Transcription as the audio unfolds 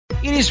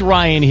It is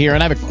Ryan here,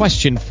 and I have a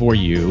question for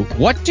you.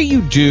 What do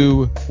you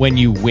do when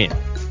you win?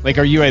 Like,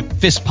 are you a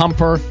fist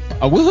pumper,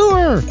 a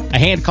woohooer, a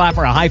hand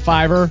clapper, a high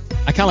fiver?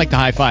 I kind of like the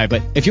high five,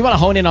 but if you want to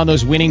hone in on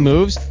those winning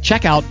moves,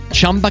 check out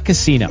Chumba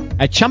Casino.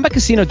 At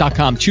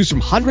ChumbaCasino.com, choose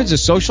from hundreds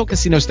of social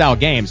casino-style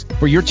games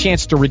for your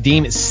chance to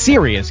redeem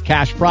serious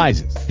cash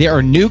prizes. There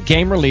are new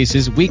game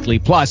releases weekly,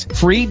 plus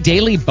free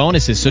daily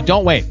bonuses, so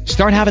don't wait.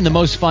 Start having the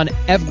most fun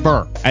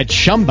ever at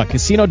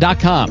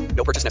ChumbaCasino.com.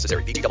 No purchase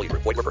necessary. BGW.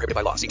 Void where prohibited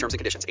by law. See terms and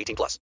conditions.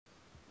 18+.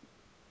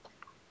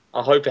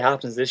 I hope it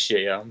happens this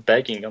year. I'm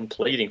begging. I'm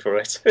pleading for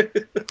it.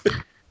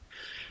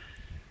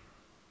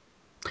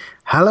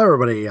 Hello,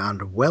 everybody,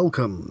 and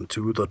welcome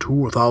to the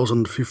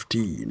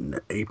 2015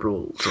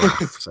 April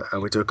draft.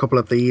 We do a couple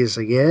of these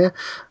a year.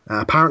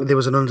 Apparently, there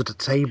was an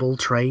under-the-table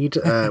trade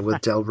with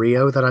Del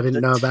Rio that I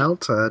didn't know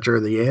about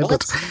during the year.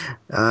 What?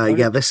 But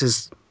yeah, this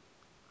is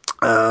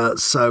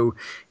so.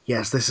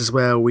 Yes, this is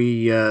where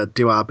we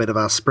do our bit of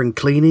our spring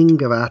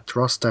cleaning of our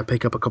roster,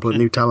 pick up a couple of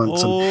new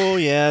talents. Oh,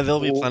 yeah, there'll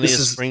be plenty of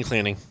is- spring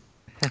cleaning.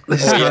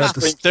 This is kind of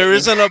the, There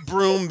isn't a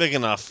broom big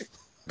enough.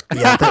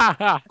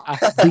 yeah.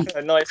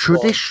 Nice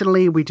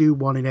Traditionally, we do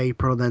one in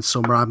April and then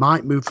summer. I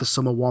might move the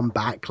summer one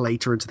back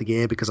later into the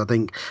year because I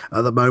think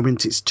at the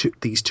moment these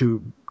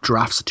two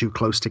drafts are too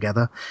close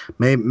together.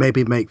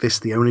 Maybe make this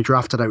the only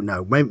draft. I don't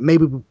know.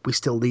 Maybe we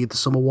still need the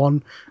summer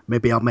one.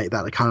 Maybe I'll make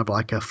that kind of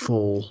like a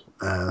fall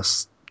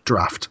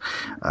draft.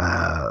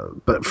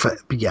 But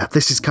yeah,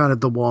 this is kind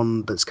of the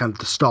one that's kind of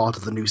the start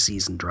of the new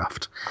season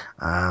draft.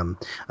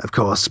 Of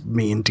course,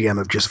 me and DM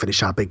have just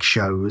finished our big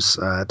shows.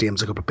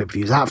 DM's a couple of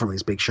pay-per-views out from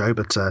his big show,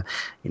 but the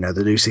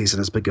new season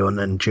has begun,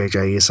 and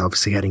JJ is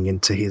obviously heading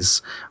into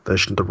his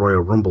version of the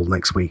Royal Rumble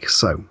next week.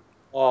 So,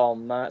 oh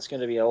man, it's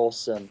going to be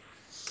awesome.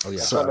 Oh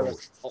yeah.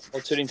 I'll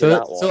tune into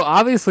that one. So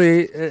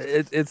obviously,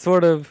 it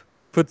sort of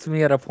puts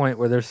me at a point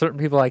where there's certain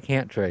people I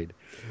can't trade.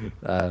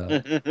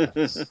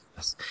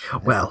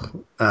 well,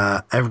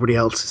 everybody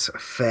else is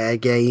fair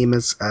game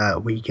as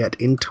we get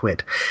into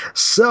it.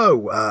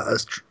 So,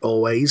 as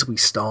always, we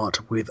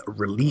start with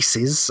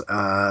releases.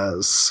 I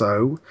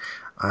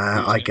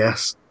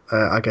guess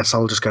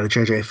I'll just go to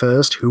JJ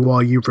first. Who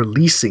are you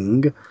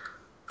releasing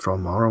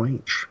from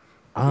ROH?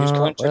 Whose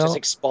contract has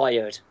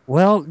expired?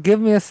 Well, give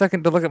me a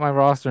second to look at my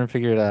roster and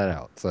figure that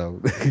out.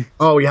 So.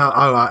 Oh yeah,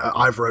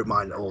 I've wrote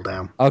mine all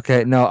down.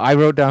 Okay, no, I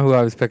wrote down who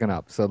I was picking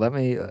up. So let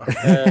me.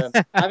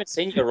 I haven't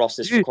seen your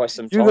rosters for quite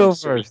some time. You go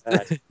first. I'll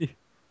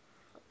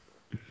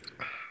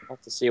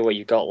have to see what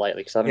you got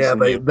lately because I haven't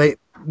seen they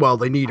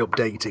need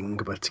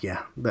updating, but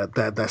yeah,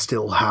 they're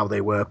still how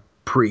they were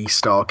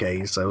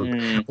pre-Stargaze.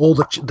 So all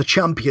the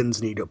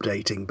champions need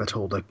updating, but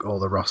all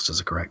the rosters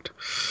are correct.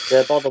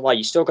 Yeah, by the way,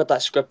 you still got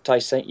that script I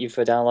sent you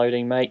for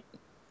downloading, mate?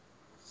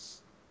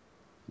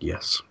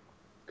 Yes.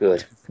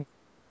 Good.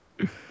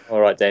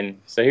 All right then.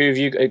 So who have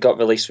you got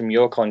released from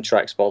your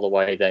contracts, by the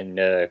way?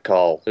 Then,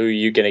 Carl, who are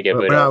you going to get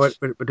rid of?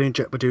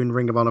 We're doing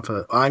Ring of Honor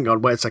for. Hang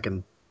on, wait a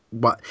second.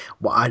 What?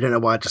 I don't know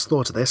why I just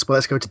thought of this, but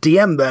let's go to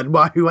DM then.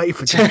 Why are we waiting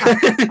for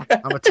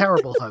DM? I'm a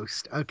terrible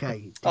host.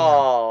 Okay. DM.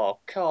 Oh,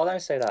 Carl,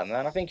 don't say that,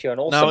 man. I think you're an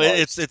awesome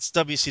host. It's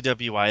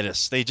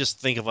WCW-itis. They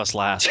just think of us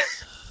last.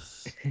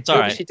 It's all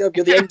right. WCW,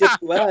 you're the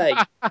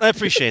NWA. I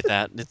appreciate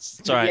that.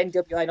 It's all right.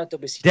 The NWA, not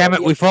WCW. Damn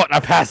it, we fought in our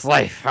past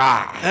life.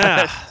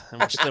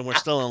 And we're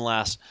still in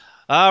last.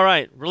 All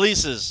right,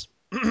 releases.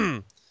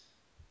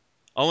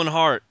 Owen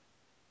Hart.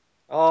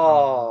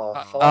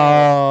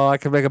 Oh, I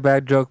can make a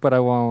bad joke, but I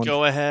won't.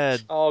 Go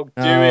ahead. Oh, do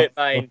it,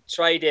 man.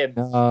 Trade him.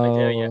 I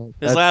dare you.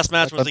 His last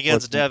match was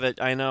against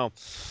Devitt. I know.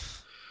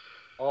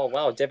 Oh,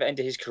 wow. Devitt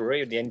ended his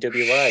career in the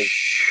NWA.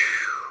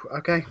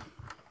 Okay.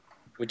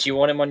 Would you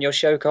want him on your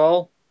show,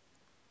 Carl?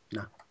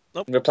 No.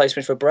 Nope. In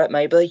replacement for Brett,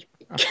 maybe?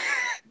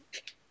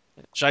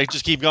 Should I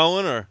just keep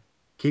going, or?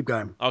 Keep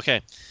going. Okay.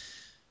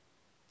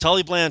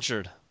 Tully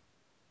Blanchard.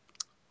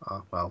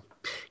 Oh, well.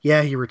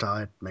 Yeah, he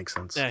retired. Makes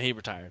sense. Yeah, he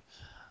retired.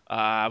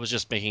 I was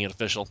just making it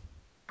official.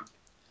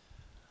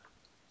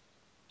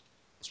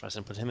 That's why I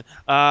didn't put him in.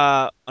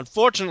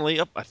 Unfortunately,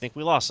 I think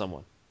we lost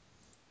someone.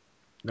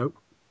 Nope.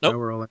 No,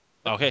 we're all in.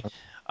 Okay.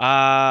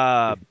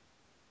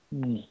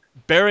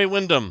 Barry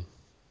Windham.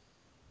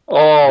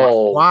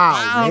 Oh.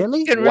 Wow,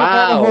 really?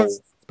 Wow.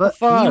 But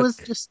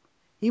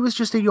he was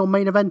just in your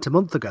main event a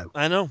month ago.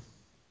 I know.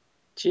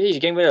 Jeez, you're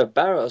getting rid of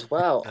Barrett as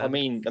well. I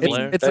mean, Barry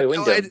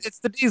Windham. It's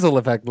the Diesel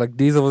effect. Like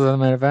Diesel was in the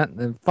main event,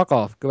 then fuck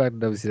off. Go back to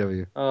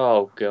WCW.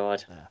 Oh,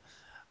 God.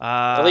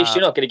 At least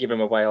you're not going to give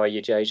him away, are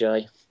you,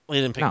 JJ? We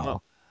didn't pick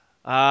him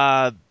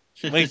up.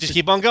 We just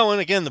keep on going.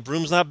 Again, the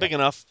broom's not big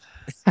enough.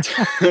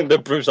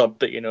 The broom's not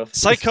big enough.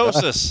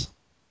 Psychosis.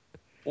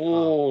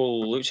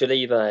 Oh, Lucha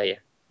Libre.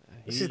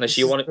 This is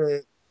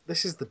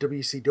the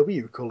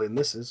WCW calling.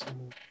 This is.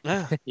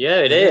 Yeah,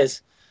 it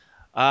is.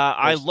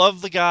 I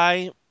love the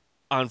guy.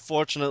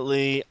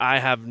 Unfortunately, I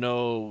have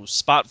no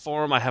spot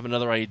for him. I have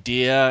another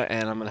idea,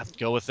 and I'm going to have to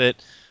go with it.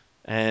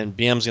 And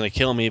BM's going to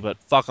kill me, but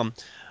fuck him.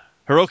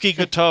 Hiroki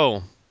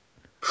Goto.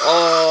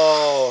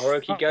 Oh,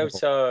 Hiroki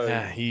Goto.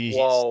 Yeah,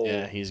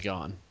 he's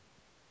gone.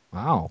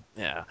 Wow.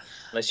 Yeah.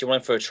 Unless you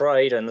want him for a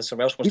trade, unless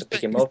someone else wants to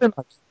pick him He's up. been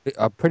like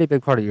a pretty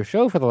big part of your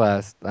show for the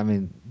last,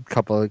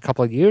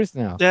 couple of years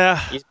now. Yeah.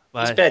 He's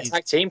But been a he's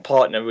tag team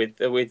partner with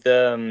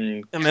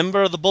a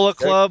member of the Bullet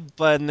Club,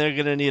 but they're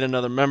going to need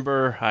another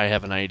member. I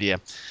have an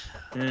idea.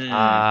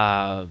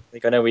 I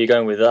think I know where you're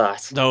going with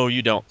that. No,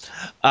 you don't.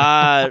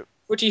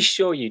 Pretty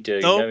sure you do.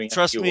 Nope, Knowing how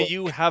trust you me, work.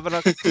 you haven't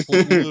a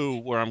clue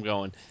where I'm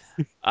going.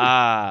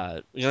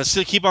 We're going to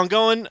still keep on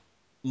going.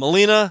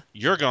 Melina,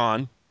 you're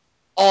gone.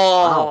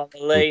 Oh,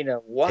 Melina!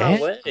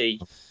 Wow, Damn.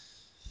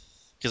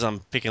 Because I'm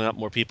picking up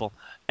more people.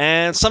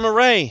 And Summer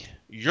Rae,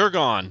 you're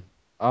gone.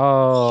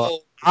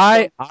 Oh,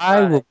 I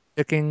will be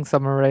picking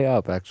Summer Rae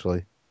up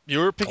actually. You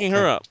were picking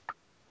Okay. her up.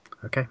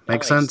 Okay,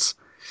 makes Nice. sense.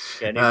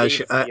 Get a new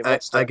leader for your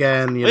roster.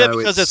 Again, Yeah,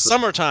 because it's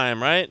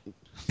summertime, right?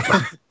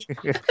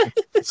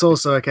 it's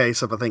also a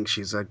case of I think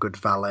she's a good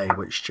valet,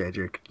 which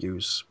JJ could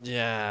use.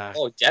 Yeah.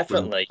 Oh,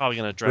 definitely. Probably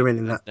going to drag Women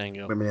in that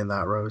Dango.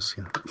 rows.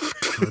 You know.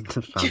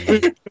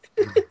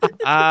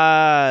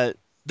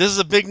 This is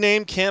a big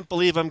name. Can't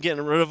believe I'm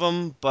getting rid of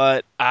him,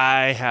 but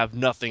I have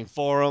nothing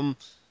for him.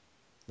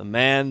 The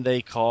man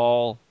they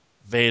call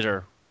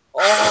Vader.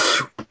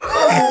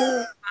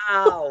 Oh,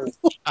 wow!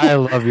 I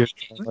love your.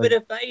 Bit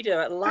of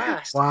Vader at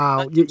last.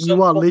 Wow, That gives you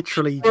some are confidence.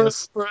 literally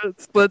just For a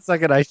split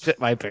second, I shit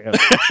my pants.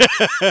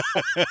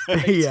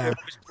 Me too. yeah. I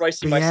was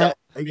bracing Yeah, myself.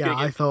 yeah.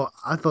 I thought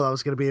that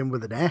was going to be in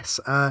with an S.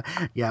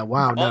 Yeah.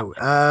 Wow. Oh.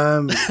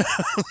 No.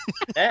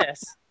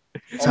 Yes. Oh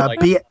So my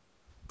B.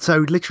 So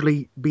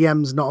literally,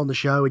 BM's not on the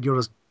show, and you're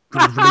just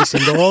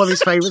releasing all of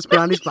his favorites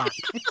behind his back.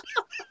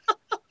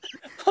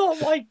 Oh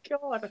my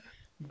god.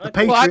 The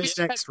Well, I Patriots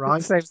mean, next, the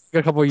right? same thing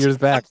a couple of years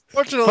back.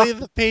 Unfortunately, Fuck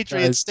the you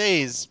Patriot guys.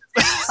 stays.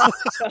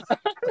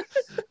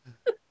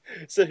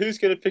 So who's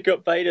going to pick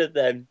up Vader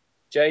then?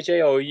 JJ,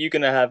 or are you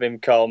going to have him,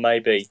 Carl?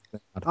 Maybe.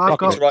 I've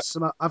Fuck it.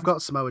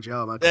 got Samoa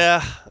Joe. My God.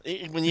 Yeah,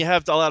 when you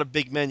have a lot of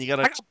big men, you I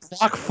gotta. got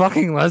block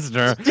fucking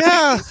Lesnar.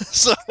 Yeah,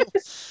 so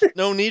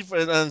no need for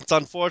it. And it's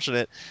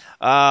unfortunate.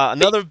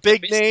 Another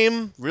big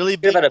name, really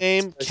Could have big had a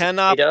name. versus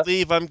Cannot Vader.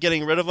 believe I'm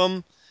getting rid of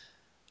him.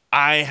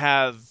 I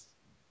have,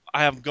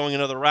 I am going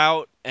another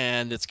route,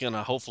 and it's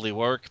gonna hopefully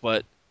work.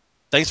 But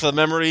thanks for the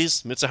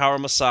memories, Mitsuharu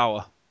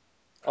Masawa.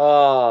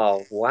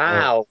 Oh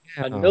wow!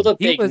 Damn. Another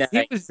big He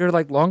name. was your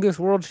like longest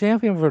world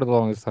champion for the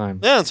longest time.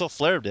 Yeah, until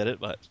Flair did it,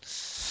 but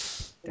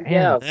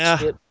Damn.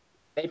 yeah,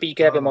 Maybe you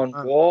could have him on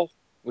Man. Raw.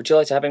 Would you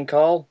like to have him,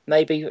 Carl?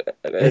 Maybe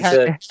as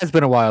a. It has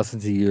been a while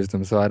since he used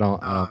them, so I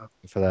don't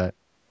for that.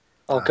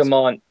 Oh come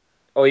on!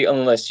 Oh,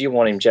 unless you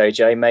want him,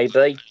 JJ,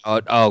 maybe.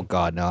 Oh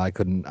God, no, I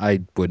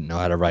wouldn't know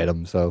how to write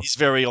them. So he's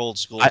very old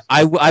school.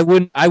 I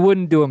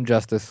wouldn't do him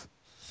justice.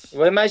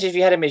 Well, imagine if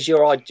you had him as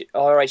your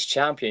RH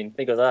champion.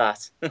 Think of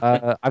that.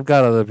 I've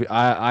got other.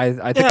 I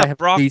think Yeah, I have a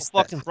Brock will beast.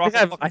 Brock will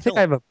fucking I think kill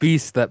I him. have a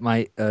beast that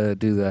might do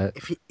that.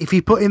 If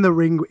he put him in the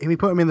ring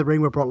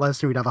with Brock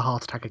Lesnar, he'd have a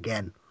heart attack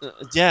again.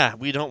 Yeah,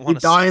 we don't want He'd to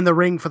see. die in the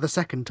ring for the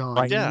second time.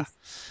 Right. Yeah,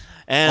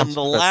 and the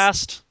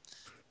Monstrous.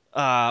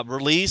 last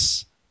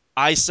release,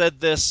 I said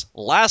this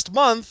last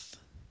month.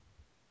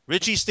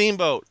 Richie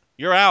Steamboat,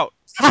 you're out.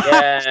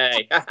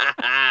 Yay!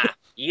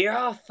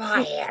 You're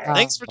fired.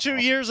 Thanks for 2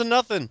 years and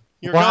nothing.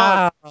 You're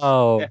gone.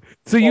 Wow.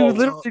 So you Oh,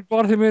 literally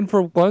brought him in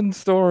for one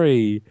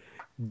story.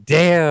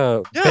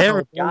 Damn. Yeah. Very,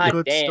 Told one god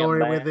good damn, story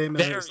man. with him,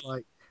 and very. it's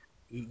like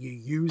you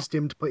used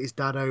him to put his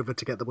dad over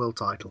to get the world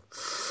title.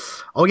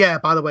 Oh yeah,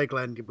 by the way,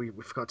 Glenn, we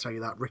forgot to tell you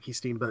that Ricky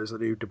Steamboat is the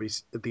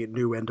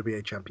new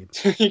NWA champion.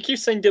 You keep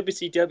saying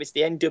WCW, it's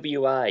the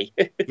NWA.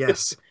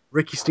 Yes,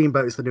 Ricky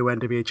Steamboat is the new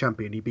NWA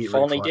champion. He He beat Ric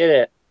finally Flair. did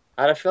it.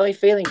 I had a funny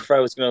feeling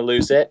Fro was going to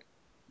lose it.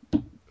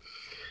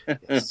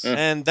 Yes.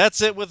 And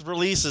that's it with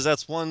releases.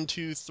 That's 1,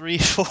 2, 3,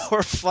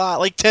 4, 5,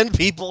 like 10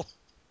 people.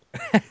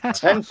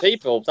 10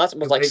 people. That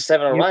was like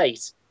 7 or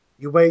 8.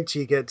 You wait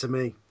till you get to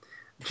me,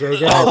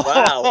 JJ. Oh,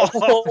 wow.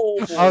 Oh, Oh,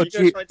 you're going to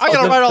gee. try and I top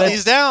gotta me. write all then-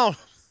 these down.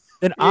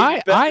 Then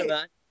You better,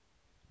 man.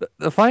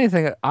 the funny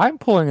thing, I'm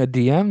pulling a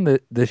DM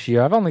this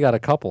year. I've only got a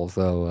couple,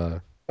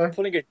 so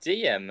Pulling a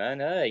DM, man.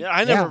 Hey. Yeah,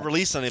 I never yeah.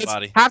 release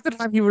anybody. Half the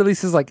time he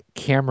releases like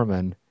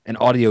cameramen and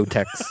audio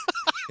techs.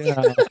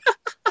 Yeah.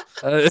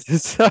 So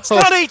It's not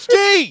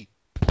HD.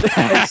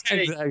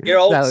 exactly. You're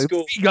old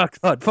school. He got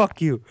cut. Fuck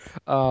you.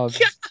 Um,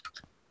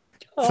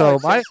 Oh,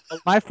 so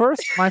my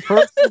first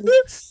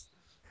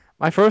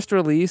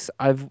release,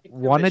 I've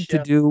wanted to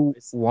do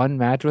one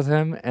match with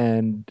him,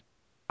 and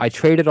I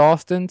traded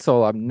Austin,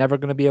 so I'm never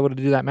gonna be able to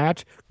do that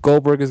match.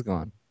 Goldberg is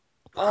gone.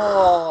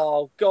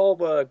 Oh,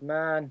 Goldberg,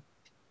 man.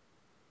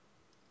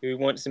 Who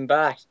wants him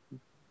back?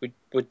 Do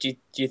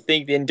you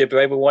think the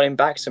NWA will want him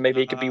back so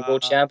maybe he could be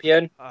world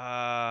champion?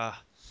 Or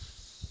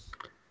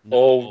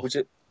No. would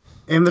it?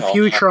 In the Oh,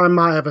 future, I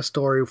might have a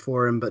story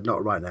for him, but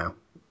not right now.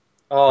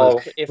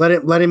 oh, if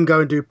Let him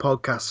go and do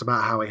podcasts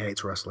about how he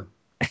hates wrestling.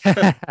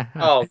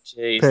 oh,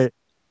 jeez.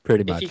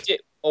 Pretty If you much.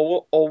 did,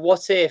 or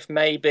what if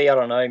maybe I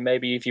don't know,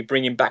 maybe if you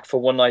bring him back for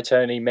one night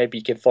only, maybe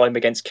you could fight him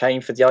against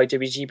Kane for the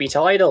IWGP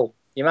title.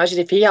 You imagine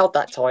if he held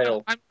that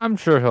title. I'm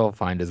sure he'll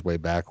find his way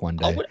back one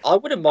day. I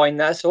wouldn't mind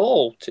that at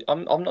all.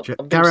 I'm not.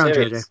 I'm being Carry on, JJ.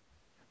 serious.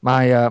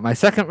 My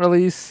second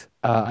release,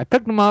 I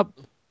picked him up.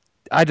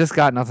 I just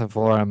got nothing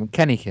for him.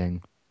 Kenny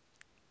King.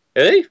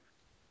 Who?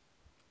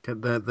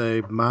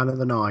 The man of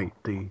the night.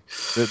 The-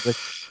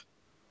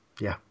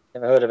 Yeah.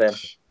 Never heard of him.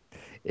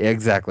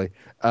 exactly.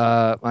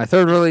 My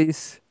third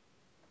release,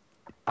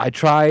 I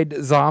tried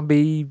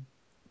zombie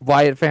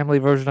Wyatt family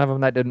version of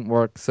him. That didn't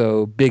work,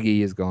 so Big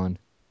E is gone.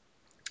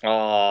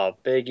 Oh,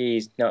 Big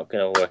E's not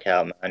going to work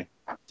out, man.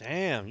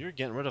 Damn, you're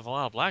getting rid of a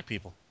lot of black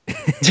people.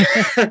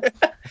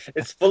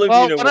 It's full of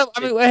Well,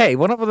 university. hey,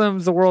 one of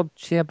them's a world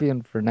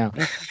champion for now.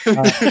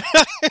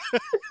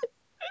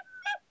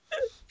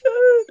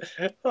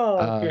 Oh,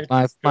 My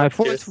goodness my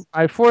gracious.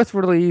 fourth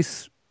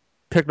release,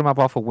 picked him up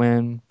off a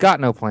win. Got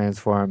no plans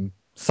for him.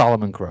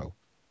 Solomon Crow.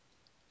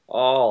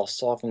 Oh,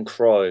 Sovereign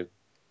Crow.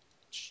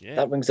 Shit.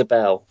 That rings a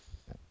bell.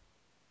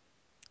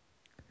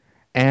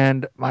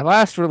 And my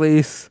last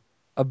release,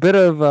 a bit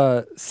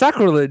of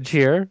sacrilege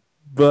here,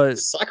 but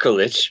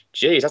Sacrilege?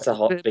 Jeez, that's a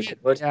hot big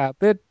word. yeah, a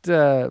bit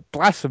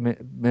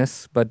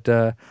blasphemous. But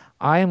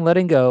I am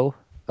letting go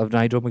of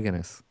Nigel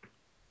McGuinness.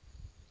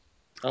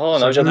 Oh,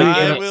 So Nigel who are you I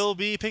gonna- McGuinness. will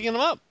be picking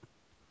them up.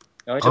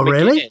 Nigel Oh,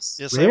 really? McGuinness.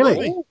 Yes, I will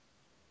Really? be. Oh,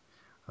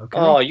 Okay.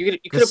 oh, you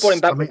could have brought him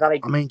back I with mean,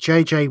 that. I mean,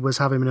 JJ was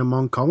having him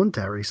on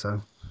commentary, so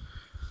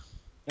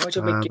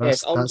Nigel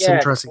McGuinness. Oh, that's yeah.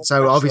 interesting.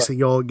 So obviously,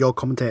 your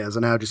commentators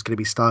are now just going to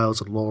be Styles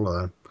and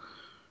Lawler. Then.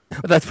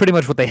 But that's pretty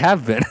much what they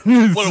have been.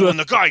 Well, So- when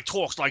the guy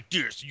talks like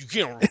this, you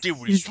can't deal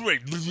with his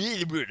straight.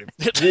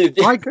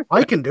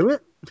 I can do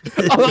it.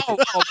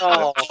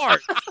 Oh, of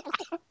course,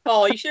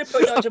 oh, you should have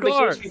put Nigel of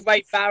course. McGuinness with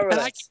Ray Barrett.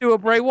 And I can do a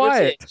Bray He's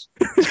Wyatt.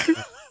 British.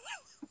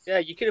 Yeah,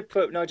 you could have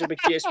put Nigel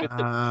McGuinness with the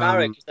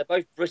Barrett because they're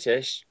both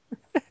British.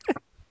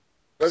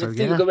 But So the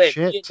thing yeah, of it, me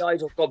shit. and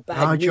Nigel got bad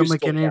Nigel news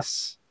for you.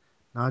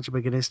 Nigel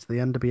McGuinness to the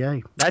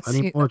NWA. That's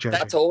Any more, that,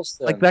 That's JJ?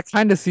 awesome. like that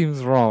kind of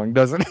seems wrong,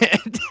 doesn't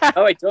it?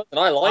 Oh, it doesn't.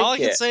 I All I like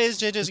can it. say is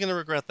JJ's gonna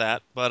regret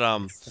that. But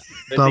But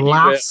The he will.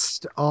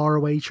 last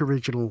ROH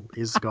original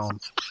is gone.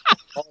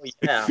 Oh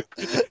yeah.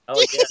 Oh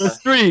the yeah.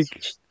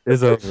 streak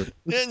is over.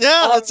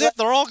 yeah, All that's right. it.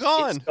 They're all It's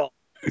gone. gone.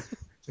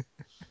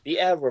 The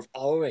era of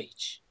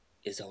RH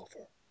is over.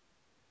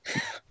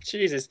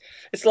 Jesus,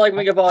 it's like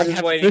Ring of I Honor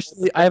have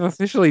 20.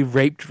 officially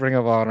raped Ring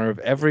of Honor of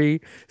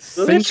every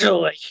single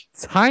Literally.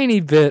 tiny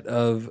bit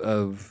of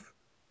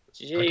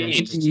Jeez.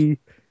 indie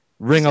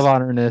Ring of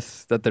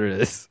Honor-ness that there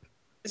is.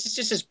 This is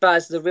just as bad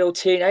as the real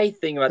TNA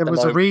thing at There the was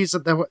a moment.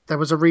 reason. There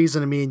was a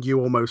reason. Me and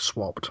you almost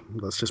swapped.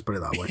 Let's just put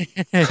it that way.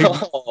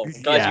 Oh,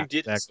 I'm glad Yeah, you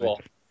did exactly.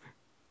 swap.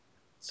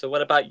 So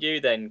what about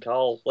you then,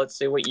 Carl? Let's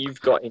see what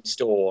you've got in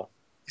store.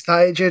 Is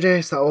that it, JJ?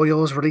 Is that all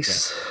yours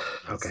release?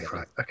 Okay,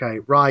 right. Okay,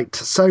 right.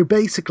 So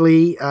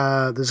basically,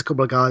 there's a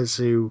couple of guys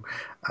who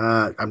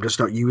I'm just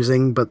not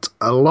using, but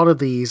a lot of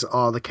these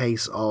are the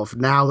case of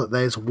now that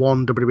there's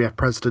one WWF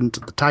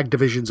president, the tag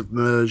divisions have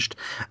merged,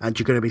 and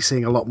you're going to be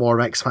seeing a lot more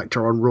of X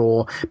Factor on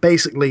Raw.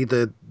 Basically,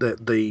 the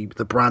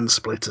brand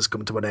split has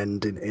come to an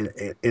end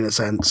in a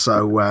sense.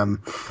 So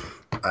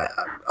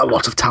a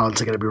lot of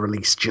talent are going to be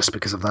released just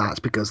because of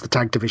that, because the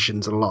tag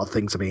divisions and a lot of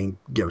things are being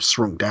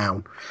shrunk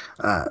down.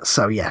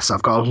 So yes,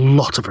 I've got a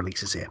lot of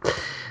releases here.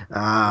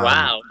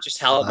 Wow,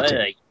 just how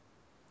many?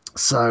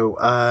 So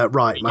right,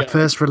 There you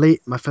go.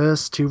 my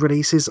first two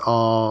releases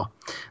are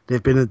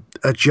they've been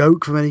a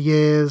joke for many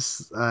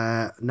years.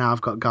 Now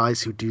I've got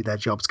guys who do their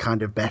jobs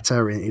kind of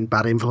better in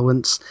Bad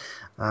Influence.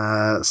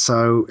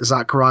 So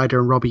Zack Ryder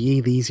and Robbie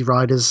E, the Easy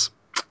Riders,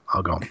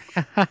 are gone.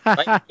 Thank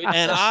And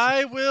goodness.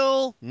 I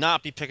will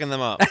not be picking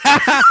them up.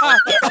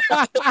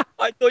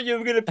 I thought you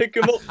were going to pick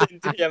him up then,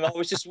 DM. I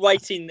was just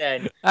waiting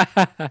then. I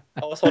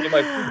was holding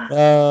my breath.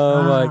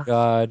 Oh my Ah,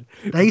 god.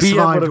 they BM would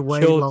survived have way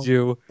killed long.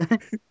 you.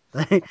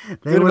 They He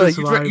would would have have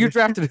been like, you survived.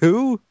 drafted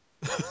who?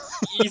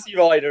 Easy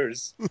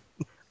Riders.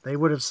 They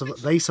would have.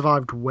 They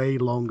survived way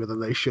longer than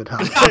they should have.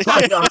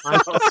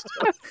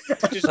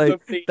 Just Like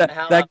love beating the that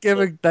hell out that of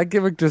them.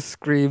 gimmick just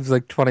screams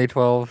like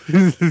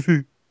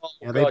 2012. Oh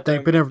Yeah, god,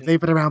 don't mention they've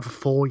been around for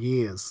 4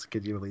 years.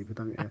 Can you believe it?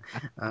 Don't you?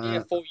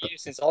 yeah, 4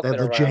 years since I've They're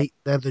been around.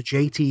 they're the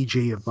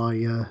JTG of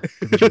my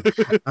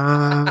division.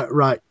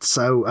 Right.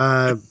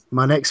 So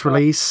my next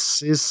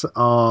releases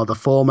are the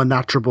former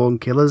Natural Born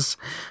Killers,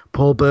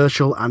 Paul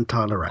Burchill and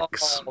Tyler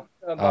X. Oh,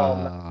 come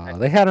on, man.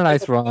 They had a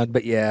nice run,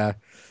 but yeah.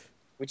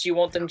 Would you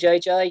want them,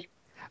 JJ?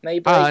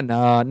 Maybe.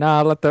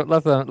 No, let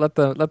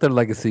their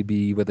legacy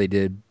be what they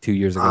did 2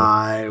 years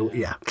ago.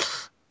 Yeah.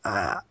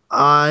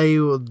 I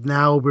will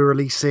now be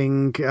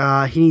releasing.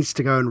 He needs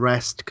to go and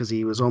rest because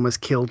he was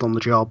almost killed on the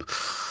job.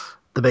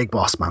 The Big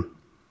Boss Man.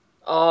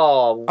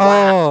 Oh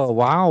wow. Oh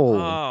wow.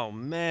 Oh Who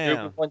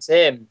man. wants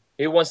him?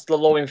 Who wants the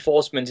law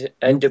enforcement You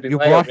NWA or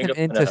brought Ring him of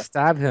in to Honor?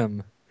 stab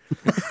him.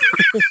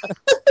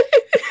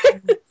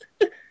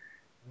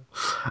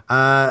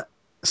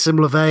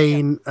 Similar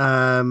vein.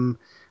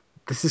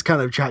 This is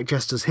kind of Jack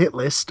Jester's hit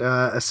list.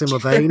 A similar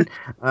vein.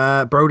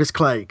 Brodus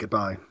Clay.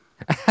 Goodbye.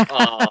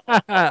 Oh,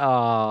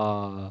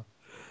 Aw.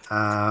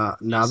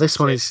 Now piece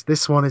of shit.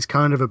 this one is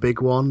kind of a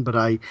big one, but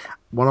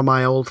one of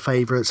my old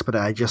favorites, but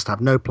I just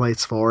have no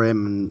place for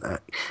him. And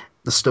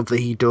the stuff that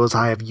he does.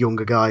 I have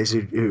younger guys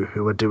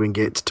who are doing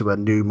it to a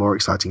new, more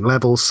exciting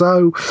level.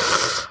 So,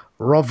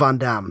 Rob Van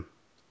Dam is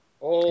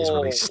Oh,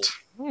 released.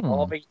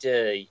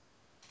 RVD.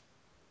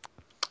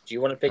 Do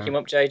you want to pick him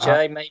up, Uh,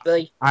 JJ?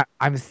 Maybe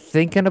I'm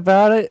thinking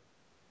about it.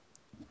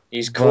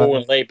 he's but- cool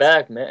and laid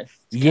back, man.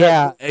 He's kinda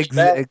Yeah, cool and laid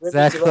back. Remember to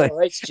exactly.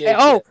 RH, Hey,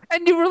 JJ.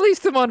 and you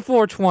released him on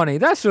 420.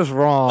 That's just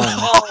wrong.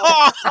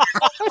 Oh,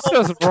 That's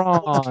just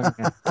wrong.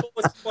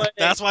 420.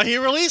 That's why he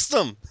released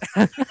them.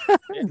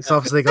 It's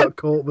obviously got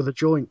caught with a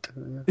joint.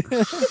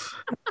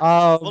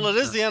 Well, it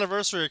is Um, the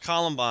anniversary of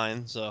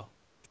Columbine, so.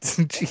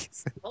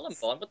 Jesus.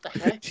 Columbine, what the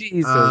heck,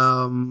 Jesus.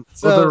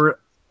 So Other.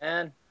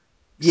 man?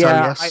 So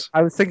yeah, yes.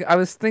 I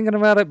was thinking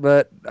about it,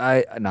 but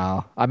I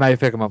might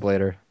pick him up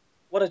later.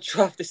 What a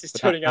draft this is But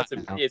turning out not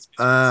to now. be. It's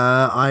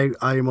I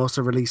am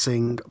also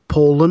releasing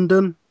Paul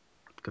London.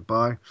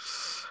 Goodbye.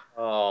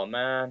 oh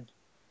man.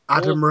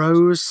 Adam Paul-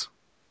 Rose.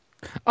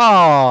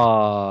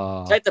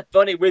 Oh, Take the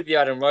bunny with you,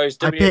 Adam Rose.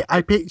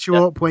 I picked you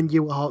up when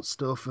you were hot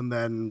stuff, and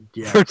then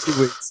yeah, for 2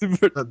 weeks.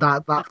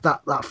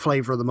 that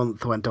flavor of the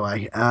month went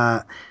away.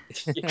 Yeah.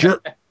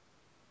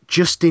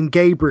 Justin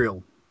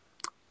Gabriel.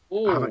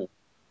 Ooh.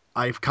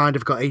 I've kind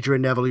of got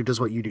Adrian Neville who does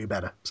what you do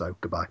better. So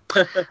goodbye.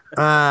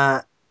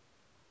 uh,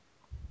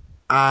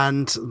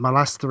 and my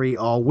last three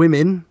are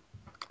women.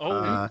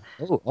 Oh.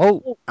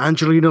 Oh,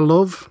 Angelina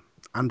Love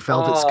and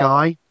Velvet Oh,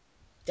 Sky.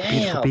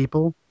 Beautiful damn.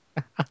 people.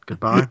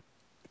 Goodbye.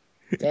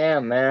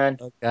 Damn, man.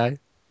 okay.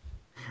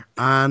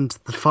 And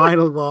the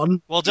final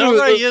one. Well, Del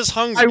Rey is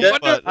hungry,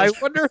 but I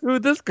wonder who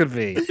this could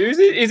be. Who's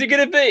it? Is it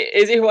gonna be?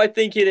 Is it who I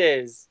think it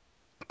is?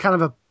 Kind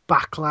of a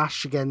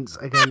backlash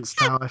against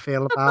how I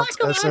feel about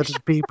Backlash.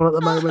 certain people at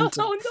the moment,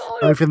 Oh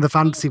no. both in the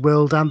fantasy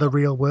world and the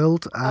real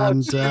world. Oh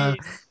And jeez.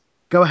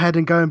 go ahead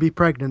and go and be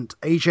pregnant.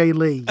 AJ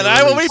Lee, and you're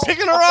I will be released.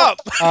 picking her up.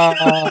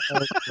 Oh,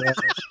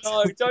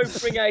 No,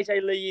 don't bring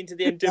AJ Lee into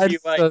the that's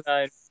NWA, just,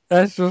 man.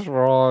 that's just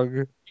wrong.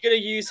 You're gonna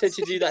use her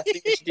to do that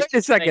thing that she did. Wait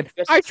a second.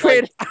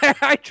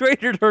 I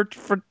traded her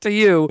to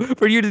you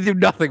for you to do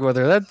nothing with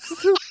her. That's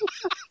Oh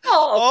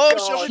Oh,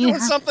 shit, we're god. doing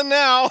something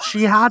now.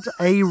 She had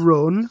a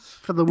run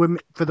for the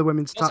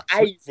women's Not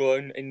title. a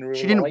run in She real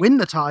didn't life. win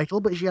the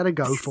title, but she had a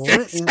go for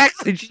it. Yeah.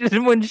 exactly. She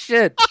didn't win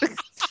shit.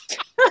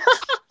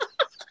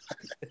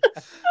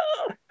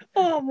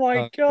 Oh my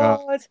Oh god.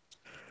 god.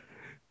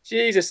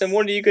 Jesus, and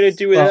what are you gonna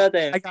do with Well, her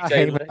then, I got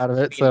AJ Heyman Lee? out of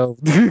it, so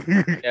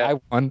Yeah. I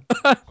won.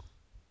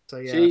 So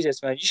yeah,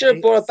 Jesus, man. You should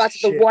have brought her back to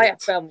the shit.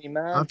 Wyatt family,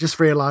 man. I've just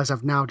realised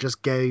I've now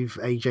just gave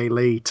AJ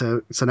Lee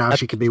so now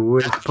she can be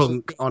with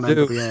Punk on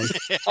do.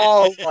 NWA.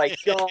 Oh my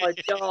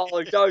god,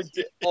 no, don't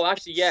do. Oh,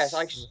 actually, yes,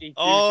 actually do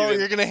Oh, it.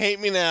 you're going to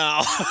hate me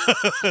now.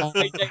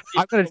 AJ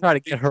I'm gonna try to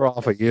get her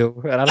off of you,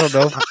 and I don't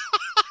know.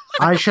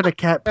 I should have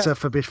kept her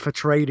for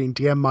trading.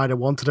 DM might have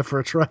wanted her for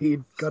a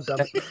trade. God damn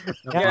it.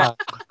 Yeah,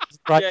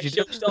 Yeah, you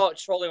she'll did. start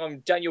trolling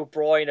on Daniel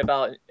Bryan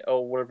about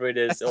or whatever it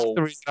is. That's Oh,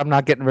 the reason I'm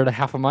not getting rid of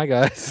half of my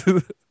guys.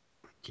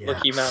 Yeah.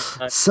 lucky man.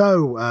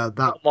 So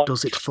that Oh my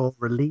does it for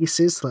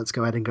releases. Let's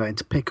go ahead and go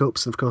into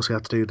pickups. And of course, we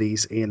have to do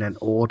these in an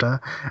order.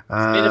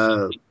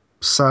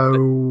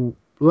 So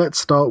let's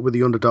start with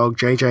the underdog.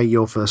 JJ,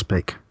 your first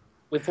pick.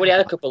 We've already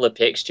had a couple of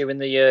picks during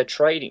the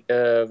trading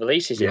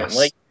releases, haven't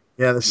we?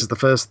 Yeah, this is the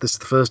first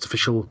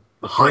official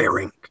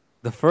hiring.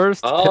 the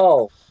first.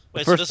 Oh,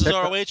 Wait, so first this is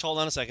pickup- ROH? Hold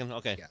on a second.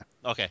 Okay.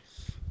 Yeah. Okay.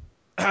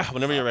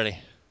 Whenever you're ready.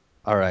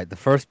 All right, the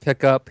first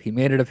pickup. He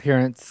made an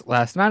appearance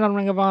last night on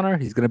Ring of Honor.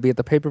 He's going to be at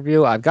the pay per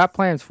view. I've got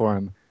plans for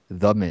him.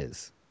 The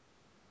Miz.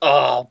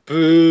 oh,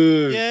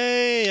 boo!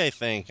 Yay, I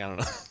think. I don't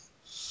know.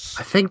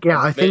 I think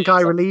I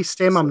Amazing.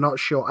 released him. I'm not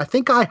sure. I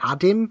think I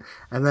had him,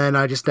 and then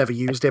I just never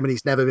used him, and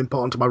he's never been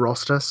put onto my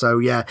roster. So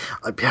yeah,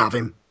 I have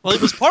him. Well,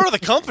 he was part of the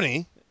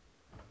company.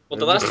 Well,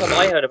 the last time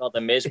I heard about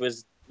the Miz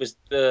was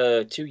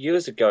 2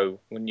 years ago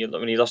when he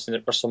lost in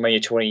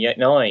WrestleMania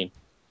 29.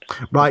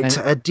 Right,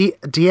 And-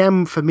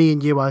 DM for me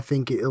and you. I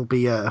think it'll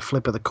be a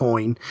flip of the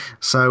coin.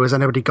 So has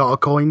anybody got a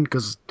coin?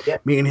 Because Yeah.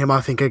 me and him,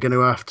 I think, are going to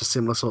have to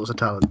similar sorts of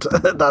talent.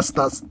 that's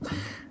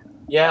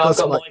Yeah, I've That's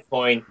got my- my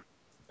coin.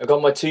 I've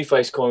got my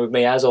Two-Face coin with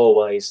me as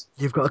always.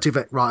 you've got to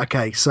do right.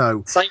 Okay,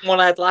 so Same one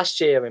I had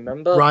last year.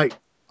 Remember? right,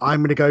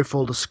 I'm going to go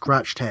for the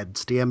scratched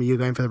heads. DM, are you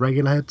going for the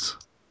regular heads?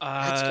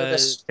 Let's go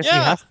this. If he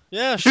Yeah. has-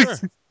 Yeah, sure.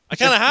 I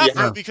kind of have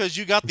Yeah. to because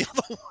you got the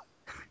other one.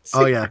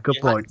 Oh yeah, good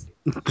You had- point.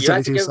 You There's had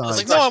only to two go with I was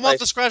the like, sides. no, I scratch want the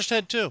face. scratched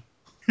head too.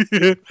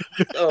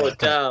 Oh Okay,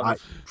 damn!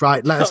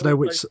 right. Let us That know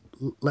was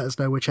let us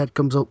know which head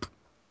comes up.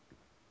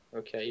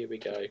 Okay, here we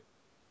go.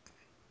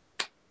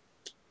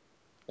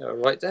 All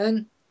right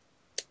then.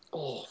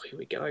 Oh, here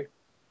we go.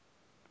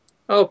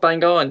 Oh,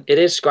 bang on! It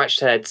is scratched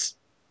heads.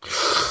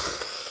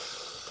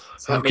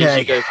 So that means you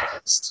Okay, go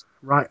first.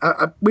 right.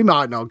 We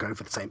might not go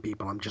for the same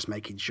people. I'm just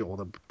making sure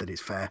that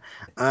it's fair.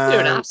 You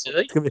don't have to.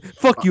 It's gonna be,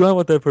 fuck you, I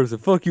want that person.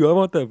 Fuck you, I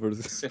want that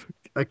person.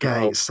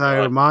 Okay, Oh,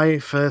 so God. my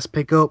first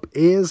pickup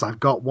is I've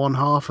got one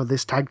half of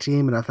this tag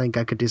team, and I think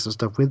I could do some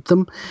stuff with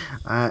them.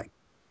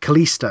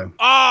 Kalisto.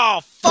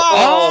 Oh, fuck!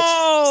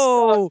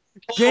 Oh,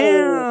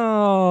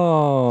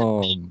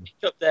 Oh, damn!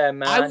 up there, I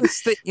man.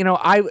 was,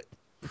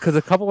 because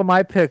a couple of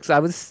my picks, I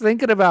was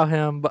thinking about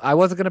him, but I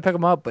wasn't gonna pick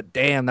him up. But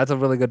damn, that's a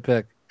really good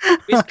pick.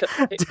 Who's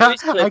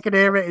I can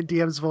hear it in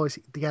DM's voice.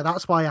 Yeah,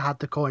 that's why I had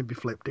the coin be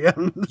flipped,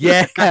 DM.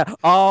 Yeah.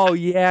 Oh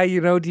yeah,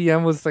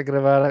 DM was thinking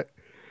about it.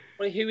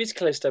 Who is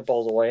Callisto,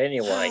 by the way?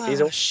 Anyway,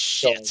 these are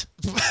Shit.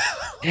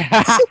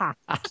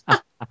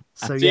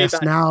 So yes,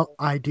 D-back. now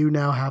I do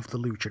now have the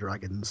Lucha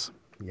Dragons.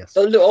 Yes.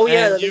 Oh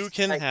yeah, And the you Lucha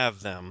can style.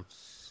 have them.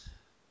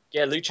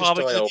 Yeah, It's Lucha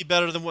probably going style. to be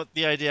better than what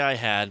the idea I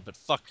had, but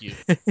fuck you.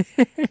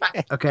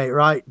 Okay,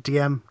 right,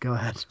 DM, go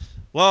ahead.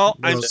 Well,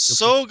 I'm Your-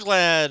 so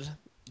glad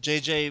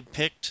JJ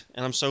picked,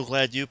 and I'm so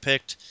glad you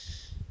picked.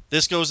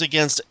 This goes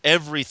against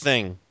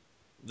everything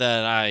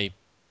that I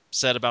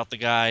said about the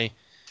guy.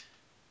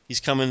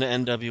 He's coming to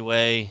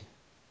NWA.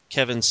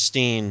 Kevin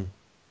Steen.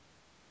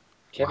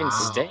 Kevin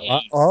Wow.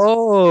 Steen.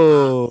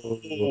 Oh,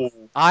 Ooh.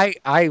 I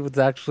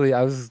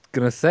was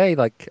gonna say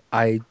like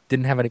I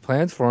didn't have any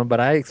plans for him, but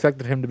I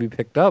expected him to be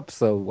picked up.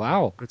 So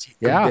wow,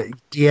 yeah.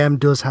 DM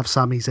does have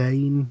Sami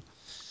Zayn.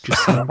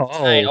 Just saying.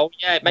 Hey, Oh, oh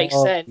yeah, it makes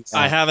oh, sense.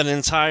 I yeah. have an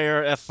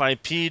entire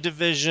FIP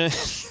division.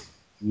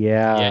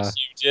 Yeah. Yes,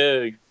 you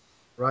do.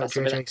 Right, That's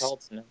something JJ, that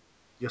counts now.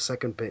 your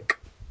second pick.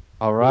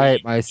 All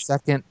right, my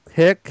second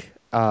pick.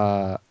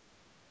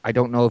 I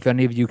don't know if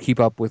any of you keep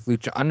up with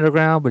Lucha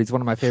Underground, but he's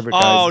one of my favorite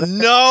guys. Oh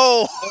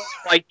no! Oh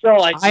my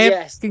god, I am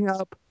yes. picking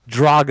up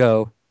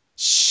Drago. Dragon.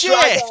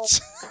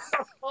 Shit!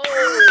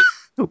 Oh,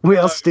 We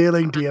no. are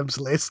stealing DM's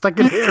list. I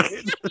can hear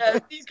it. Yeah,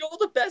 he's got all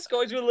the best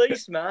guys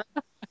released, man.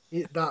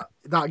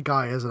 That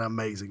guy has an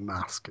amazing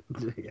mask.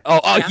 Yeah.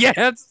 Oh Yeah, yeah, yeah.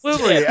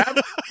 absolutely,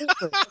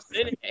 absolutely, I've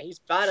seen it. He's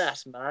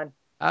badass, man.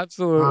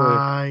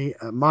 absolutely.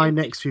 My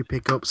next few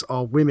pickups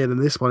are women, and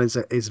this one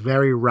is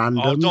very Oh,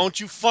 random. don't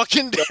you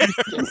fucking dare!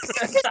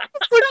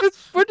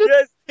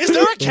 Yes, Is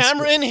there a This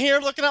camera in here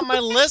looking at my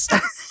list? I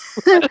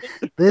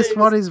think this it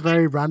one is. is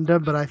very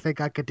random, but I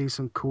think I could do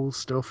some cool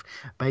stuff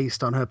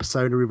based on her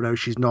persona, even though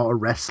she's not a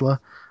wrestler.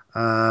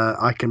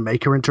 I can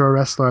make her into a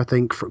wrestler, I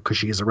think, because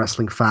she is a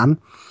wrestling fan.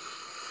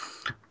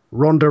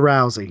 Ronda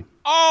Rousey.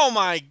 Oh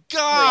my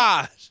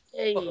god!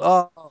 Jeez.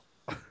 Oh,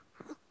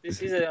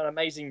 This is an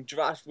amazing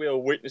draft we are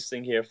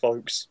witnessing here,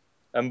 folks.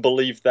 And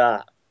believe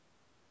that.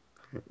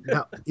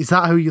 Is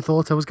that who you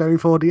thought I was going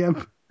for,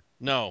 DM?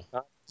 No.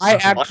 I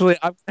Okay. actually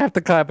I'm gonna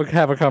have to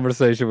have a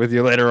conversation with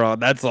you later on.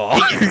 That's all.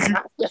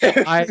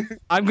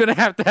 I'm gonna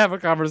have to have a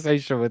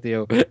conversation with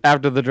you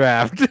after the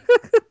draft.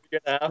 You're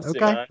gonna have to, Okay,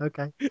 man.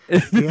 okay.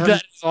 DM,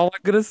 That's all I'm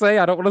gonna say.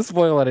 I don't want to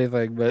spoil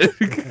anything, but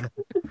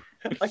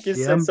I can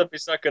sense DM,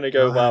 something's not gonna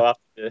go go ahead. well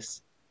after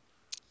this.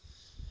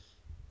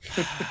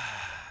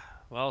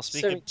 Well, So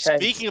speaking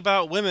intense.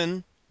 about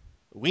women,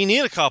 we need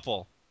a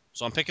couple.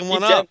 So I'm picking You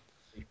one up.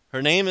 definitely.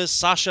 Her name is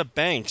Sasha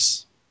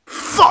Banks.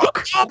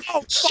 Fuck! oh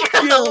fuck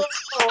you, Oh,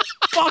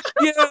 fuck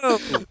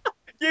you.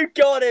 you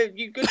got him.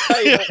 You could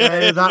pay that.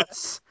 Okay,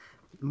 that's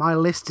my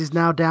list is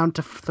now down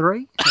to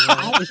 3.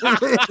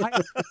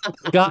 I,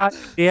 God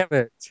damn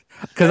it!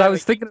 Because There we go.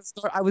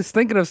 I was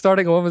thinking of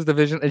starting a women's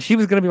division, and she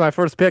was gonna be my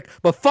first pick.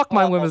 But fuck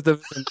my Oh, women's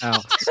division now.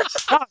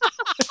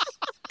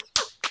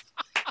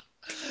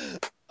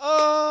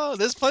 Oh,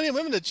 there's plenty of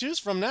women to choose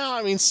from now.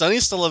 I mean,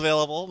 Sunny's still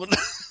available.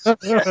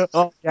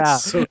 Oh yeah,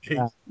 Sorry.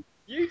 yeah.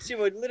 you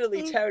two are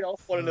literally tearing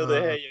off one another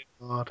Oh, here.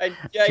 God. And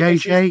Jay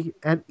has these JJ,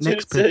 next pick.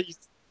 opportunities.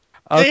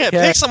 Go ahead,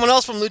 Okay, pick someone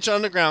else from Lucha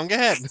Underground. Go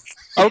ahead.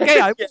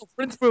 okay. I Yeah. will.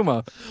 Prince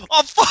Puma.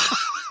 Oh, fuck!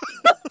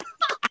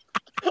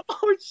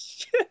 Oh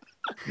shit.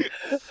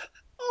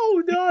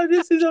 Oh no,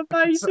 this is I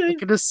amazing.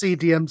 can just see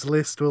DM's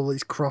list with all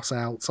these cross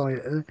outs on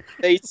it.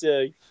 Me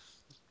too.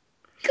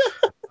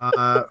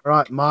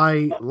 Right,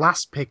 my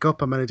last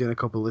pickup. I'm only doing a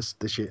couple this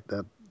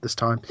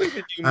time. We're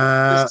gonna do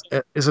more this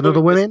time. Is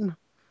another woman,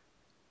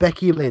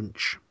 Becky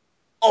Lynch.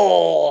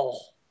 Oh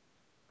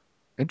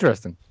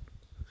Interesting.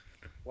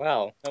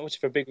 wow, not much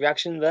of a big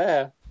reaction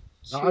there.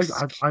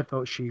 Jesus. I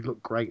thought she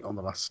looked great on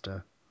the last.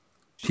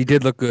 She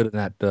did look good in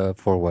that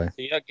four-way. So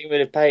you're not getting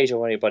rid of Paige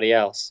or anybody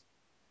else.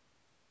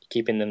 You're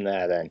keeping them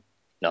there then.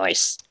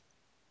 Nice.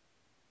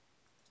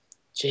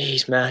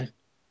 Jeez, man.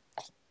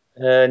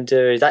 And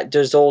that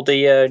does all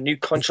the new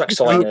contract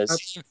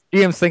signers.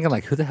 DM's thinking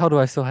like, who the hell do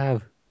I still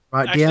have?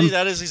 Right, Actually, DM.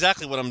 that is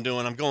exactly what I'm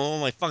doing. I'm going on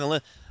my fucking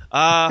list.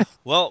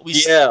 Well,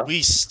 Yeah.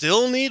 we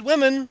still need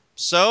women.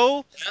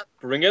 So,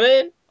 Bring them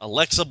in.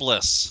 Alexa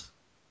Bliss.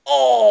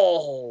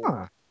 Oh,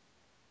 Huh.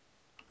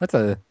 That's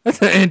an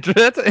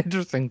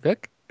interesting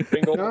pick.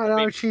 bring all No, the no,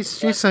 women.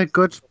 she's a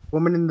good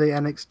woman in the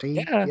NXT.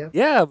 Yeah, Yeah.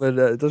 yeah, but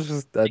that's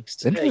just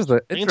NXT. interesting.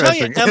 I can tell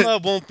you, Interesting. Emma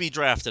won't be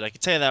drafted. I can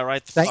tell you that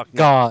right the Thank fuck now.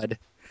 God.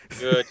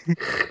 Good.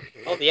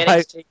 Oh, the I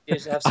NXT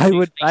does have some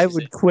new I faces in.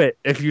 would quit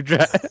if you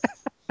draft.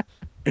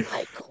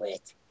 I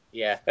quit.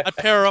 Yeah. I'd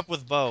pair her up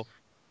with Bo.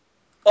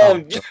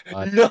 Oh, Oh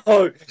God. no,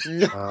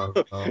 no, Oh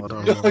God, oh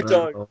no, Lord, oh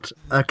don't. Lord.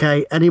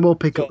 Okay, any more God.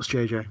 pickups,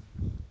 JJ?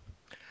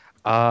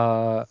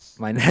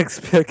 My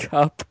next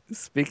pickup.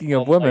 Speaking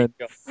Oh of my women,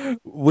 God.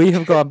 we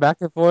have gone back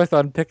and forth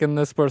on picking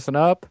this person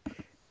up.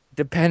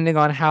 Depending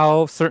on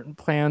how certain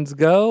plans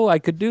go, I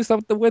could do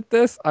something with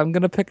this. I'm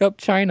gonna pick up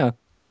China.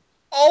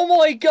 Oh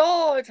my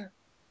God.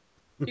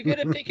 You're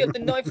gonna pick up the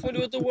ninth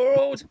wonder of the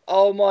world?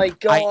 Oh my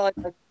god!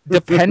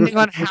 Depending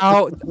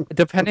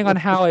on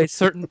how a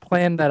certain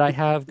plan that I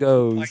have I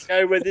goes.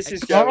 know where this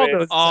is Carl going.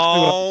 knows exactly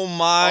what Oh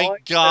my I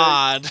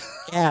god.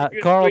 yeah,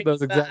 You're Carl bring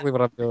knows it back. exactly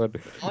what I'm doing.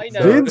 I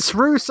know. So, Vince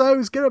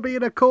Russo's going to be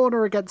in a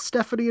corner against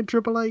Stephanie and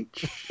Triple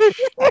H.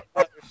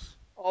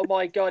 Oh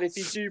my god! If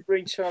you do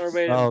bring Charlotte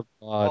in, oh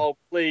god. oh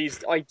please,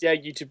 I dare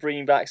you to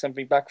bring back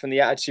something back from the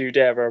Attitude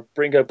Era.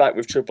 Bring her back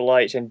with Triple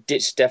H and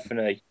ditch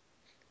Stephanie.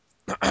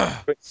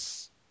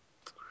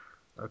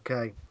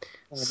 Okay.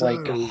 Oh So, my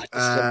god,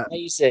 this is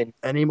amazing.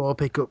 any more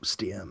pickups,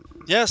 DM?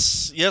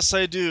 Yes,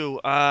 I do.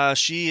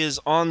 She is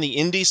on the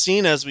indie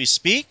scene as we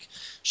speak.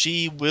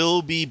 She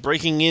will be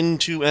breaking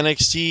into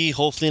NXT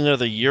hopefully in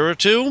another year or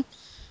two.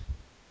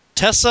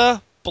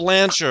 Tessa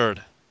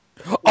Blanchard.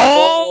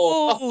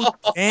 Oh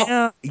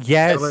damn!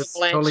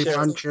 Yes, Tully Blanchard.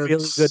 that's a really good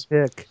Blanchard's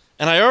pick.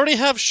 And I already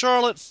have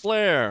Charlotte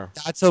Flair.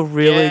 That's a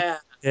really Yeah,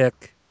 good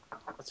pick.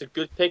 that's a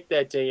good pick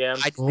there, DM.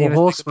 I didn't Four even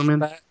think about Horsewomen.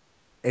 that.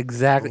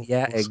 Exactly. Four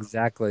Yeah, Horsewomen.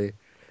 exactly.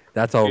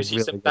 That's a You see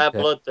some really good bad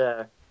pick. blood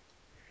there.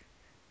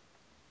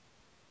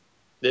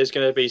 There's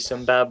gonna be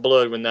some bad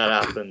blood when that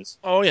happens.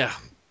 Oh yeah.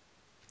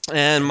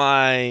 And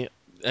I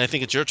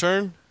think it's your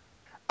turn.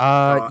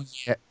 Uh,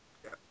 Yeah.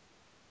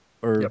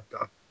 Or Yep.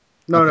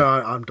 No,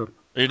 okay. I'm done.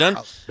 Are you done?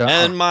 No,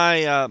 And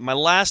my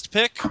last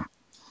pick.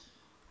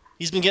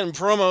 He's been getting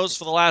promos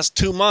for the last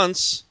 2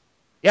 months.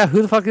 yeah.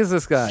 Who the fuck is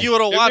this If guy? you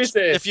would have Who is watched,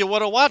 this? if you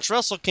would have watched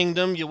Wrestle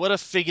Kingdom, you would have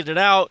figured it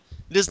out.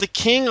 It is the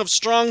king of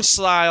strong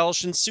style,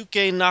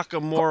 Shinsuke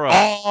Nakamura.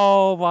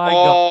 Oh my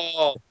god.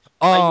 Oh,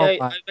 Oh my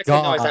I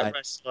recognize that god.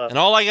 wrestler. And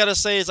all I gotta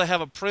say is I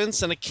have a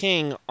prince and a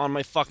king on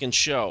my fucking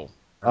show.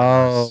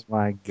 Oh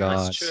my That's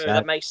god. true.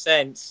 That makes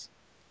sense.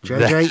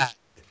 JJ.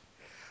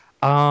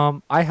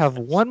 That. I have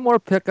one more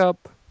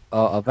pickup.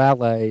 A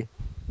valet,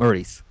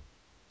 Maurice.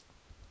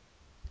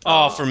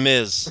 Oh, Oh. for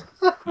Miz.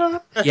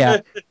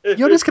 Yeah.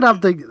 You're just gonna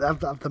have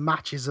the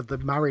matches of the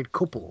married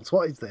couples.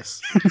 What is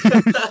this?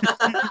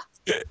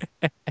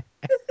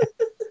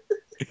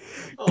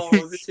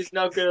 Oh, this is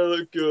not gonna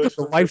look good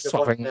The from wife Sugar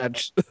Boy swapping now.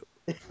 match.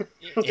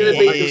 It's gonna What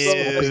be are you the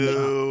swapping that?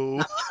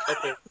 Ew.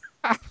 okay.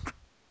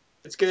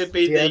 It's gonna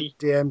be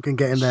DM can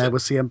get in there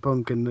with CM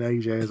Punk and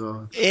AJ as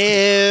well.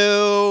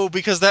 Ew.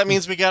 Because that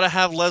means we gotta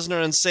have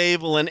Lesnar and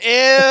Sable and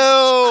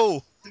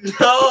ew.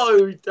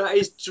 no. That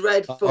is Oh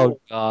dreadful.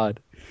 god.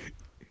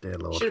 Dear You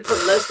Lord. should have put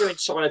Lesnar and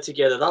China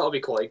together. That'll be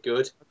quite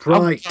good.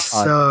 Oh Right, god.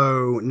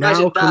 so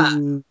Imagine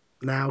that.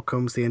 now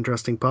comes the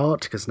interesting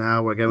part because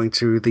now we're going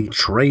to the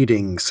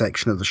trading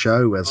section of the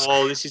show as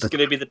Oh, this is the,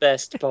 gonna be the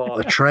best the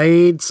part.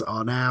 trades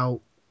are now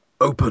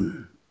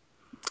open.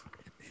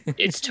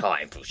 It's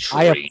time for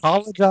I trading.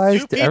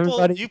 apologize to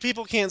everybody. You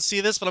people can't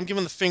see this, but I'm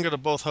giving the finger to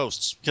both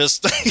hosts because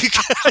you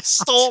guys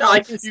stole I my.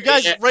 can You see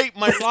guys it. raped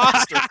my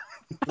roster.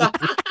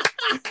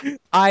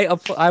 I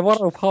want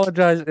to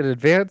apologize in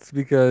advance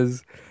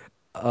because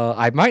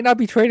I might not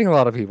be trading a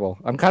lot of people.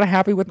 I'm kind of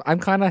happy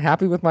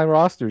with my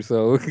roster.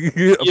 So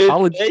You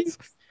think?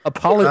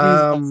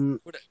 apologies if I Um.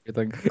 screwed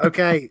everything.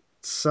 Okay.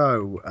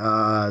 So.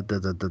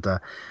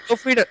 Feel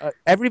free to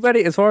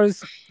everybody, as far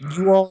as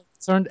you all are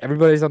concerned,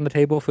 everybody's on the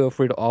table. Feel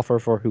free to offer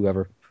for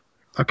whoever.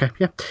 Okay.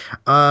 Yeah.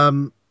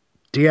 Um.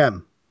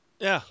 DM.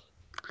 Yeah.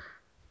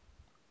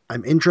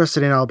 I'm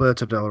interested in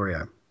Alberto Del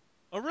Rio.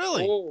 Oh,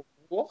 really? Oh,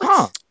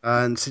 Huh? what?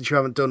 And since you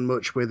haven't done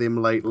much with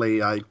him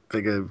lately, I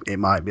figure it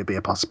might be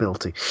a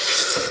possibility.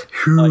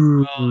 My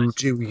Who God.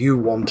 do you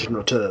want in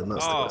return?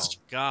 That's the Oh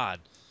question. God.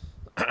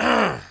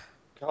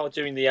 Carl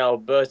doing the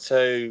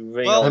Alberto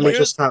ring Well, on Let me the.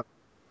 here's just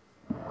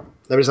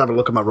have a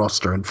look at my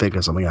roster and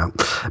figure something out.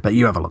 But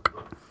you have a look.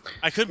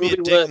 I could Will be a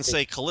be dick and worthy.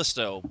 say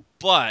Callisto,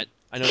 but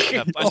I know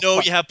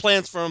you have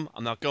plans for him.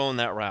 I'm not going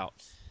that route.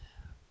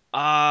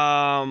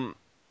 Um,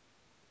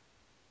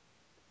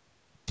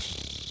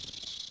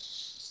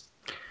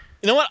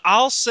 you know what?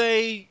 I'll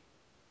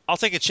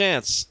take a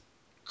chance.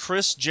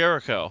 Chris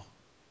Jericho.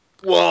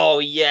 Whoa,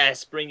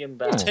 yes, bring him Hmm.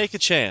 back. Take a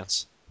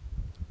chance.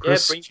 Yeah,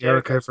 Chris bring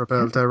Jericho for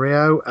Alberto Del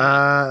Rio.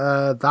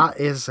 That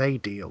is a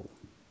deal.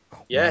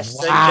 Yes,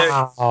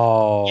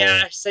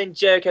 Wow. send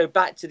Jericho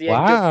back to the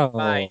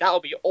NWA. Wow. That'll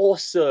be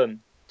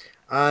awesome.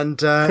 And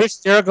Chris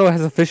Jericho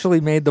has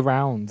officially made the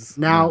rounds.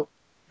 now,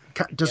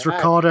 does Yeah.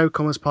 Ricardo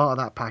come as part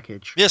of that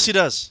package? Yes, he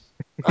does.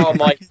 Oh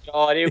my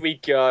God, here we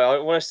go. I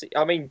want to see.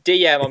 I mean,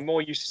 DM. I'm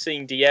more used to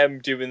seeing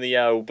DM doing the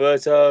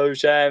Alberto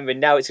Sham, and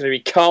now it's going to be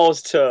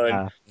Carl's turn.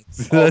 Yeah,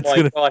 Oh that's my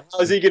gonna. God,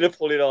 how's he going to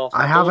pull it off?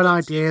 I After have all an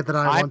those idea that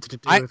I I'm wanted to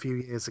do I a few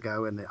years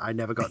ago, and I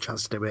never got a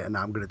chance to do it, and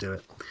now I'm going to do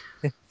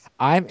it.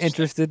 I'm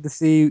interested to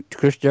see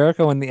Chris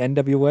Jericho in the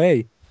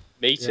NWA.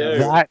 Me Yeah. too.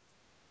 That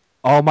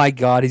oh my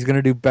god, he's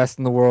gonna do best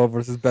in the world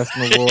versus best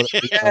in the world.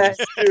 Yes,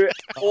 do it.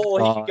 Oh Or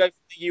he can god, go for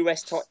the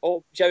US title.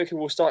 Or Jericho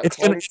will start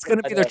climbing it's the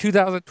gonna be their ladder.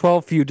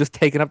 2012 feud just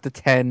taken up to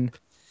 10.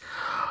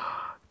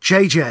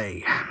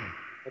 JJ,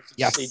 What did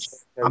you see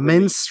Yes, Jericho I'm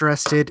winning?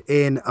 interested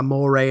in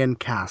Amore and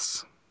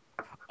Cass.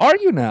 are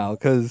you now?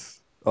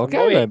 Because okay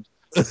Annoying.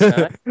 then,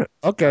 Huh?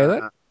 okay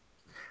then. Uh,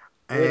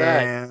 Who are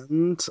they?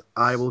 and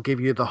I will give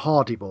you the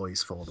Hardy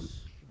Boys for them.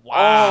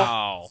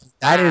 Wow.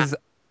 That is,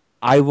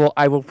 I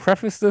will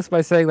preface this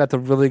by saying that's a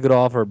really good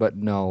offer, but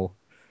no,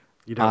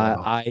 You don't want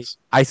offers.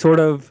 I sort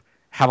of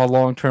have a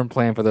long-term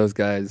plan for those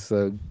guys.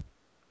 So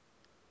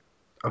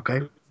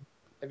Okay.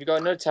 Have you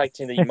got another tag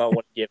team that you might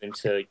want to give him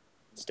to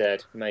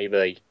instead?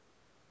 Maybe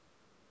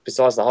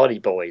besides the Hardy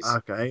Boys.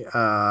 Okay.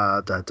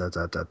 Uh,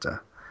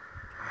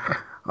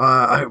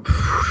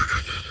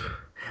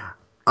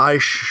 I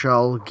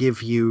shall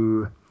give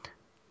you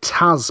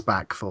Taz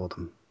back for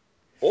them.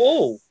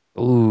 Oh,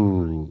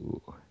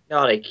 ooh,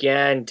 not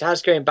again.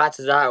 Taz going back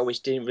to that,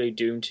 which didn't really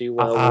do him too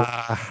well.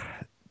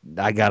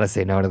 I gotta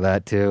say no to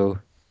that too.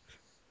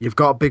 You've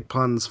got big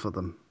plans for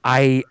them.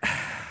 I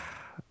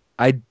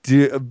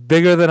do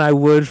bigger than I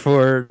would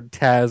for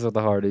Taz or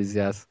the Hardys.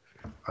 Yes.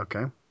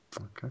 Okay.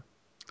 Okay.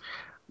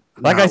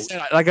 Like Now,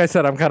 I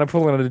said, I'm kind of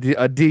pulling a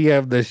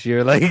DM this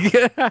year. Like,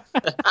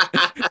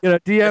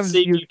 Let's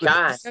see if you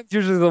can. DM's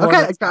usually the one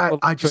okay. that's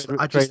I just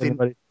trade didn't.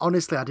 anybody.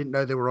 Honestly, I didn't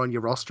know they were on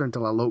your roster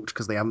until I looked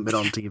because they haven't been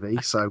on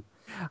TV. So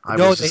I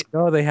No, was just.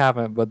 they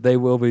haven't, but they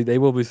will be. They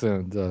will be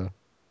soon. So.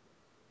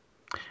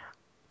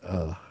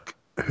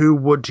 Who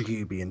would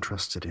you be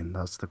interested in?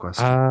 That's the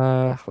question.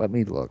 Let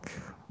me look.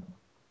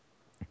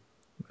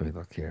 Let me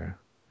look here.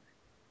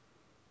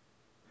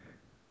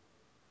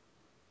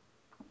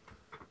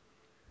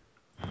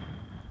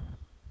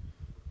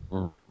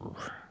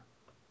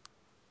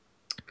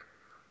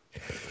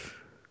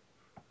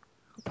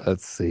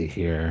 Let's see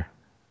here.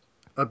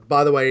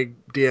 By the way,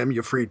 DM,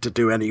 you're free to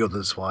do any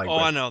others. Why? Oh,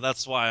 I know.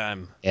 That's why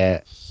I'm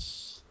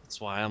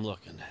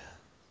looking.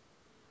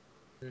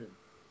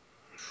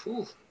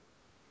 Whew.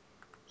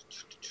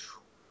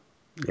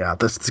 Yeah,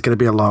 this is going to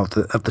be a lot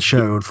of the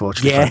show.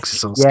 Unfortunately, folks,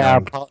 it's all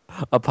scaring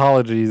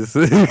Apologies. for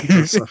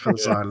the Yeah.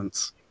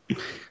 silence.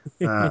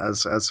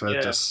 As we're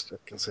Yeah. just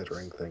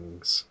considering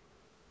things.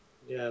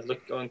 Yeah,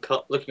 looking on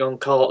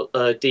Carl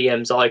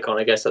DM's icon,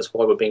 I guess that's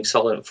why we're being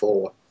silent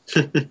for.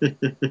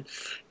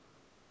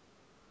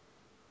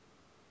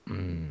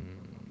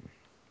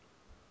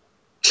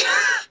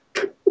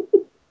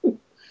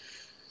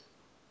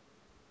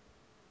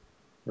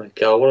 My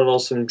God, what an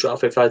awesome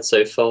draft we've had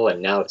so far,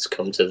 and now it's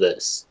come to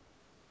this.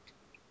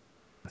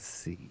 Let's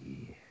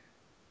see.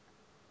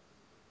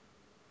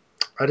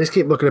 I just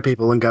keep looking at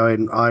people and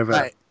going, either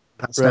Right.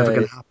 that's never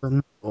going Right. to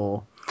happen,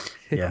 or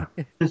yeah.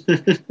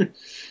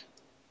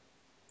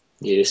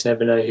 You just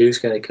never know who's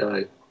going to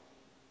go.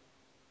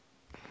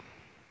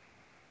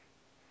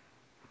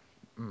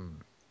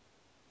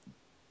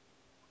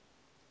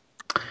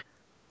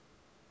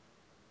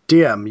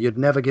 DM, you'd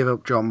never give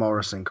up John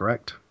Morrison,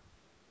 correct?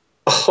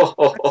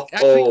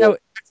 Actually, no.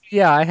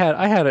 Yeah, I had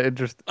an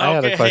interest. I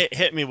had a Okay, question.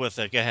 hit me with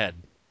it. Go ahead.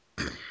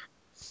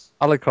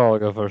 I'll let Carl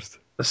go first.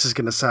 This is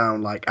going to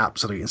sound like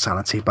absolute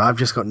insanity, but I've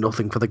just got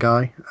nothing for the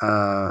guy.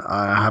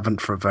 I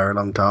haven't for a very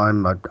long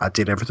time. I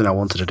did everything I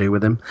wanted to do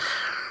with him.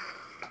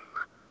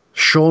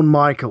 Shawn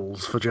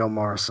Michaels for John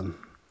Morrison.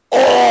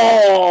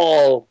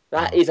 Oh,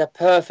 that is a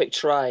perfect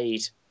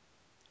trade.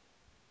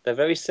 They're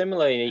very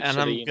similar in each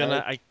And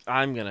other,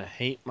 I'm gonna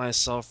hate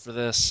myself for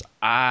this.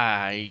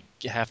 I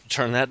have to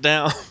turn that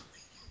down.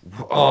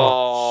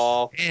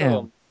 Oh, damn.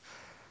 come.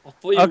 I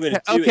thought you were going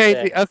to do it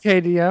there. Okay,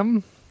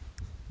 DM.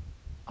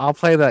 I'll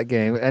play that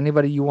game.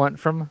 Anybody you want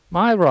from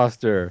my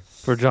roster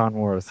for John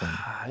Morrison?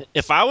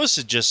 If I was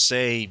to just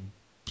say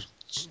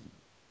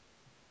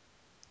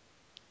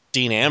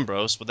Dean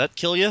Ambrose, would that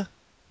kill you?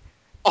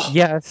 Oh,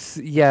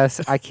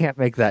 Yes, I can't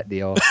make that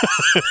deal.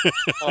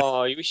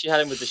 oh, you wish you had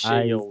him with the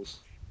I shield.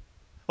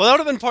 Well, that would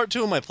have been part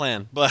 2 of my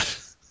plan, but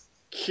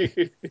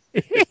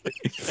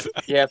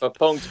Yeah, for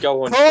Punk to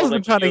go on Carl's spot been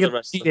like trying the to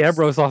other get Dean wrestlers.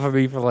 Ambrose off of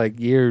me for like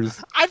years.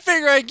 I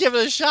figure I'd give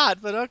it a shot.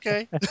 But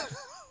okay.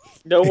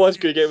 No one's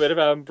going to get rid of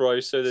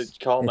Ambrose, so that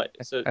Carl,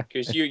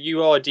 because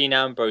you are Dean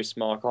Ambrose,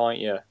 Mark, aren't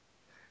you?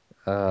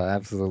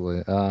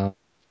 Absolutely.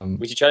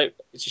 It's a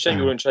shame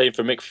you wouldn't trade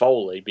for Mick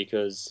Foley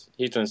because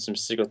he's done some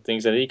sick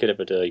things that he could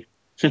ever do.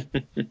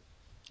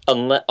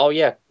 Unless, oh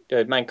yeah,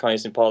 Mankind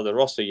isn't part of the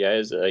roster yet,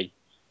 is he?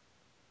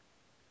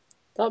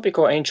 That'd be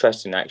quite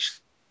interesting, actually.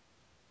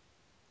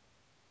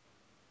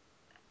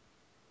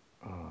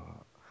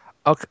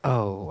 Okay.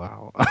 Oh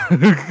wow.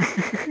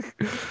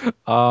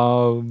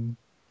 um.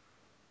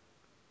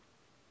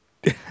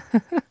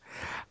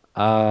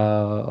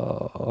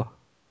 uh.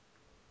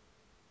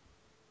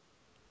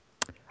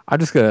 I'm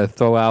just gonna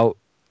throw out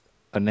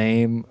a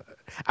name.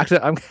 Actually,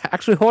 I'm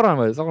actually hold on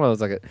a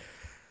second.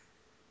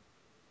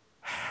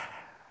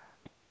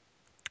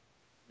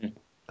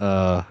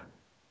 Uh.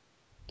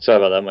 Sorry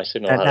about that. My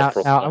signal And had a now I'm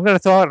problem. gonna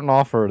throw out an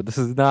offer. This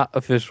is not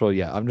official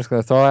yet. I'm just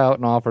gonna throw out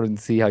an offer and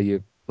see how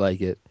you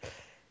like it.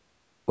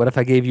 What if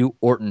I gave you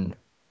Orton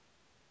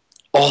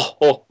Oh,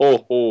 ho,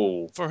 ho,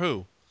 ho. For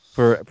who?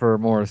 for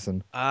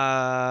Morrison?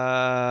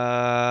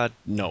 No.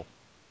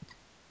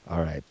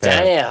 All right,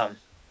 fair. Damn.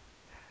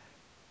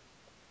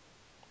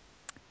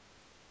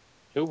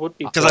 Who would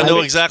be Because I know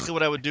perfect? exactly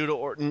what I would do to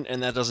Orton,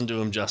 and that doesn't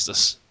do him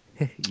justice.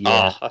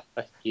 Yeah.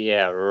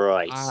 Yeah,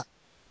 right.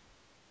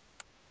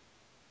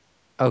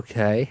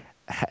 Okay.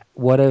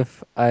 What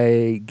if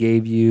I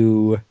gave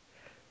you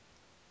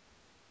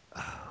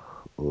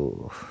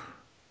Ooh.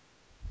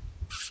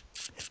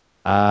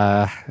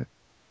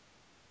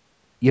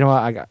 You know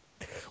what?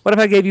 What if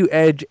I gave you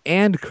Edge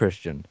and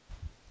Christian?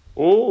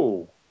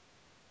 Ooh,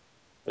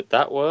 would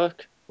that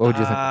work? What would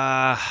you think?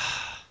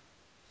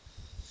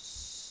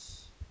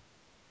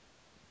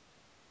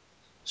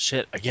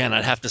 Shit. Again,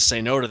 I'd have to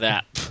say no to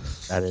that.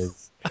 That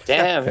is.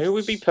 Damn, who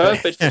would be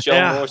perfect for John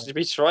Yeah. Morrison to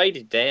be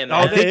traded? Damn,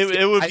 Oh, man.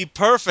 it would be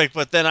perfect,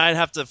 but then I'd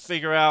have to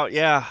figure out.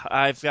 Yeah,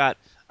 I've got.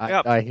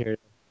 I hear.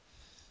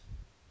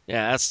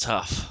 Yeah, that's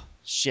tough.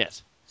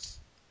 Shit.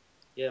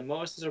 Yeah,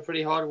 Morrison's a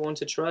pretty hard one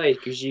to trade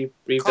because you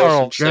rebuilt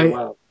Carl, him so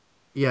well.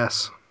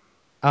 Yes.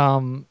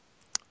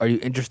 Are you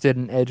interested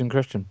in Edge and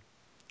Christian?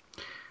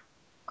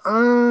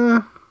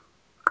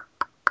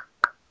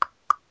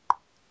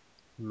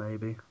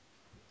 Maybe.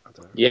 I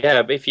don't know.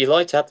 Yeah, but if you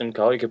like to have them,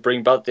 Carl, you could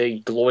bring back the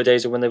glory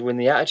days of when they won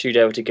the Attitude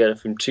Era together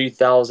from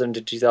 2000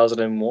 to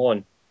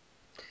 2001.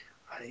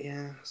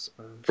 Yeah, I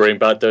suppose. Bring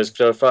back those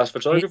fast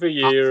photography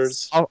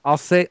years. I'll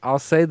say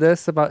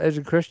this about Edge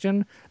and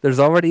Christian. There's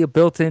already a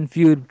built-in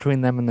feud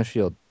between them and the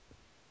Shield.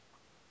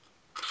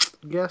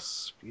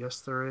 Yes,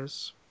 there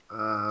is.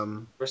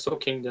 Wrestle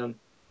Kingdom.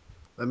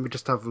 Let me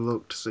just have a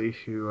look to see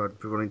who I'd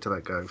be willing to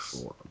let go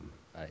for.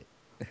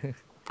 Right.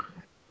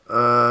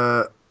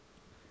 Uh,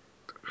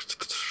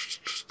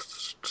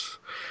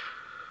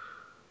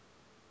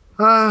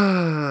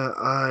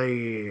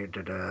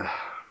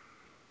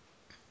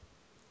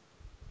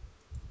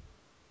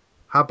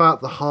 How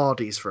about the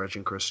Hardys for Edge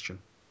and Christian?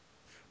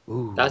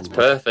 Ooh, That's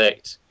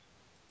perfect.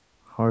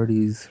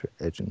 Hardy's for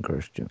Edge and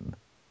Christian.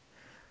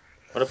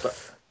 What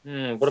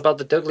about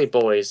the Dudley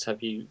Boys?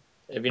 Have you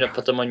not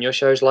put them on your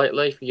shows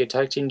lately for your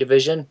tag team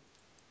division?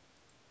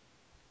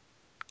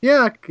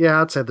 Yeah,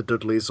 I'd say the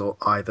Dudleys or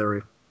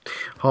either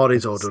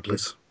Hardys or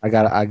Dudleys. I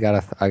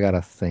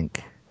gotta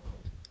think.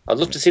 I'd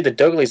love to see the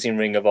Dudleys in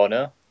Ring of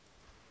Honor.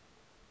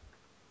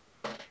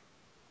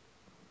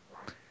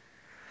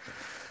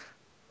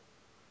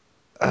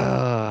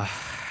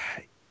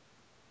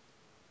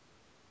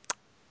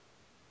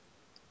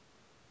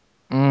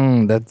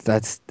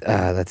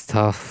 That's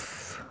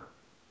tough.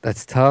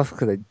 That's tough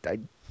because I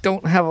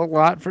don't have a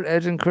lot for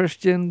Edge and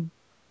Christian.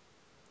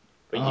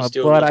 But you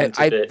still But love them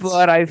to bits.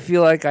 I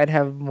feel like I'd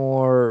have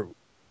more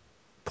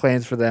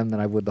plans for them than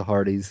I would the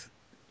Hardys.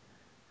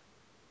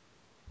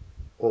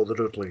 Or the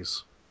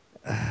Dudleys.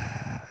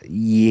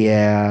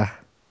 Yeah,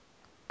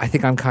 I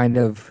think I'm kind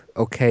of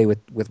okay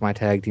with my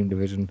tag team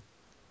division.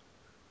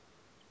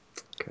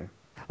 Okay.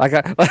 Like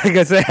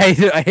I say,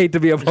 I hate to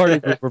be a party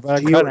pooper, but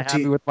I'm kind of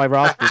happy with my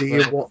roster. Do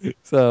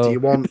you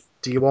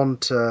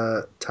want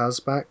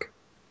Taz back?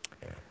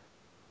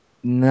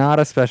 Not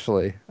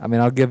especially. I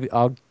mean, What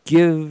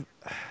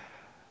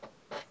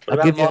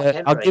about Mark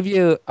Henry? I'll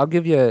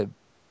give you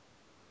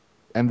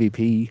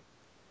MVP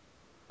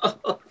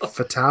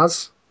For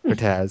Taz? for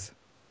Taz.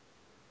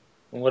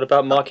 What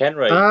about Mark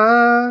Henry?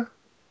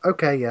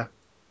 Okay, yeah.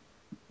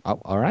 Oh,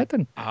 all right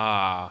then.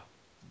 That'll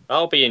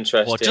be What just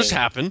interesting.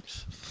 happened?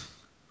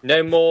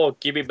 No more.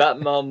 Give me back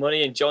my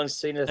money and John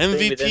Cena thing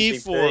with MVP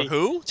MVP. for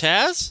who?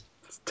 Taz?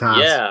 Taz.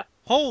 Yeah.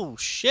 Oh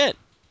shit!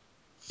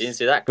 Didn't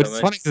see that But it's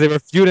coming. funny because they were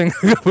feuding.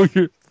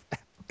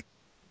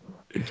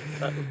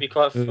 That would be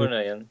quite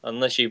funny,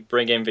 unless you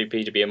bring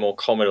MVP to be a more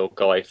Commodore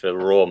guy for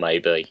Raw,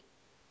 maybe.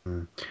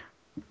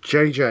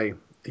 JJ,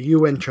 are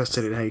you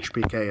interested in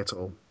HBK at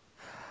all?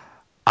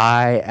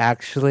 I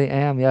actually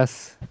am.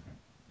 Yes.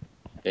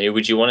 Who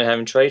would you want to have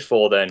him trade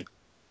for then?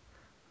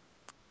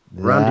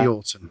 Randy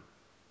Orton.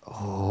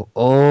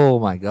 Oh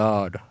my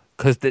God.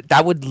 Because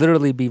that would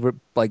literally be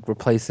like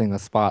replacing a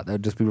spot. That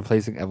would just be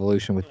replacing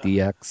Evolution with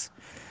DX.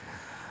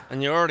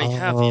 And you already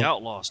have the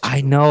Outlaws too.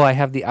 I know. I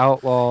have the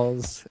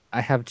Outlaws.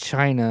 I have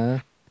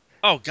China.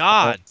 Oh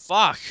God!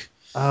 Fuck!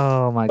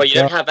 Oh my But you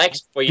God. don't have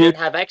you don't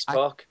have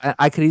X-Pac.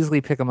 I could easily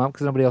pick them up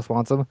because nobody else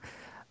wants them.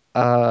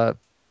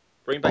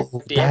 Bring back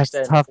DX That's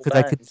then. tough Full because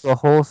I could bands. do a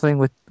whole thing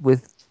with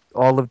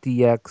all of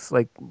DX,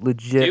 like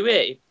legit Do it.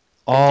 Then do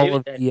all it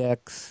of then.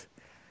 DX.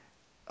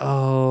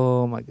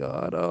 Oh my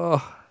God.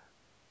 Oh.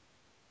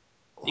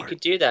 You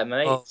could do that,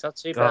 mate. Oh It's not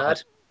too God.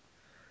 bad.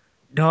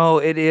 No,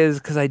 it is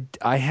because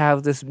I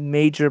have this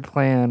major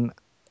plan,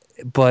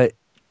 but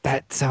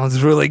that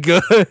sounds really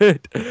good.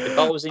 If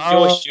I was in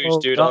your shoes, Oh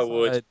dude, I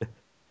would. God.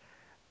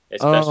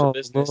 It's special Oh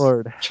business.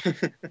 Lord.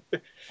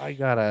 I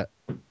gotta.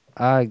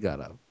 I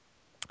gotta.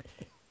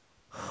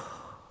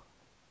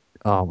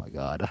 Oh my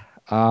God.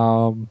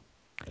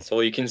 That's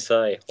all you can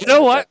say. You Oh know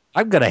my god. what?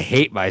 I'm gonna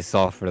hate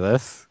myself for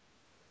this,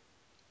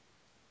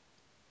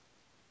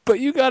 but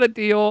you got a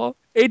deal.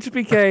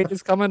 HBK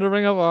is coming to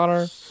Ring of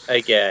Honor.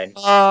 Again.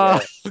 Oh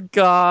Yeah.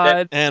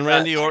 God. And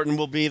Randy Orton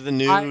will be the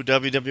I new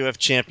WWF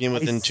champion I,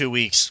 within s- 2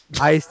 weeks.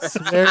 I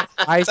swear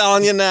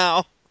Telling you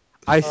now.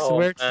 I Oh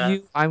swear to man.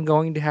 you, I'm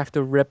going to have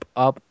to rip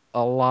up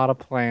a lot of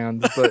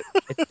plans, but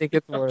I think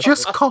it's worth it.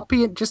 Just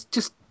copy it.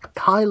 Just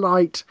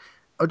highlight,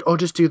 or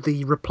just do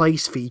the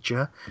replace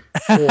feature.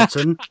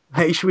 Orton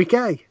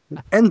HBK.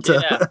 Enter.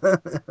 Yeah.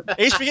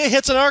 HBK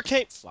hits an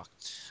arcade. Fuck.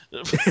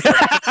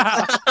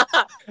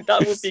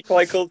 That would be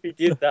quite cool if he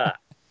did that.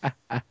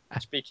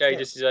 HBK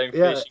just his own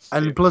Yeah, finishing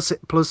and move.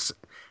 plus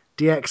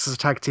DX as a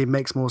tag team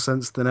makes more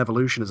sense than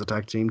Evolution as a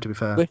tag team. To be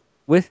fair,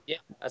 with, Yeah,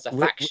 as a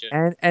with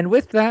faction. and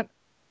with that,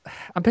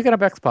 I'm picking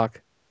up X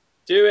Pac.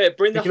 Do it.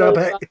 Bring the picking up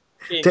whole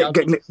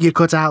faction. you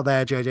cut out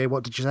there, JJ.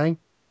 What did you say?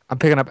 I'm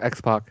picking up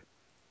X Pac,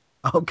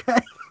 Okay.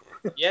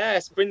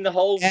 Yes, bring the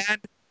whole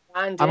and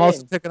band I'm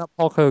also in. picking up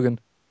Hulk Hogan.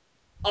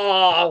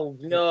 Oh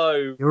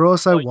no! You're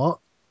also Like, what?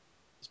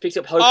 he's picked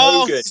up Hulk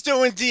Oh, Hogan. he's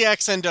doing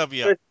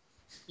DXNW.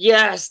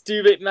 Yes,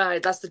 do it,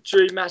 man. That's the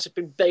dream match I've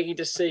been begging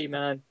to see,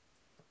 man.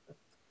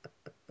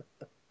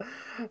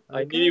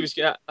 I knew he was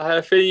gonna. I had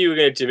a feeling you were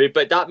gonna do it,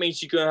 but that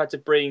means you're gonna have to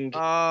bring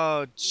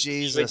Oh, the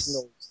Jesus.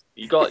 originals.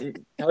 You got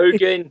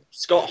Hogan,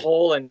 Scott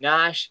Hall, and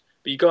Nash,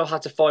 but you're gonna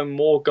have to find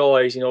more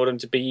guys in order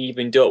to be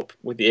evened up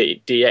with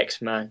the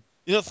DX man.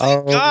 You know,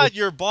 thank Oh, God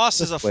your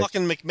boss is a just wait.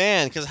 fucking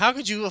McMahon, because how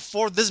could you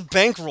afford this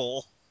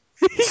bankroll?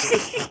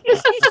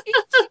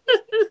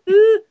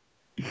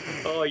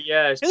 Oh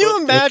yes, Can you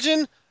but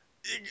imagine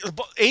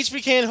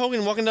HBK and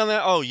Hogan walking down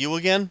there? Oh, you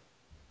again?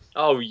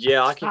 oh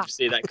yeah, I can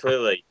see that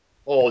clearly.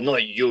 Oh,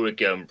 not you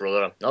again,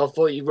 brother. I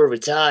thought you were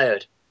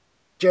retired.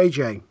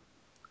 JJ,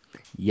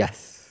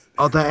 Yes.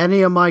 are there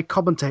any of my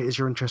commentators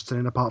you're interested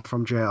in apart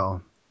from JR?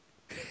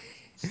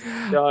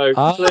 No,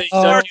 please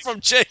Apart don't. from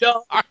JR.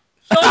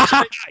 No, not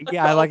Jay.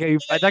 Yeah, I like how you,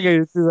 I think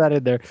you threw that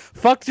in there.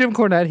 Fuck Jim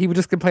Cornette. He would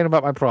just complain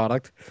about my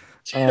product.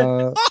 He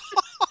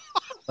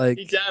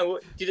Like, down.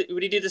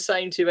 Would he do the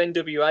same to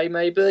NWA?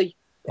 Maybe.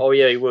 Oh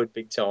yeah, he would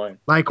big time.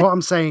 Like what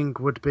I'm saying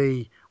would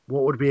be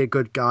what would be a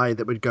good guy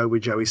that would go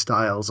with Joey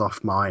Styles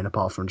off mine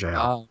apart from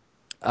JR.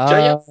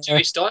 uh,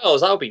 Joey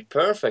Styles, that would be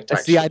perfect.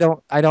 see,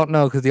 Actually, I don't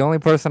know because the only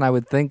person I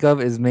would think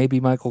of is maybe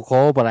Michael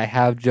Cole, but I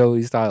have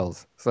Joey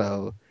Styles,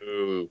 so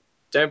ooh,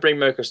 don't bring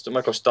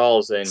Michael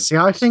Styles in. See,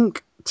 I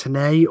think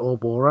Tanay or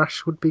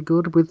Borash would be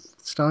good with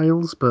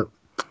Styles, but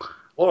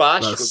Or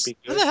Ash would that's be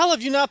How good. the hell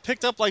have you not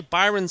picked up like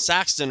Byron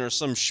Saxton or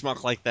some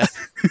schmuck like that?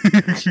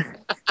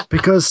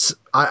 because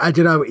I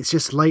don't know. It's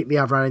just lately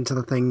I've ran into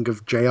the thing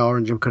of JR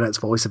and Jim Cornette's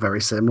voice are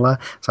very similar,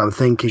 so I'm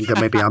thinking that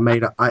maybe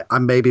I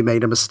maybe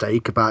made a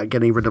mistake about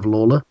getting rid of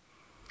Lawler.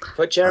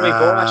 Put Jeremy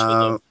Borash with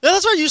them. Yeah,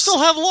 that's right. You still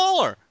have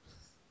Lawler.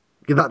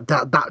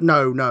 That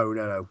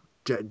no.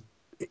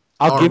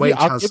 ROH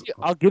has.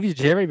 I'll give you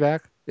Jerry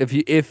back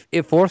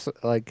if force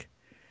like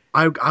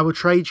I will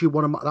trade you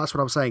one of my. That's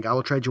what I'm saying. I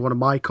will trade you one of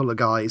my color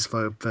guys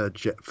for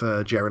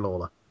Jerry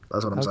Lawler.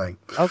 That's what I'm saying.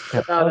 okay,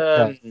 What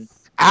about okay.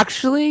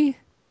 Actually,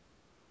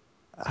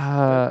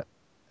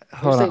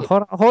 who's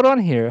the hold on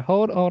here.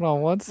 Hold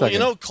on one Well, you second.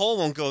 know Cole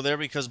won't go there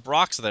because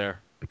Brock's there.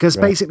 Because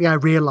Right. basically, I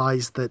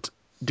realized that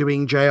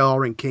doing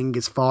JR and King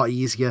is far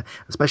easier.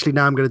 Especially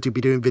now, I'm going to be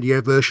doing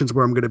video versions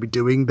where I'm going to be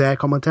doing their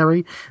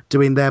commentary.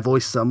 Doing their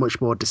voices are much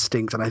more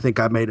distinct, and I think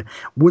I made.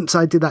 Once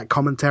I did that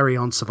commentary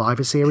on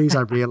Survivor Series,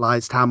 I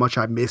realized how much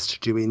I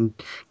missed doing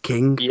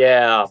King.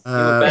 Yeah, you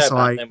were better So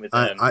back then with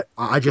them.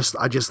 I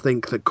just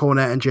think that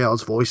Cornette and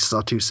JR's voices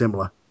are too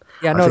similar.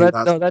 Yeah, I no, think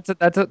that's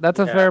that's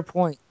a Yeah, fair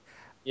point.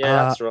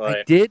 yeah, that's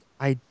right.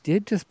 I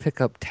did just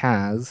pick up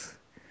Taz.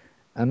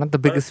 I'm not the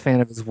What, biggest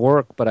fan of his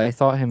work, but I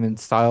thought him and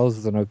Styles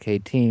was an okay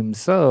team.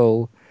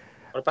 So,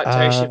 what about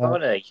Tony uh,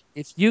 Schiavone?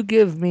 if you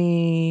give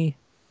me,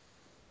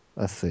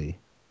 let's see,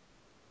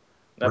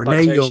 What about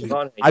Renee Tony Young.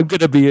 Schiavone? I'm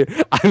gonna be.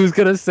 I was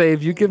gonna say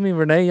if you give me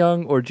Renee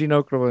Young or Gene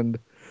Okerlund,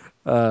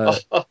 uh,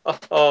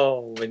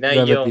 Renee you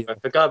have a Young. I deal.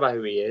 forgot about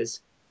who he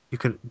is. You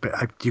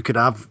could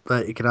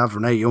have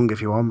Renee Young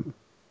if you want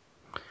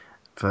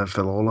for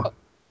Lawler.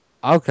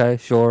 Okay,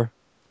 sure.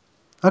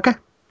 Okay.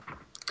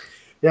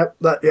 Yep,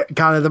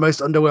 kind of the most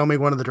underwhelming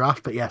one of the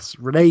draft, but yes,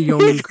 Renee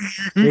Young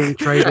being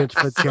traded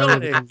for Jerry the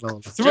Thrilling, King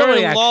Lawler. Jerry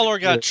thrilling Lawler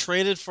actually. got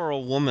traded for a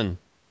woman.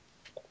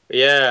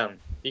 Yeah,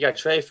 he got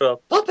traded for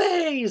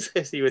puppies,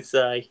 as he would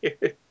say.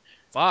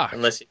 Fuck.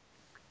 Unless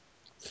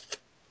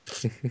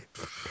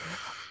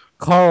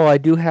Carl, I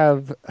do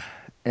have,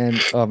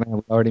 and oh man,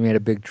 we already made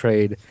a big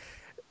trade.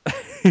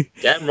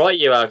 damn right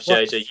you have, Well,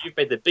 JJ. You've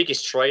made the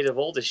biggest trade of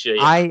all this year.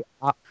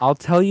 I'll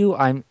tell you,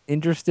 I'm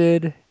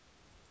interested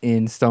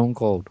in Stone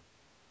Cold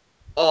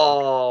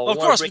Oh, Of want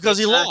to course, bring because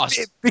him he back?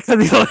 lost.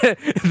 because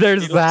He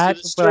there's lost to that,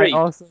 the but streak.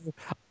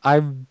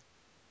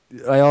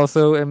 I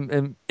also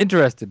am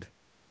interested.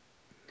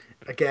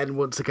 Again,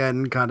 once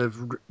again, kind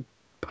of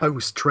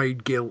post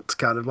trade guilt,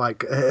 kind of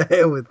like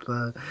with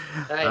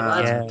Hey,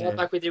 lads, we'll get Yeah,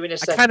 back with you in a I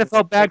kind second. of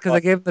felt bad Hang because on. I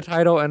gave him the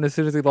title, and as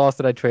soon as he lost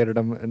it, I traded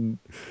him. And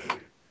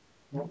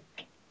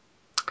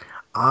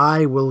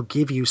I will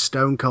give you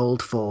Stone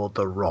Cold for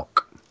The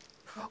Rock.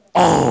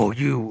 oh,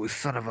 you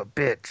son of a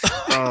bitch!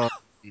 Oh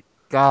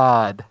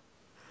God!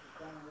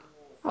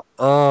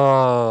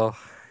 Oh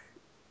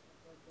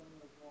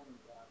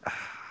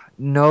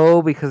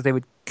no, because they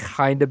would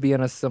kind of be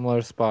in a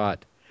similar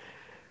spot.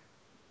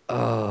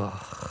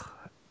 Oh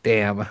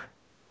damn!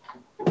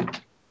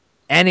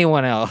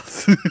 Anyone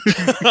else? Lads,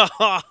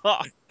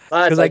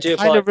 Because I I do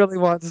kind apologize. of really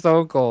want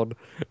Stone Cold.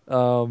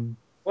 Um,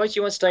 Why do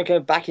you want Stone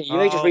Cold back in? You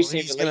only just Oh,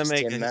 recently he's gonna released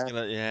make him, it. He's man.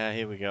 gonna. Yeah,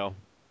 here we go.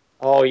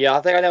 Oh yeah,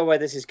 I think I know where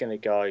this is going to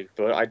go,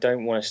 but I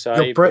don't want to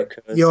say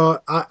because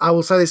I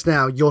will say this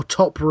now. Your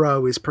top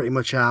row is pretty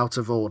much out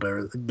of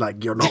order.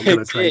 Like you're not going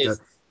to it trade it.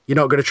 is. You're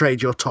not going to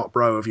trade your top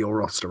row of your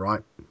roster,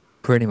 right?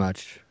 Pretty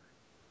much.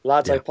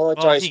 Lads, I Yeah. Well,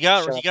 apologise. he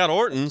got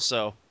Orton,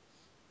 so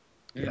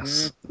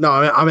Yes. No,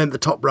 I meant the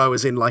top row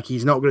as in like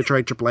he's not going to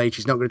trade Triple H.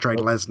 He's not going to trade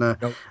Nope.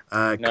 Lesnar, Nope.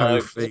 No,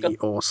 he's got.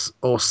 Kofi,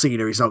 or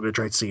Cena. He's not going to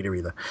trade Cena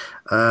either.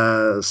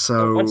 I want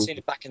So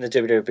Cena back in the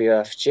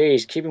WWF.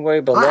 Jeez, keep him where he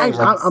I, belongs.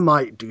 I I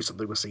might do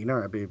something with Cena.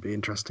 It'd be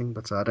interesting,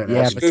 but I don't know.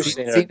 Yeah, That's but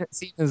screw Cena.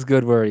 Cena's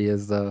good where he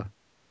is, though.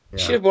 You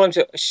should have brought him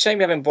to. It's a shame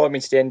we haven't brought him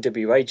into the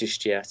NWA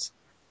just yet.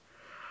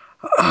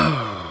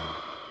 Oh,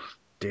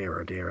 dear,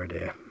 oh dear, oh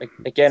dear.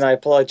 Again, I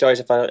apologise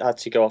if I had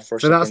to go off for a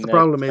So second that's the there.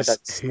 problem My is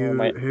dad's on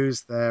my.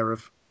 who's there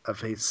of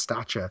his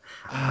stature.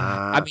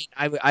 I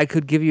mean, I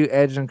could give you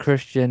Edge and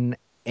Christian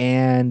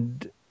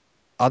and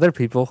other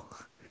people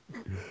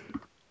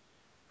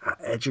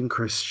Edge and if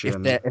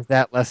Christian.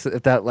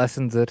 that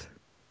lessens it.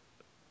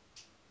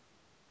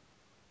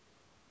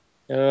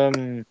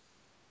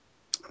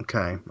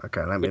 Okay.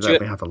 Would Let you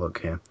me have a look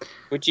here.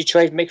 would you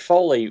trade Mick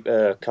Foley,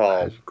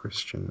 Carl? Edge,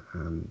 Christian,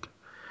 and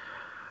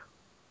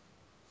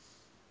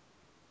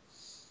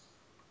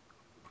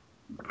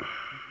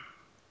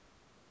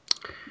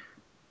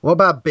what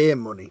about beer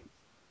money?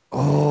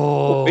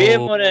 Oh, beer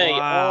oh money.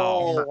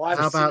 wow. Oh, I've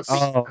How seen. about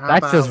Oh, how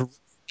about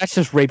that's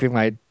just raping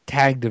my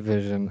tag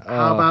division.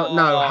 how about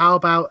no?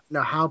 Oh,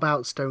 How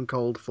about Stone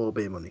Cold for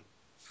beer money?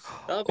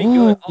 that'd be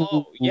good. Ooh,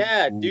 Oh,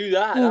 yeah, do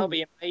that. That'd ooh,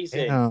 be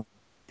amazing. damn,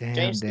 damn,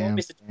 James Storm damn,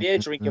 is the beer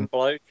drinking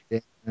bloke.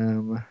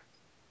 damn.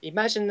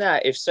 Imagine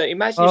that.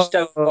 Imagine if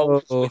Stone Cold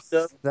was Oh, with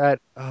them.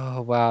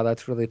 oh wow,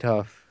 that's really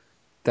tough.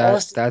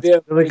 Austin That's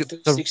Beer really Money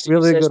good. That's a 360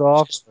 really says, good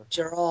offer. just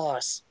your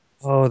ass.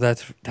 Oh,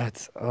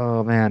 that's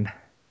oh man.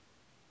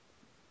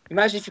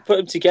 Imagine if you put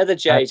them together, That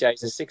JJ,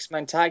 as a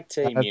six-man tag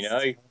team, you that's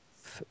know?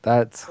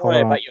 that's Don't worry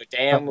hold on. about your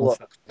damn Oh,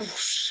 look.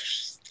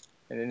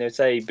 And then they'd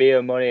say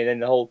beer money, and then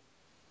they oh,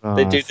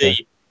 do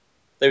sick.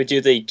 they would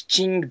do the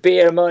ching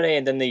beer money,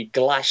 and then the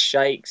glass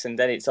shakes, and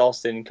then it's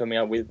Austin coming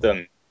out with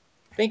them.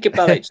 Think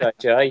about it,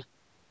 JJ.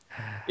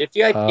 If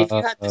you had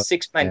the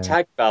six-man Man.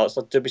 tag belts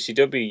like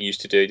WCW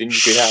used to do, then you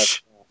could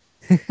have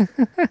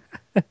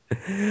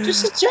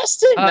just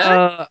suggesting,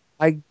 man.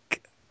 I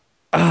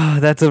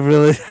that's a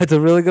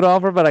really good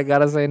offer, but I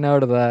gotta say no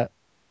to that.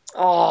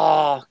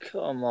 Oh,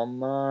 come on,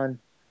 man.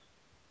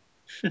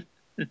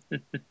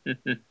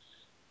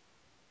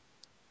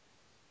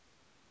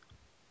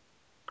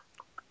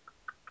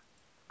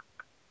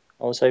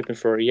 I was hoping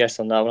for a yes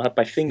on that one. I had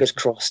my fingers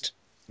crossed.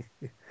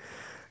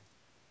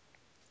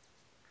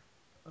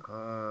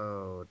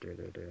 Oh,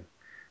 dear.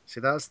 See,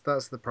 that's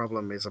the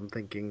problem. Is I'm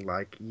thinking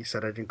like you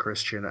said, Edge and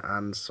Christian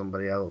and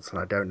somebody else, and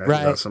I don't know who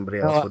that Right. somebody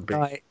else No, would be.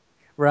 no,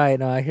 right.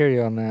 No, I hear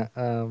you on that.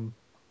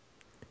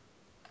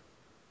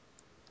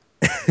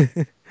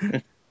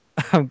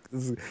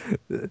 This,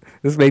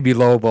 this may be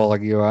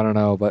lowballing you. I don't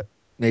know, but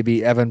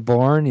maybe Evan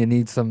Bourne. You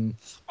need some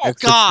Oh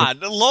extra. God,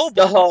 the low Oh,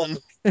 balling.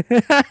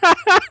 jeez.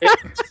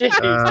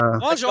 Uh,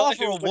 Why A don't you guy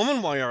offer who a would,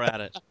 woman while you're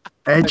at it?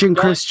 a Edge and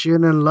guy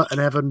Christian and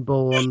Evan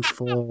Bourne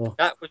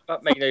that would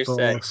not make no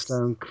sense.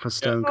 No,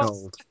 Stone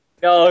Cold.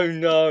 no.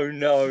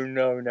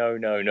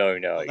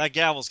 Oh, that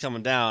gavel's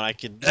coming down. I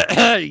could.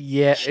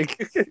 Yeah.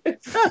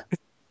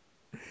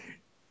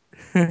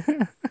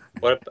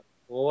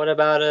 What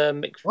about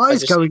Mick? What I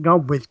is just see going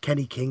on with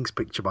Kenny King's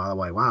picture, by the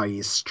way? Wow,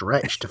 he's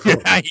stretched to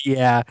fuck.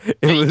 Yeah.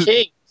 It Kenny was.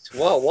 Kings.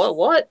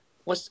 What?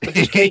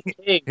 Who's Kenny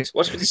Kings?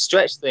 What's with the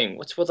stretch thing?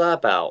 What's with that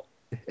about?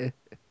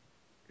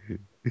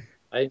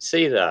 I didn't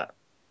see that.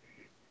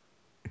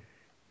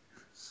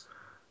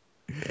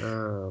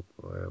 Oh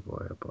boy, oh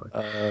boy,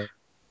 oh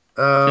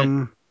Uh,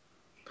 boy.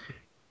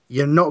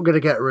 You're not going to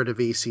get rid of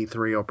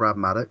EC3 or Brad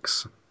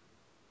Maddox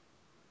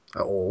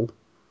at all.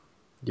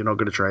 You're not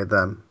going to trade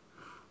them.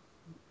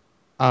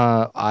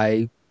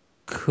 I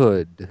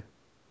could. You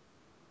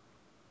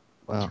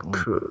Well,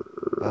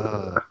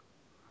 could.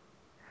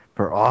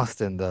 for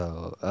Austin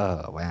though.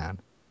 Oh man,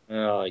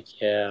 Oh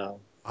yeah.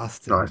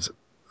 Austin. Right.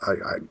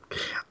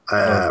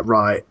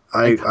 Right.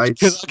 I.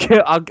 Because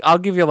I'll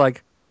give you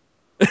like.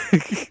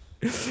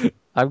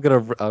 I'm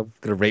gonna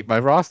rate my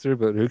roster,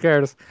 but who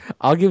cares?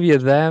 I'll give you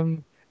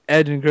them,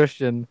 Edge and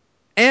Christian,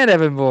 and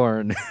Evan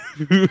Bourne.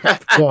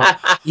 What?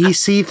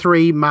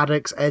 EC3,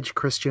 Maddox, Edge,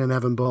 Christian, and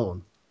Evan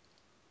Bourne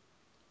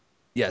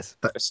Yes.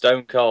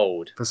 Stone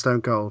Cold. for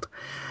Stone Cold.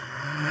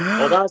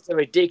 Well, that's a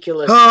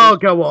ridiculous Oh, thing.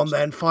 go on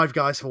then. Five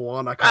guys for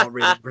one. I can't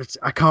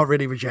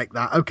really reject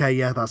that. Okay,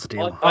 yeah, that's a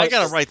deal. I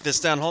gotta write this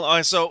down. Hold on. All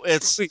right, so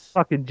it's Sweet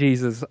fucking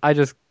Jesus! I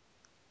just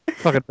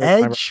fucking raped my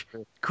Edge, roster.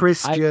 I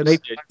Christian,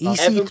 raped Christian, my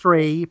roster. Evan,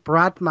 EC3,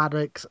 Brad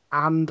Maddox,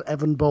 and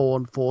Evan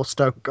Bourne for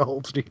Stone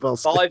Cold Steve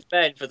Austin. 5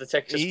 men for the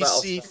Texas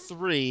Battle.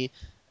 EC3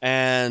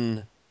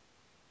 and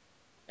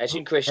Edge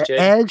and Christian.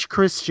 Edge,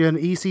 Christian,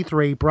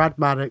 EC3, Brad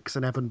Maddox,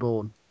 and Evan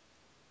Bourne.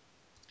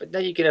 But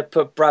then you're gonna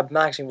put Brad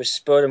Maxing with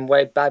Spud and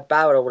Wade Bad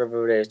Bauer or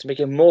whatever it is to make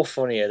it more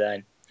funnier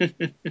then.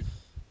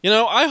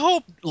 I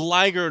hope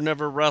Liger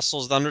never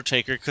wrestles the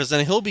Undertaker because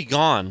then he'll be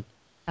gone.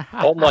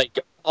 Oh my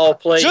god! Oh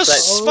please,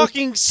 Just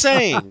fucking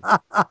saying.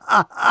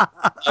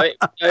 it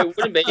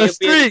wouldn't be. The It'd be a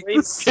streak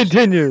dream.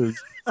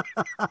 continues.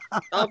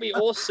 That'd be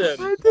awesome.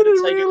 I didn't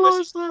Undertaker realize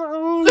versus. that.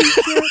 Holy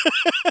shit!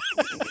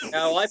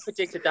 No, I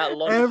predicted that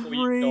long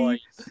before you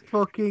Every guys.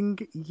 fucking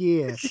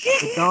year,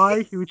 the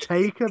guy who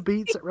Taker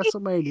beats at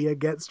WrestleMania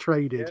gets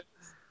traded.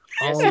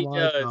 Yes, yes Oh he my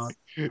does. god!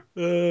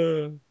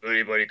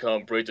 Anybody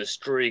can't break the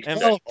streak. Then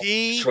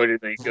MVP,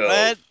 traded they go.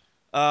 Brett,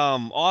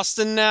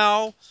 Austin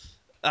now,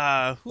 who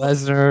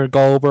Lesnar,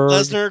 Goldberg.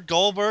 Lesnar,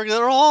 Goldberg,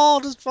 they're all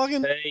just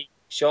fucking. Hey,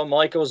 Shawn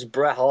Michaels,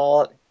 Bret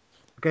Hart.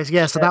 Okay, so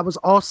yeah, so that was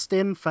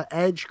Austin for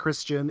Edge,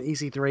 Christian,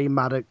 EC3,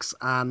 Maddox,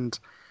 and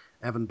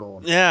Evan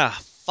Bourne. Yeah,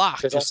 fuck.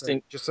 Because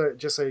Austin, Just so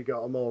you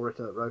got them all wrote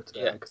down,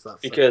 yeah, because that's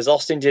because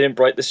Austin didn't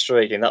break the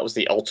streak, and that was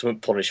the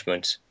ultimate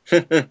punishment.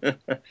 I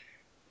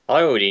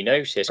already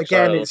noticed.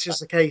 again, it's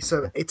just a case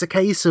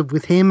of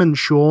with him and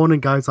Sean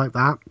and guys like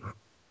that.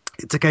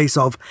 It's a case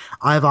of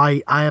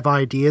I have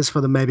ideas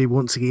for them maybe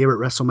once a year at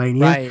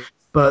WrestleMania, Right.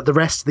 but the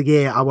rest of the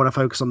year I want to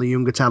focus on the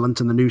younger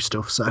talent and the new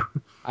stuff. So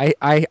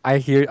I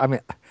hear. I mean,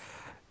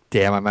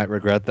 damn, I might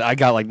regret that. I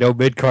got like no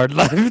mid card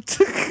left.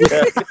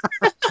 Yeah.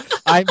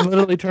 I'm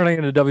literally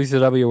turning into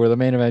WCW where the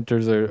main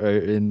eventers are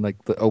in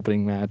like the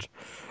opening match.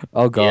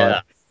 Oh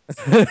god.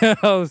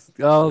 oh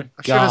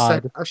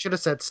god. I should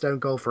have said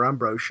Stone Cold for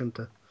Ambrose, shouldn't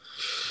I?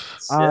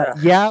 Yeah.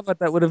 Yeah, but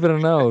that would have been a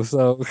no.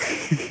 So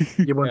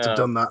You wouldn't have Yeah.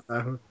 done that though.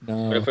 Would have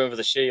no. went for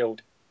the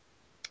Shield.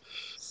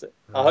 So,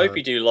 I hope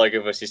you do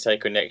Liger versus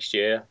Taker next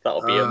year.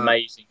 That'll be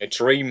amazing. A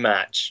dream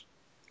match.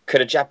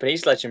 Could a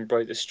Japanese legend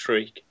break the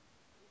streak?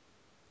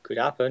 Could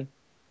happen.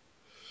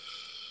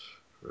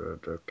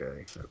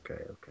 Okay.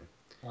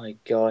 My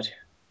God.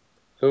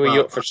 Who are you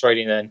Well, up for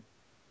trading then?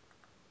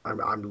 I'm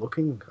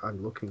looking.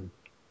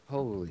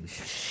 Holy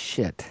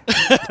shit.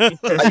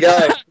 I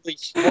go.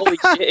 Holy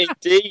shit,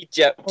 indeed,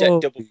 Holy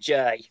Double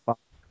J. fuck.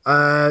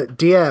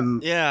 DM.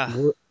 Yeah.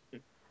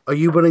 Are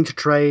you willing to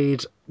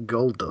trade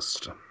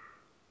Goldust?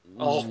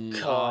 Oh,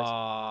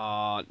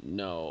 God.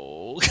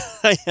 No.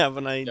 I have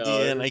an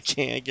idea and No. I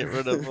can't get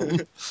rid of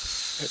him.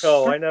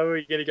 Oh, I know where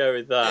you're gonna go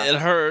with that. It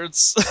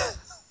hurts.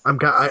 I'm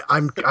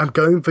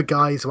going for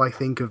guys who I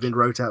think have been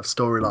wrote out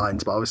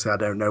storylines, but obviously I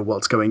don't know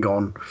what's going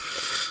on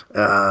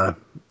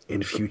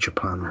in future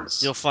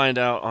plans. You'll find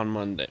out on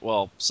Monday.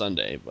 Well,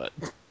 Sunday, but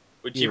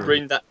Would you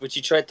bring that? Would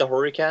you trade the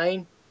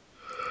Hurricane?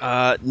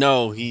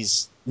 no,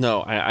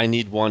 no. I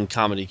need one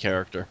comedy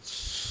character.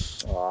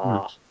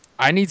 Ah,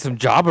 I need some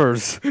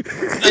jobbers.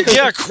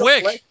 Yeah,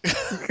 quick.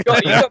 you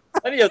got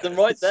plenty of them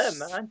right there,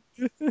 man.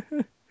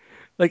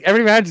 Like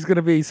every match is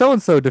gonna be so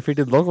and so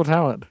defeated local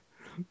talent.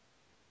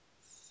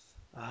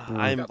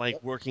 I'm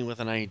like working with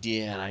an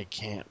idea and I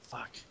can't.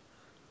 Fuck.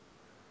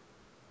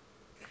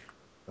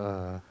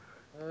 Oh,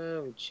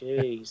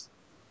 jeez.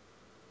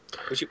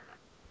 Would you,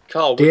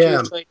 Carl? Would you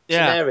have DM, traded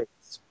Yeah.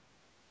 Daenerys?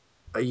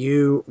 are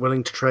you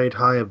willing to trade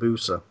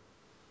Hayabusa?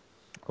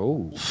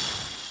 Oh.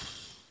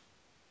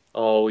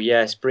 Oh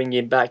yes, bring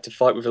him back to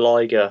fight with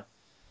Liger.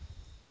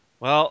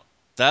 Well,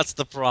 that's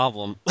the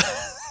problem.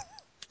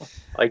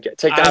 Take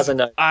that as a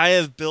no. I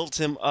have built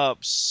him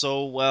up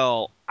so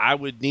well. I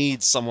would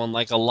need someone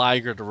like a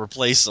Liger to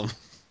replace him.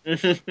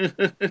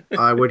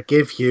 I would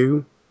give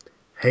you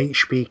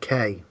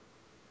HBK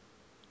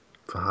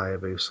for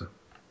Hayabusa.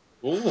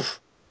 Oof.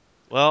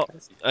 Well,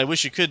 I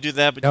wish you could do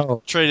that, but No,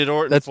 you traded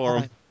Orton that's for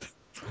him. fine.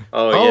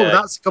 Oh Oh, yeah.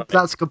 that's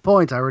a good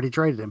point. I already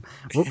traded him.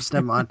 Whoops,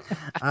 never mind.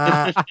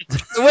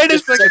 Wait a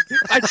second.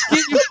 I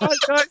gave you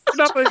 $5 for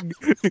nothing.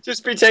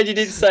 Just pretend you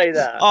didn't say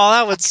that. Oh,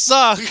 that would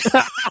suck.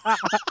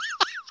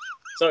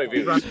 Sorry,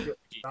 viewers. You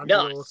did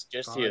not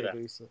just hear that.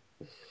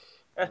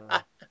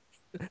 Hayabusa.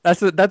 That's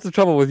the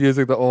trouble with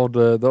using the old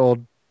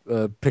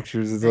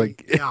pictures. Is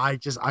like Yeah, I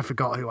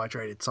forgot who I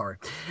traded. Sorry.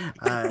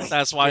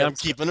 That's why I'm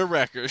keeping a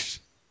record.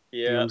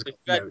 Yeah, DM's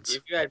got notes.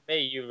 if you had me,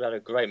 you had a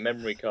great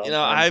memory card. Man.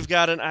 I've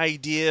got an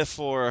idea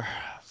for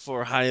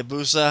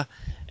Hayabusa,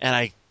 and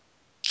I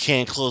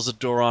can't close the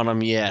door on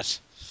him yet.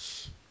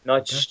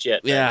 Not just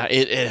yet. Yeah,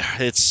 Then.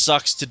 it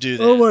sucks to do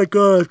that. Oh my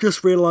god! I've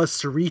just realised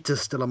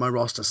Sarita's still on my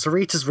roster.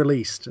 Sarita's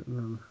released.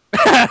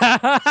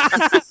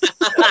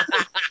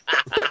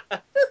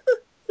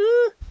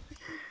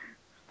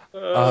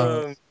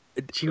 um,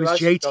 She who was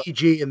else you got?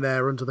 JTG in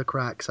there under the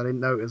cracks. I didn't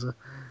notice her.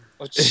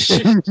 Oh,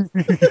 shit.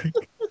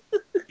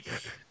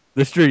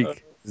 the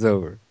streak is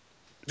over.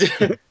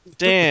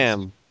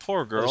 Damn,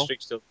 poor Oh, the girl.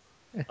 streak's still.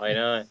 I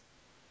know.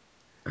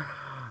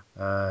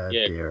 Yeah,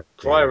 Dear.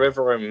 cry a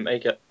river and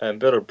make it and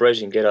build a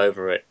bridge and get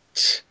over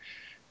it.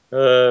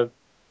 Uh,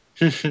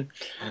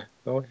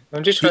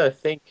 I'm just trying to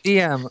think.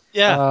 DM.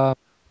 Yeah.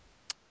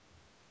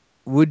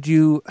 Would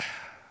you?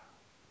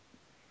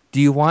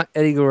 Do you want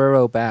Eddie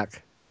Guerrero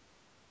back?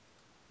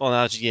 Well,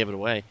 now that you gave it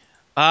away.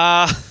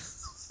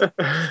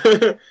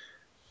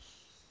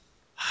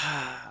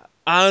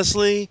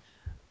 Honestly,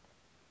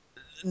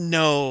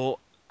 no,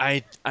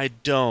 I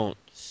don't.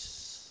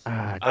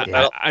 Ah, I, damn I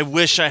it. don't. I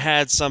wish I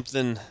had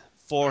something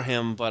for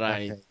him, but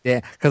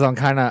Yeah, because I'm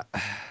kind of.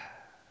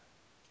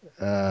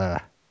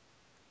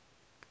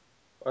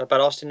 What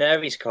about Austin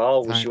Aries,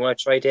 Carl? Would you want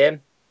to trade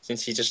him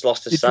since he just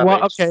lost to Did you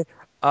want? Savage?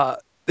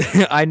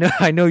 Okay.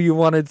 I know you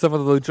wanted some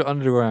of the Lucha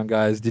Underground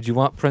guys. Did you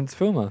want Prince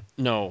Puma?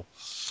 no.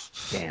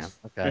 Damn.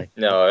 Okay.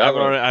 No,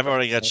 I've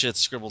already got shit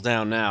scribbled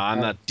down now.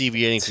 I'm not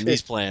deviating from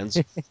these plans.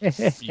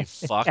 You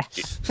fuck.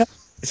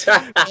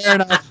 Fair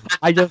enough.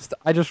 I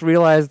just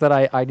realized that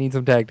I need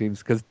some tag teams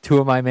because 2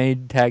 of my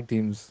main tag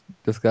teams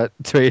just got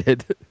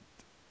traded.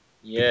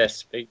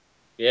 Yes, big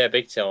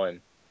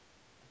time.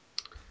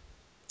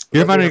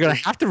 You're finally gonna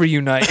have to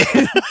reunite.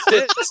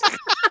 It's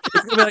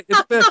gonna be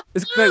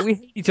like we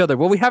hate each other.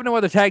 Well, we have no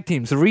other tag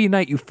teams, so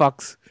reunite, you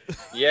fucks.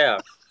 Yeah,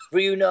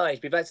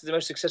 reunite, be back to the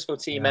most successful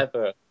team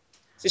ever.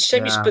 It's a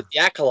shame you Yeah. split the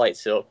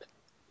Acolytes up.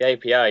 The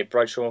APA,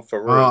 Bradshaw and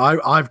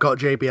Farouk. I've got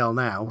JBL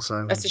now,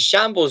 so That's a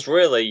shambles,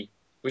 really.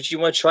 Would you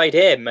want to trade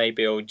him,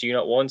 maybe, or do you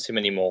not want him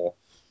anymore?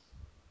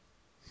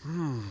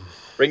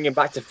 Bring him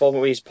back to form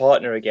with his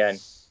partner again.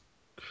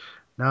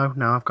 no,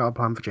 I've got a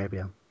plan for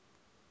JBL.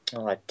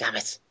 Oh, damn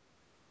it.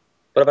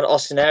 What about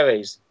Austin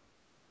Aries?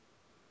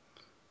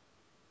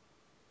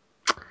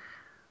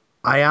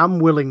 I am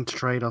willing to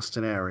trade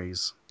Austin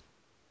Aries.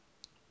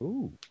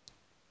 Ooh.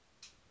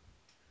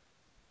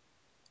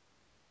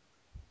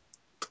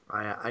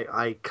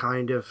 I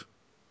kind of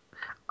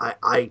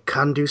I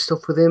can do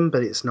stuff with him,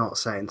 but it's not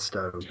set in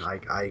stone.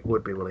 I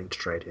would be willing to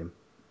trade him.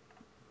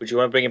 Would you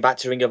want to bring him back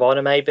to Ring of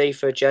Honor, maybe,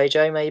 for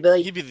JJ,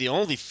 maybe? He'd be the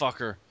only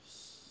fucker.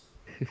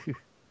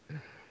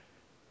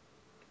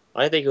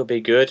 I think it would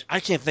be good. I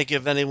can't think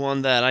of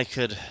anyone that I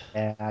could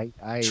Yeah,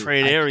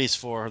 trade Aries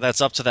for that's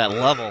up to that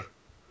level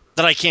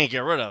that I can't get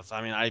rid of.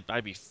 I mean,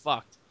 I'd be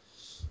fucked.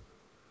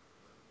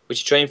 Would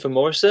you trade him for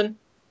Morrison?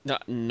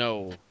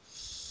 No.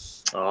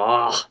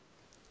 Ah.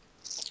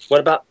 What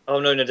about... Oh,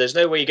 no, there's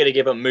no way you're going to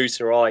give up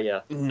Muta, are you?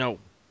 No.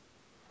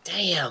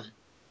 Damn.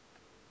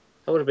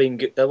 That would have been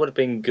good. That would have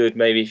been good,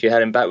 maybe, if you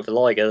had him back with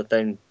Liger.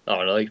 Then, I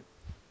don't know.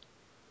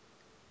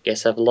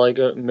 Guess have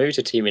Liger and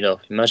Muta teaming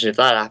up. Imagine if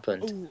that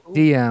happened.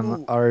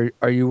 DM,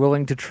 are you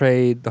willing to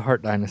trade the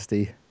Hart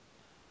Dynasty?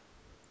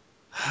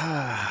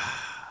 I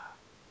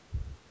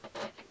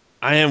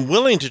am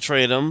willing to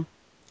trade him,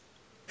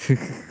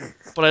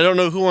 but I don't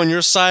know who on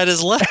your side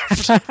is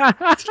left.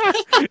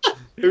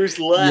 Who's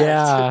left?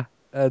 Yeah,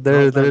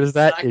 there's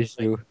that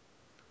issue.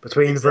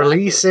 Between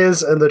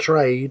releases and the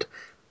trade,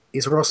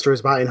 his roster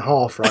is about in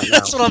half right now.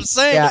 That's what I'm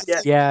saying.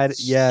 Yeah, it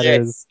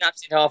is.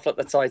 Snaps in half like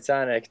the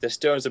Titanic. The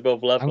stone's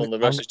above level and the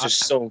rest is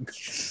just sunk.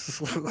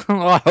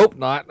 Oh, I hope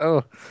not.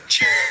 Oh,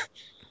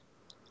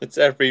 It's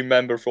every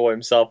member for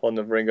himself on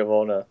the Ring of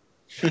Honor.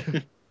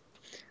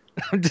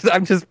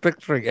 I'm just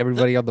picturing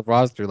everybody on the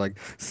roster like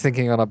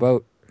sinking on a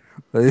boat,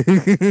 Everyone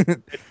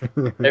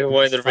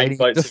in the ring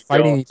fights just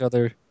fighting God. each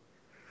other.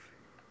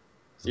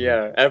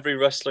 Yeah, every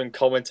wrestling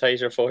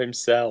commentator for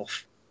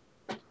himself.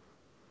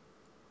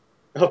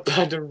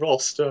 Abandoned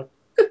roster.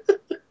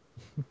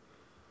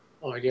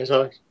 Oh, I guess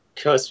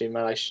curse me,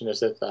 man. I shouldn't have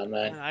said that,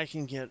 man. I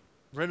can get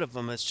rid of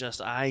them. It's just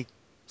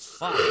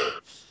fuck.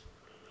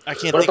 I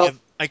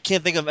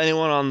can't think of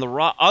anyone on the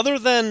other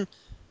than,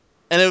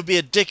 and it would be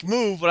a dick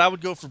move, but I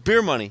would go for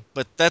beer money.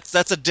 But that's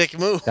a dick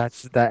move.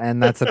 That's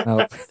a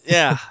no.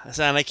 Yeah,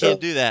 and I can't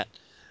do that.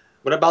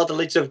 What about the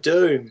Legion of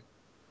Doom?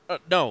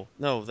 No,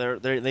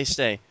 they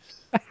stay.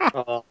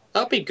 Oh,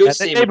 that'd be good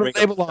seeing They with Ring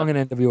of belong Honor.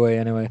 in NWA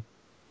anyway.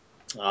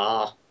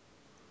 Ah,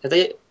 did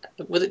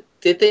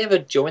they ever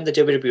join the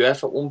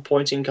WWF at one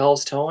point in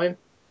Carl's time?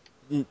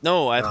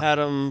 No, I've had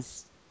them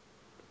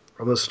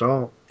From the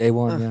start. Day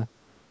one, yeah.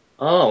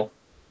 Oh,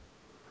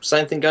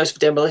 same thing goes for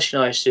Demolition,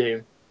 I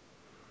assume.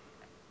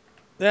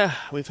 Yeah,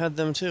 we've had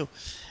them too.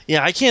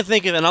 Yeah, I can't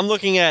think of it. And I'm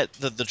looking at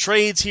the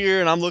trades here,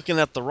 and I'm looking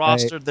at the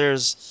roster. Right.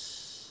 There's.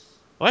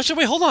 Well, actually,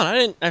 wait, hold on. I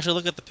didn't actually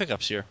look at the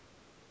pickups here.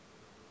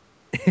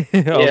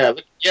 Yeah,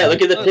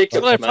 look at the That's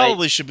pickups, what I mate.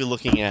 probably should be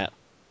looking at.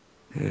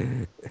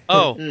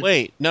 Oh,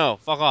 wait, no,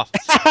 fuck off.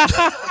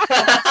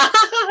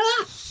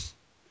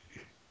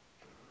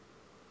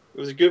 It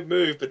was a good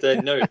move, but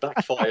then no, it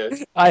backfired.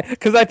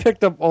 Because I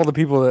picked up all the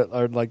people that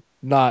are like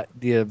not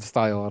DM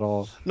style at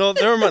all. No,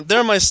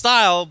 they're my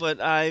style, but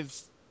I've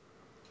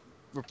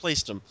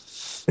replaced them.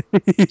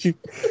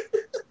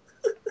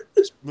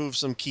 Just move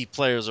some key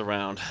players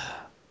around.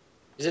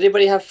 Does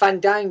anybody have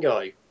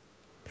Fandango?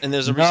 And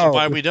there's a reason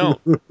why we don't.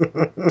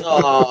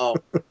 Oh,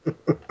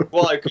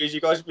 why? Because you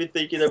guys have been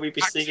thinking that we'd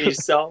be singing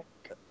his song.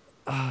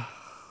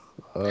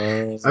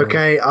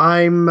 Okay,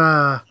 I'm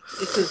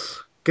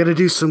gonna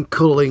do some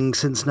culling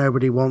since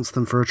nobody wants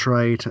them for a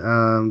trade.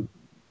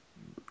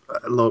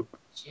 Look,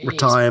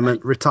 Jeez,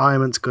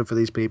 retirement's good for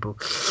these people.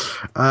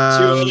 too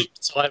early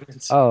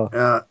retirement.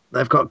 Oh,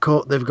 They've got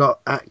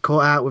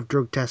caught out with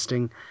drug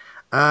testing.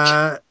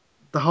 The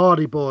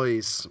Hardy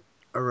Boys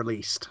are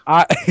released.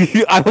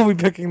 I will be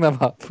picking them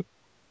up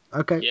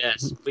Okay.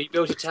 Yes, we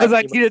built a because tag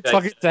I team. need a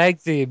fucking tag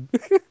team.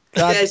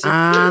 God, Yes,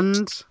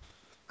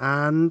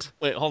 And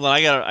Wait, hold on.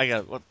 I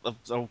got what?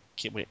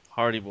 Okay, wait.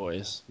 Hardy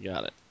Boys.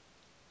 Got it.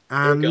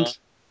 you're gone. and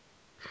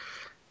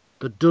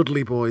The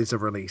Dudley Boys are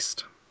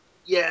released.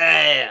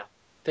 Yeah,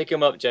 pick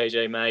him up,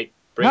 JJ, mate.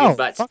 Bring him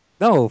back. Fuck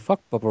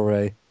Bubba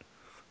Ray.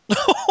 I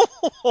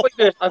thought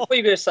you were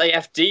going to say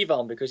F.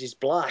 Devon because he's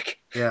black.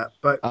 Yeah,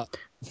 but Uh,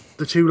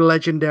 the two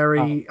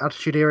legendary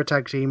Attitude Era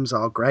tag teams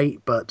are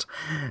great, but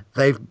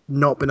they've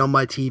not been on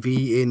my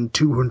TV in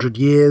 200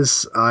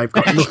 years. I've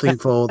got nothing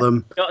for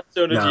them. Not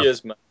 200 No.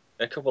 years, man.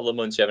 A couple of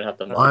months you haven't had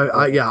them.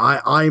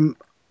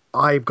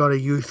 I've got a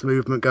youth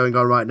movement going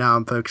on right now.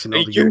 I'm focusing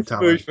on the young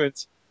talent.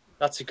 Movement.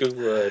 That's a good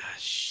word.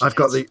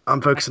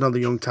 I'm focusing on the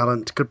young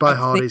talent. Goodbye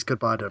Hardys,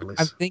 goodbye Dudleys.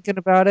 I'm thinking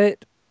about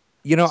it.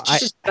 You know, It's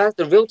just as bad as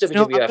the real I'm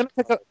WWF. gonna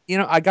pick up.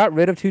 I got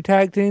rid of 2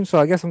 tag teams, so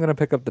I guess I'm gonna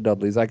pick up the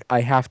Dudleys.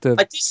 I have to.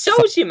 I just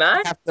told you,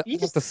 man. I have You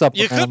to supplement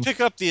You could them. pick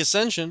up the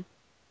Ascension.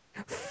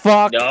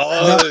 Fuck.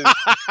 No.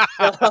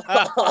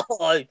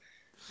 No.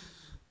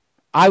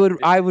 I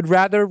would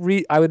rather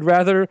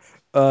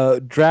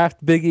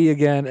draft Biggie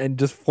again and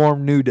just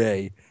form New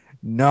Day.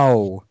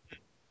 No.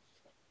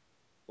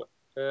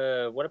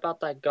 What about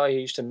that guy who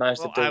used to manage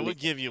the Well, I Dudley? would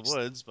give you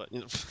Woods, but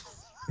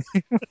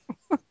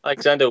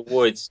Alexander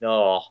Woods.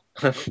 No.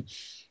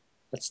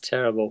 That's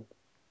terrible.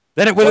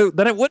 Then it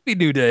would be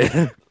New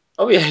Day.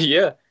 Oh, yeah,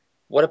 yeah.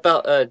 What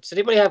about, does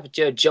anybody have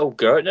Joe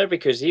Gertner?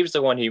 Because he was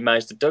the one who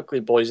managed the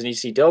Dudley Boys in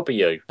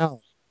ECW.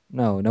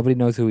 No, nobody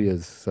knows who he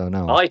is, so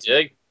no. I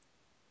do.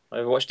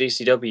 I watched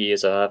ECW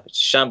as a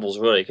shambles,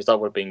 really, because that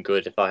would have been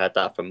good if I had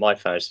that from my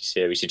fantasy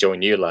series to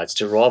join you lads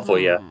to rival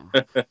you.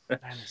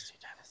 Dynasty.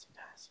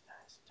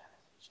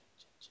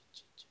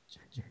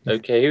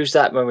 Okay, who's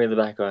that mummy in the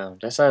background?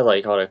 That sounds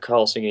like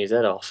Carl singing his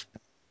head off.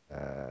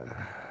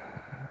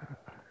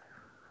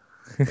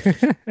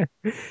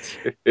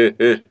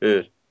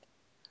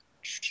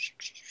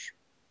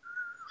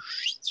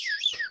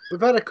 We've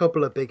had a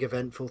couple of big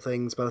eventful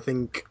things, but I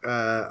think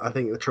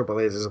the trouble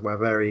is we're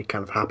very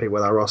kind of happy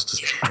with our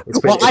rosters.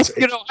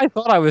 I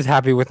thought I was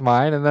happy with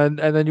mine, and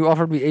then you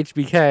offered me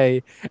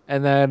HBK,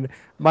 and then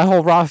my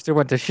whole roster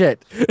went to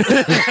shit.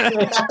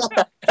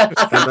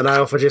 And then I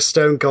offered you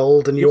Stone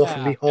Cold, and you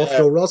offered me half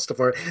your roster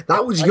for it.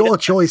 That was your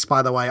choice,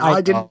 by the way.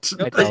 I didn't.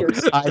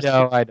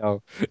 I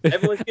know.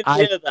 Everyone's gonna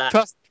hear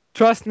that.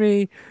 Trust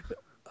me.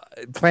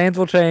 Plans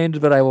will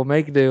change, but I will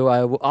make do.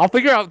 I'll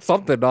figure out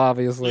something.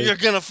 Obviously, You're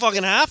gonna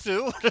fucking have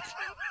to.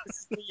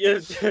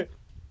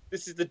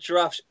 This is the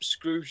draft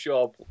screw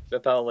job,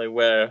 apparently,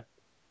 where,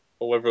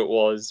 or whether it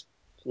was,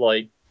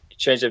 like,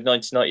 change of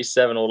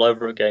 1997 all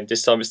over again.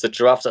 This time it's the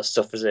draft that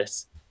suffers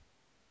it.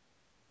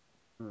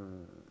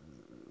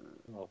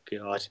 Oh,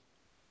 God.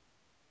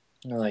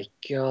 Oh, my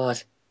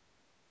God.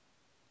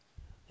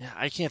 Yeah,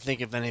 I can't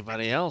think of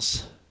anybody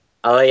else.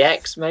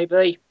 LAX,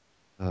 maybe?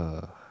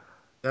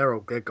 They're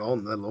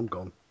gone. They're long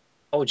gone.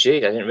 Oh, gee,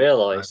 I didn't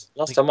realise.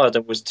 Last time I had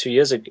them was 2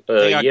 years ago.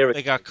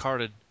 They got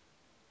carded.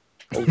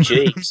 Oh,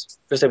 jeez.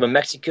 Because they were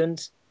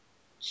Mexicans?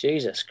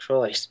 Jesus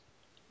Christ.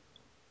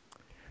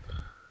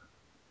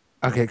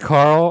 okay,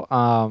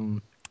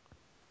 Carl.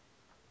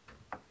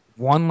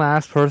 One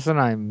last person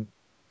I'm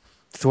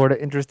sort of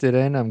interested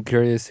in. I'm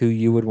curious who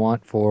you would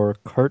want for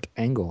Kurt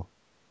Angle.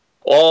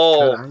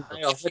 Oh, hang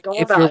on, I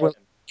forgot about him.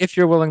 If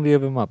you're willing to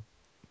give him up.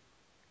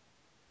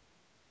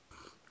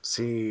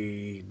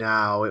 See,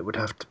 now it would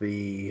have to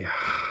be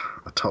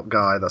a top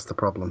guy. That's the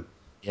problem.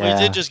 Yeah. Well,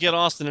 he did just get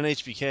Austin and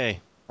HBK.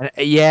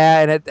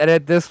 And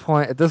at this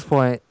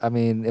point, I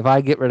mean, if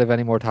I get rid of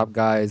any more top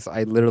guys,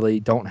 I literally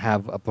don't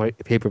have a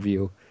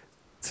pay-per-view.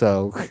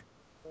 So.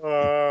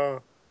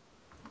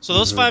 So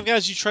those 5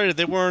 guys you traded,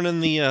 they weren't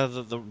in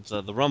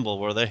the Rumble,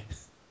 were they?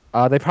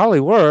 They probably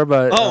were,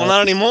 but well,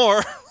 not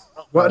anymore.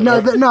 Well,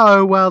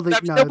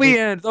 they'll be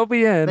in. They'll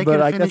be in,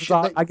 but I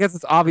guess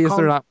it's obvious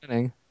they're not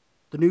winning.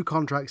 The new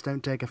contracts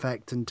don't take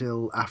effect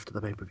until after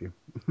the pay-per-view.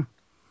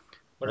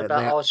 What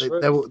about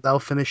R-Truth? They'll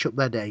finish up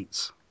their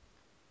dates.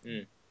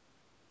 Do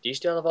you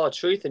still have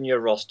R-Truth in your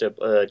roster,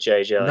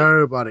 JJ?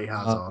 Nobody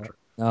has R-Truth.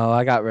 No,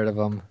 I got rid of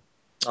him.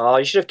 Oh,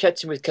 you should have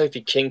kept him with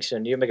Kofi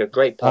Kingston. You'd make a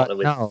great partner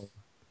with him. No.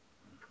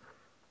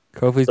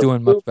 Kofi's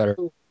doing much better.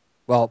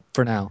 Well,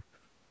 for now.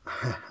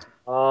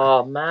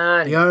 Oh,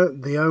 man.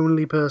 The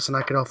only person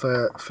I could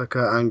offer for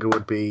Kurt Angle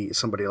would be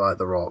somebody like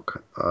The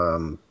Rock.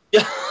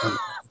 You're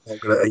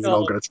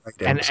not going to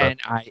trade him. And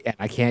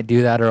I can't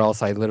do that, or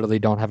else I literally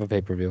don't have a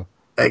pay-per-view.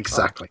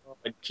 Exactly.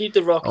 Keep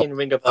The Rock in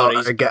Ring of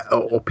Honor.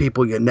 Or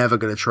people you're never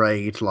going to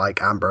trade,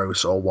 like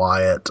Ambrose or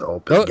Wyatt.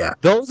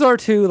 Those are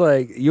two,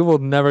 like, you will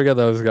never get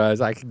those guys.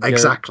 I can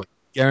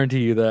guarantee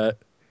you that.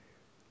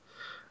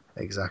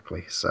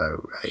 Exactly.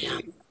 So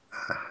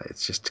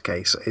it's just a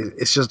case.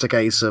 It's just a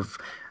case of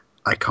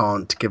I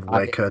can't give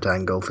away Kurt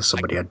Angle for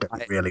somebody I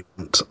don't really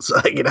want. So,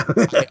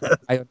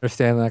 I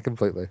understand that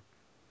completely.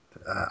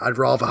 I'd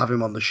rather have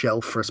him on the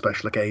shelf for a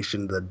special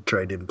occasion than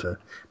trade him for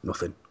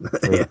nothing.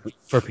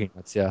 For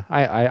peanuts, yeah.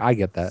 I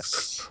get that.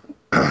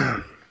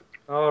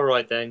 All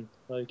right then.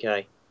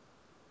 Okay.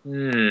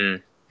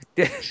 DM.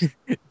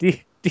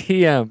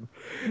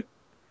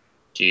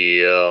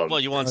 Well,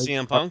 you want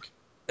CM Punk?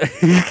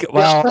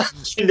 Well,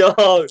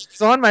 no.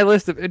 It's on my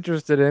list of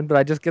interested in, but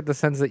I just get the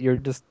sense that you're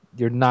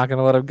not going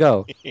to let him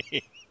go.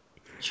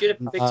 should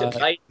have picked up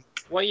Vader.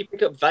 Why don't you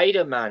pick up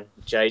Vader, man,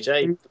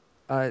 JJ?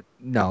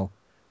 No.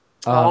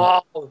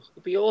 Oh,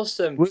 it'd be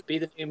awesome. would- Be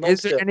the new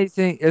Is there monster.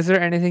 anything? Is there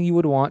anything you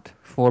would want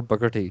for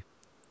Booker T?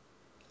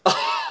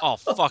 Oh,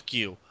 fuck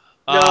you.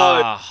 No.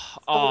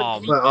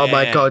 Oh, Well, oh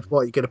my man. god,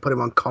 what, you're going to put him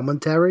on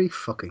commentary?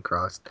 Fucking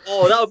Christ.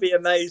 Oh, that would be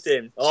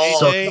amazing. Oh,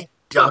 Suck JJ,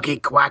 doggy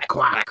quack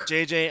quack.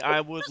 JJ,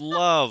 I would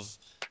love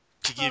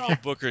to give you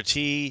Booker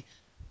T,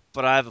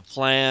 but I have a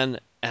plan,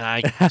 and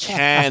I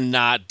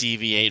cannot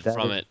deviate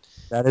from it.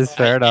 That is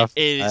fair enough.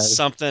 It is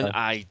something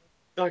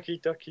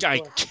ducky. I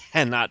Quack.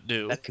 cannot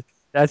do.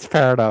 That's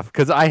fair enough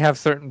because I have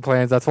certain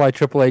plans. That's why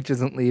Triple H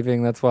isn't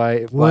leaving. That's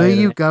why. Were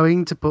you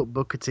going to put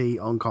Booker T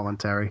on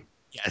commentary?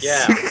 Yes.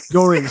 Yeah.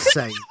 You're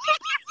insane.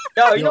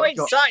 No, you're You're- not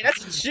insane.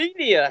 That's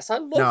genius. I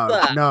love No,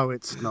 that. no,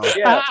 it's not.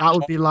 Yeah. That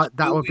would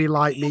be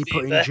like me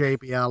putting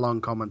JBL on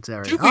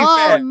commentary. To be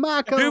Oh, fair,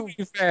 Marco.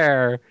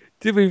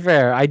 to be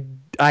fair,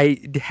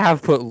 I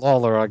have put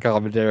Lawler on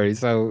commentary.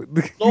 So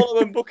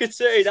Lawler and Booker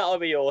T. That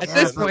would be at awesome.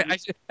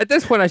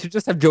 this point, I should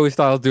just have Joey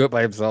Styles do it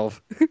by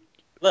himself.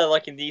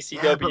 Like in the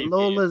Yeah, but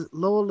ECW.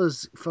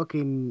 Lawler's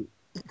fucking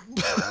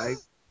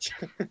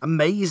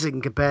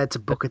amazing compared to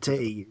Booker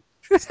T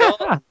and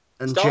Styles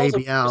and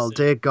JBL. Booker T.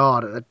 Dear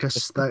God,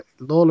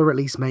 Lawler at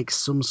least makes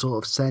some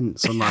sort of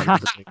sense, unlike the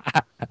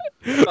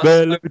other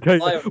Man, let me tell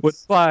you,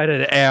 what's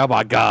fighting? Oh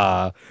my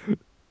god!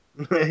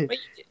 two.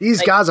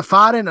 These guys are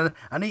fighting,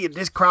 and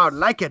this crowd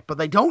like it, but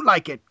they don't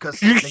like it because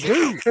they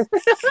do.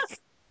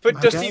 Put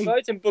Okay. Dusty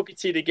Rhodes and Booker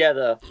T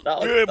together.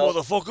 Yeah,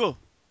 motherfucker.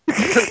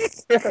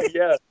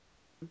 Yeah.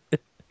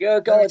 Yeah, Let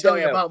me God tell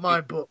you damn. about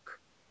my book.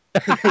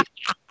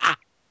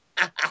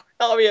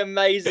 That'll be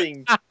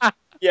amazing.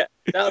 Yeah,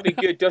 that'll be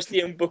good. Dusty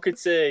and Booker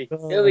T.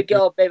 Oh, Here we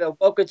go, baby.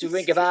 Welcome to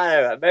Ring of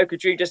Honor. American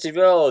Dream, Dusty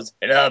Rhodes,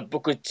 and I'm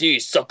Booker T,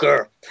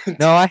 sucker.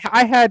 No,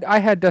 I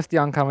had Dusty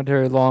on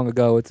commentary long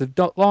ago. It's a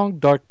long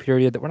dark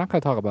period that we're not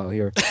going to talk about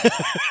here.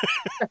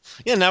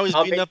 Yeah, now he's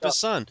I'll beating make up his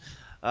son.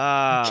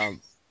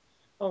 Um,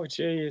 Oh,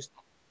 jeez.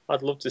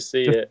 I'd love to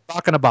see Just it.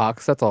 rock in a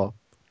box. That's all.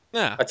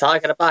 yeah, A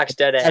tiger in a box,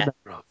 dead Sad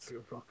air.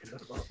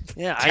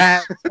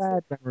 yeah.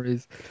 sad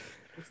memories.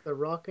 It's the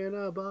rock in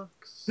a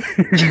box.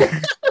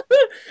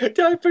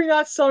 Don't bring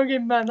that song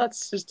in, man.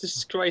 That's just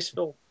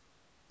disgraceful.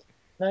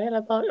 Oh,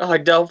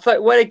 no.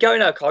 Where'd it go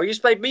now, Carl? You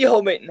just made me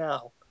hum it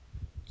now.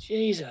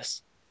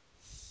 Jesus.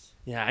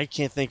 Yeah, I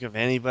can't think of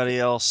anybody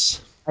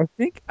else. I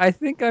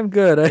think I'm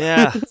good.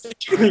 Yeah.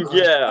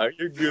 Yeah,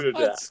 you're good at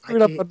I that.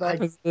 screwed up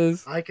enough as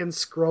this. I can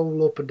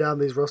scroll up and down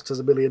these rosters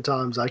a million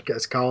times. I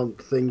just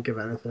can't think of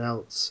anything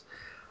else.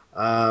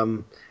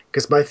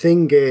 Because my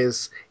thing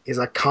is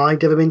I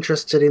kind of am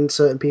interested in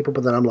certain people,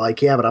 but then I'm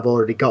like, yeah, but I've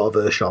already got a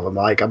version of them.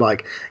 I'm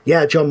like,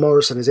 yeah, John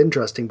Morrison is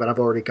interesting, but I've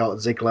already got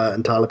Ziggler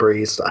and Tyler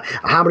Breeze.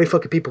 How many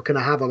fucking people can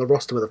I have on the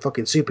roster with a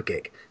fucking super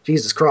kick?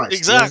 Jesus Christ!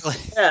 Exactly.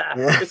 Yeah.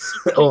 Yeah. It's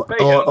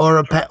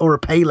or a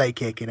Pele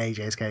kick in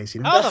AJ's case,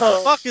 you know. How the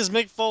No. fuck is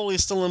Mick Foley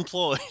still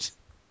employed?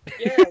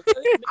 Yeah.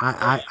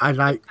 I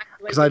like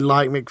because I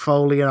like Mick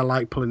Foley and I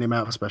like pulling him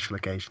out for special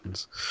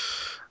occasions.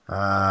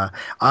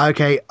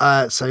 Okay.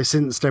 So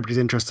since nobody's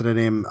interested in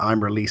him,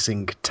 I'm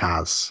releasing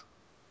Taz.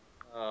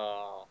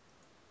 Oh,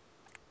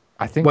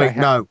 I think I Wait,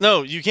 have. no,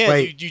 No, you can't.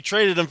 Wait. You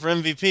traded him for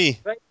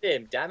MVP. break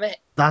him, damn it.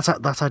 that's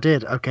I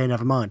did. Okay,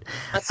 never mind.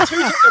 That's 2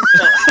 times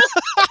now.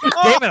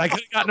 Damn it! I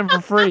could have gotten him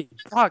for free.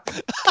 Fuck.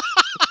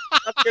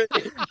 That's gonna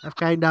be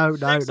Okay, no,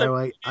 next time.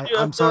 wait. You do a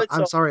I'm sorry.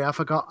 third time. I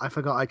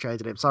forgot. I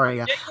traded him. Sorry.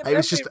 Yeah, Get it your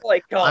was memory just.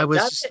 boy, Carl, damn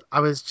it. I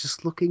was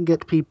just looking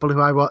at people who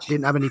I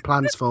didn't have any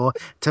plans for.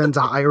 Turns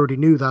out I already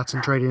knew that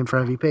and traded him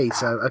for MVP.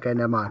 So okay,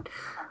 never mind.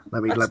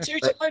 That's 2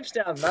 times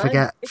now, man.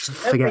 forget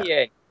Get your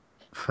memory in.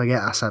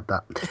 forget I said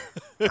that.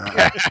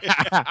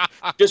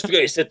 Just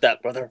forget you said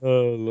that, brother.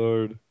 Oh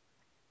lord.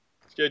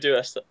 You'll do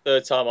it a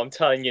third time. I'm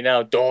telling you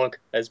now, dog,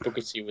 as Booker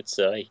T would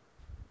say.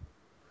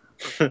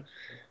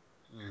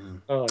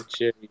 Oh,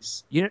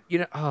 jeez. You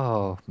know.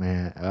 Oh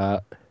man.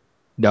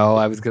 No,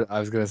 I was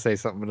gonna say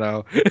something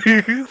now.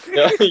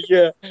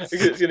 Yeah,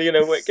 it's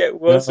gonna get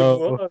worse and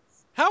No. worse.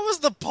 How is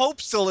the Pope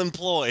still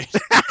employed?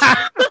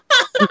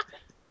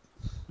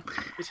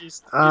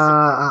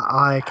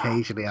 I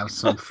occasionally have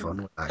some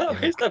fun with that How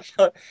gimmick. is the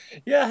Pope?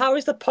 Yeah, how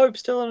is the Pope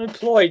still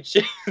unemployed?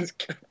 Jesus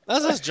Christ.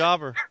 That's his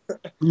jobber.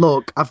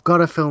 Look, I've got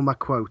to fill my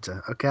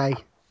quota. Okay.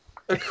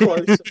 A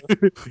quota.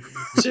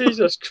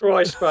 Jesus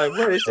Christ, man,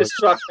 when is this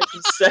start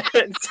making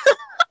sense?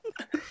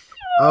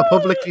 I'm a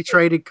publicly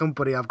traded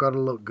company. I've got to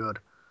look good.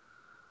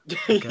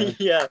 Okay.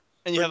 Yeah.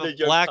 And you have Bring a the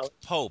young black talent.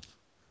 Pope.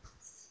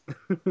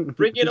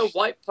 Bring in a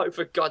white Pope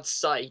for God's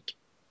sake.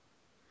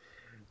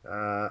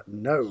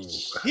 No.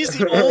 He's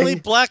the only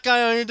black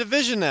guy on your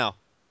division now,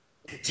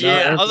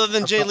 Yeah. other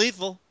than I've Jay got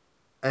Lethal.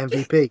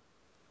 MVP.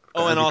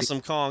 Oh, and MVP.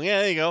 Awesome Kong.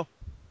 Yeah, there you go.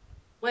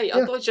 Wait, I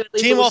Yeah. thought Jay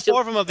Team Lethal was all still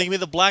four of them up. They can be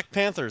the Black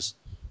Panthers.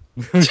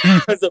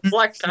 the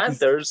Black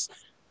Panthers,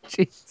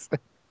 Jeez.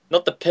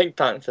 not the Pink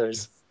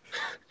Panthers.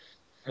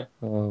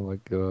 Oh my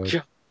god.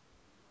 God.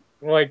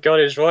 Oh my God,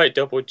 is right,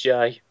 Double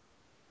J.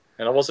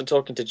 And I wasn't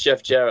talking to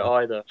Jeff Jarrett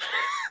either.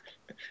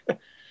 Yeah,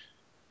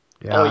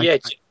 Oh yeah,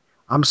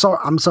 I'm sorry.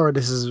 I'm sorry.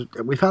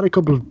 We've had a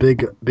couple of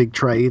big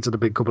trades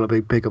and a couple of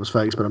big pickups,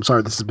 folks. But I'm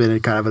sorry this has been a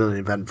kind of an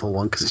uneventful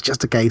one because it's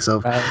just a case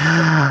of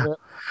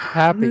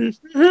Happy.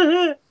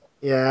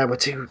 yeah, we're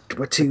too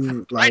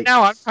Right like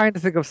now, I'm trying to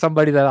think of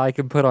somebody that I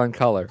can put on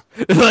color.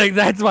 Like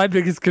that's my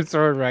biggest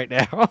concern right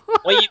now.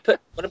 What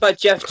about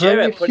Jeff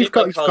Jarrett? Put him you've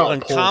got on color.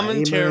 On Paul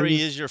commentary Heyman.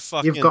 is your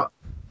You've fucking. got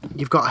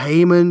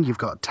Heyman. You've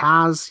got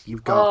Taz.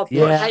 You've got Oh, put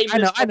Yeah,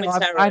 Heyman's I know.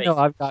 commentary.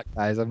 I've got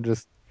guys. I'm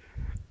just.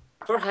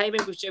 Put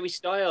Heyman with Joey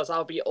Styles.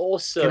 That'll be gonna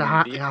awesome.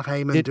 have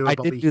Heyman do a I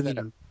did Bobby do that.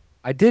 Heenan.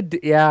 I did.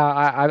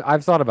 Yeah,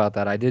 I've thought about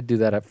that. I did do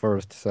that at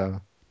first.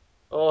 So.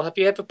 Oh, have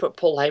you ever put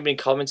Paul Heyman in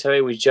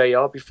commentary with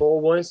JR before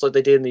once, like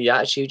they did in the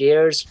Attitude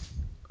Years?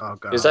 Oh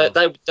god,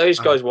 Because those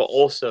guys were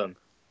awesome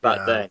back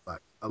yeah, then.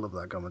 I love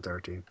that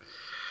commentary team.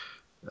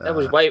 That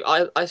was way.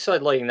 I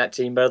started liking that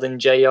team better than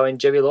JR and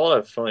Jerry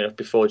Lawler. Funny enough,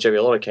 before Jerry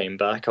Lawler came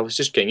back, I was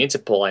just getting into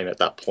Paul Heyman at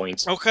that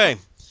point. Okay.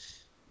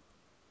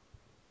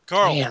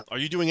 Carl, Damn. are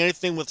you doing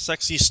anything with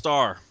Sexy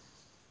Star?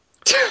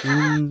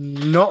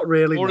 Not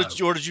really. Or No.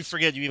 did you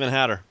forget you even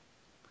had her?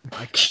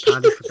 I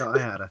kind of forgot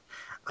I had her.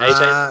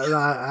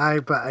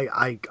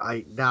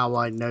 AJ? Now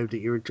I know that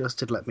you're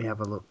adjusted. Let me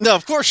have a look. No,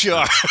 of course you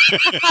are.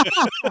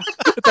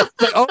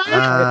 It's like, oh,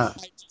 Uh, I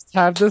just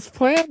have this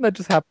plan that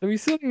just happened to be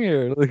sitting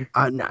here. Like,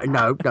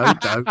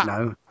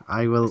 no.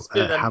 I will It's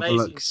been an have a amazing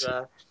look.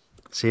 draft.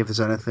 See if there's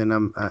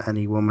anything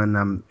any woman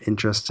I'm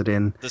interested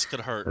in. This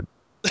could hurt.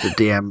 The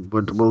DM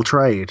will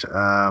trade.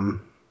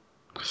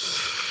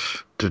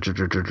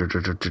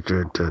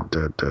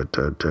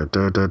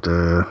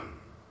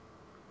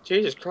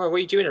 Jesus Christ, what are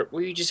you doing?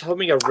 Were you just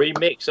humming a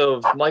remix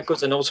of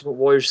Michael's and Ultimate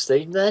Warrior's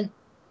theme then?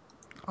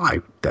 I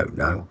don't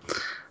know.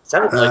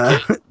 Sounded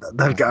like it.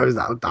 That goes.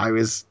 I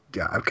was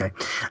okay.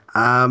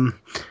 Um,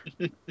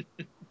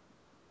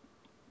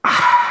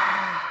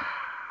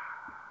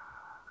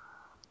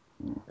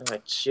 Oh,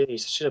 jeez, I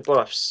should have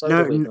bought a soda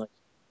no, with me.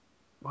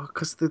 well,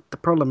 because the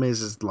problem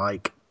is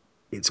like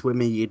it's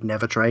women you'd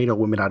never trade or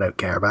women I don't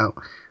care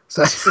about.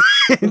 So it's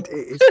kind of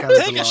the Take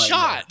a line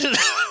shot. Take a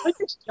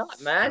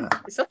shot, man.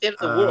 there. It's not the end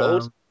of the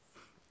world.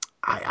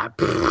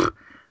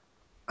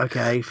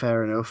 Okay,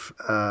 fair enough.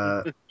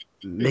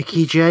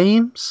 Mickey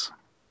James.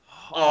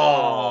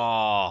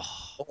 Oh.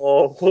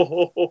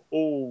 Oh. Oh.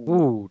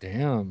 ooh,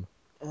 damn.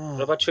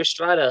 What about Trish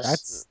Stratus?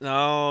 That's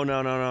No.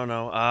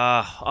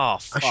 Oh,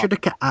 fuck.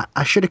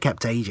 I should have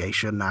kept AJ,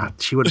 shouldn't I?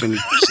 She would have been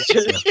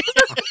easier.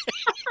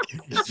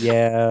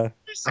 yeah.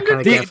 I kind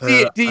of gave her.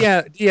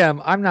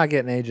 DM. I'm not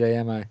getting AJ,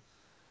 am I?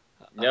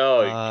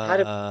 No, you had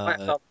a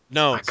backup.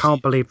 No. I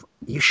can't believe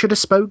you should have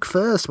spoke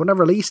first when I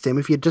released him.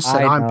 If you just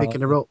said I I'm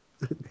picking her know. up.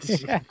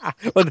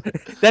 Well,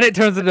 then it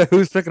turns into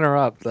who's picking her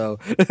up, though.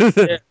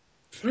 Yeah.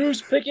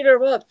 Who's picking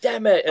her up?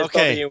 Damn it! It's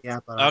Okay. Bobby. Yeah,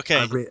 but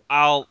Okay.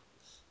 I'll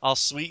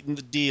sweeten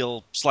the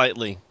deal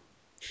slightly.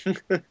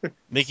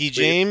 Mickey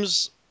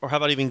James, or how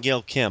about even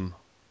Gail Kim?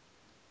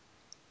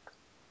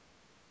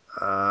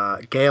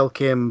 Gail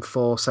Kim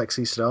for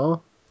Sexy Star.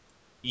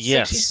 Sexy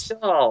Yes.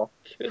 Star.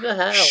 Who the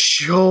hell?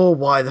 Sure,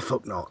 why the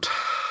fuck not?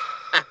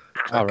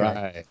 All Okay.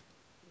 right.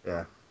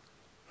 Yeah.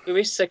 Who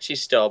is Sexy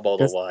Star, by the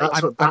Because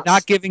way? I'm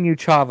not giving you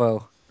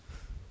Chavo.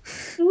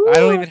 I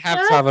don't even have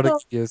Chavo to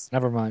give you. So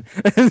never mind.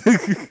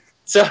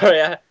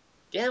 Sorry,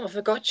 damn, I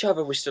forgot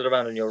Chavo was still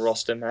around on your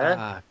roster,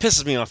 man.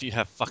 Pisses me off you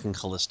have fucking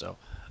Callisto.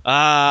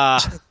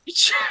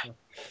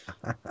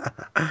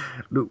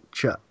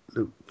 Lucha.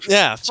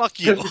 Yeah, fuck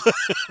you.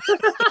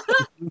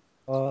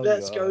 Oh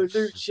Let's go, god.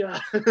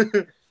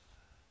 Lucha.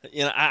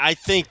 I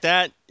think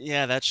that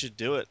should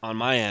do it on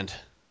my end.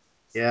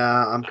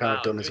 Yeah, I'm kind of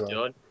Wow, done as good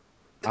well.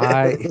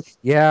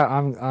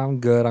 done. I'm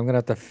good. I'm gonna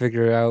have to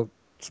figure out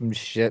some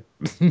shit.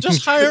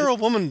 Just hire a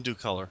woman to do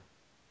color.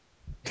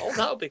 Oh,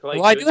 that would be Well,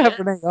 quite I good, do have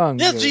yeah. Renee Young.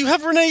 Yeah, do you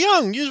have Renee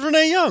Young? Use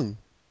Renee Young.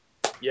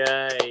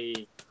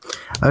 Yay.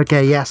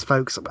 Okay, yes,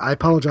 folks. I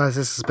apologise.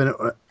 This has been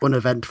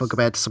uneventful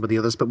compared to some of the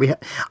others, but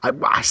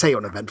I say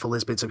uneventful.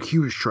 There's been some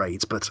huge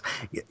trades, but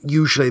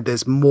usually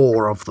there's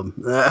more of them.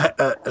 I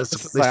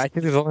think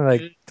there's only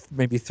like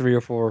maybe 3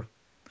 or 4.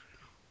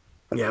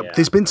 Yeah, Yeah.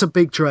 there's been some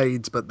big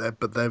trades, but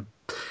they've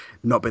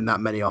not been that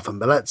many of them.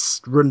 But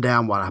let's run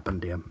down what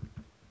happened here.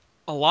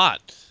 A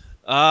lot.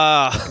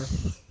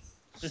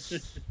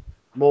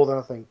 More than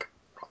I think.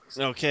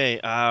 Okay,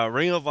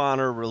 Ring of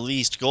Honor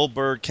released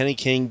Goldberg, Kenny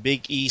King,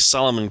 Big E,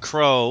 Solomon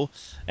Crow,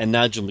 and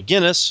Nigel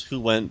McGuinness, who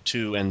went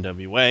to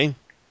NWA.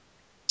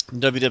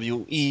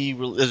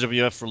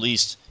 WWF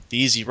released The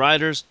Easy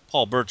Riders,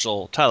 Paul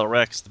Burchill, Tyler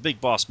Rex, The Big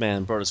Boss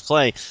Man, Brodus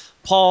Clay,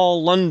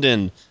 Paul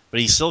London,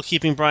 but he's still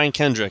keeping Brian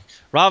Kendrick,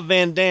 Rob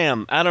Van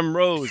Dam, Adam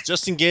Rose,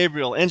 Justin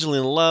Gabriel,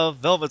 Angelina Love,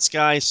 Velvet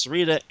Sky,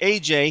 Sarita,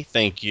 AJ,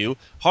 thank you,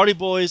 Hardy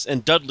Boys,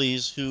 and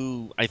Dudleys,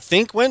 who I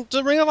think went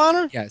to Ring of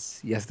Honor?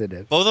 Yes, they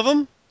did. Both of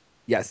them?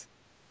 Yes.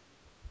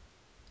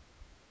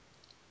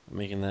 I'm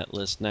making that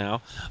list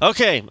now.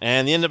 Okay,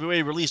 and the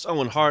NWA released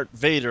Owen Hart,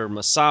 Vader,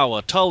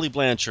 Masawa, Tully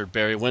Blanchard,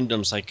 Barry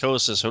Windham,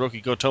 Psychosis,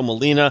 Hiroki Goto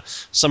Molina,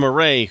 Summer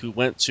Rae, who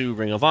went to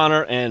Ring of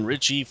Honor, and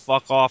Richie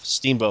Fuck Off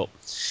Steamboat.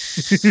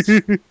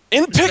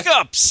 In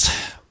pickups,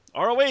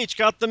 ROH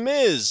got The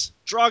Miz,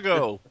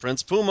 Drago,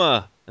 Prince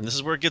Puma, and this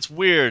is where it gets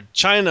weird.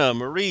 China,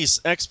 Maurice,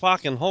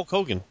 X-Pac, and Hulk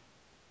Hogan.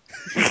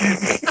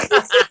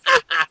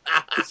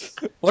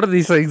 One of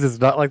these things is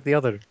not like the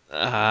other.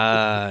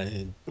 Yeah.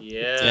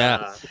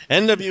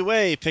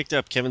 NWA picked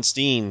up Kevin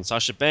Steen,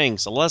 Sasha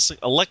Banks,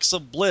 Alexa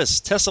Bliss,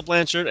 Tessa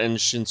Blanchard, and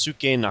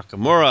Shinsuke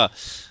Nakamura.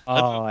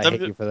 Oh, I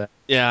hate you for that.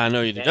 Yeah, I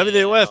know you do. Damn.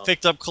 WWF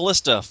picked up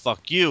Callista.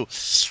 Fuck you.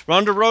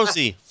 Ronda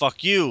Rousey.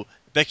 Fuck you.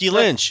 Becky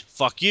Lynch.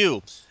 Fuck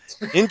you.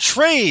 In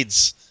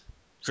trades,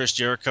 Chris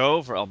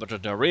Jericho for Alberto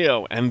Del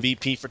Rio,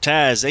 MVP for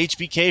Taz,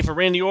 HBK for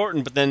Randy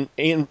Orton, but then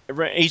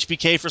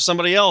HBK for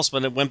somebody else,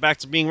 but it went back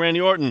to being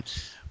Randy Orton.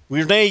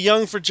 Renee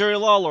Young for Jerry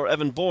Lawler,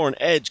 Evan Bourne,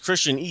 Edge,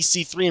 Christian,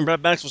 EC3, and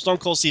Brad Banks for Stone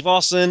Cold Steve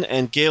Austin,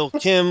 and Gail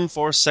Kim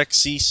for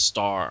Sexy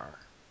Star.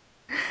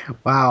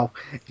 Wow.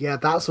 Yeah,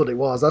 that's what it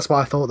was. That's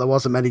why I thought there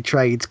wasn't many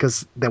trades,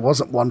 because there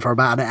wasn't one for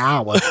about an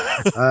hour.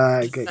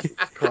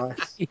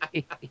 Christ.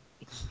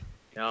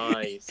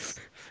 Nice.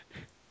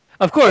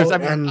 Of course, Oh, I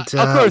mean, and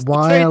of course,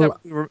 while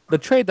the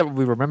trade that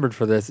we remembered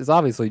for this is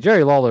obviously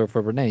Jerry Lawler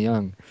for Renee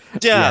Young.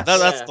 Yeah, Yes.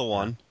 that's the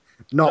one.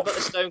 What not about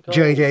the Stone Cold?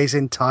 JJ's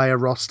entire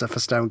roster for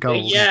Stone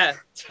Cold. Yeah,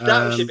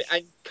 that should be.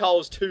 And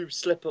Cole's 2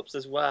 slip-ups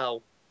as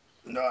well.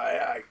 No,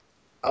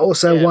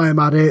 also, Yeah. while I'm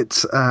at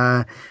it,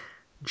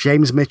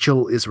 James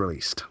Mitchell is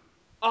released.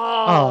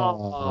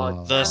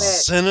 Oh, The damn it.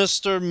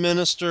 sinister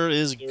minister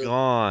is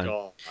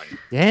gone.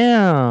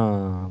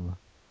 Damn.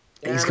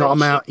 He's Damn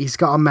got it, he's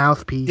got a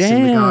mouthpiece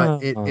in the guy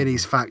Damn. in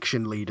his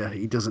faction leader.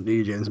 He doesn't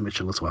need James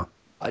Mitchell as well.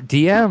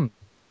 DM.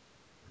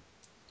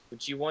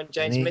 Would you want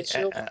James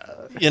Mitchell?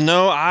 You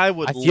know, I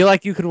feel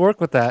like you could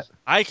work with that.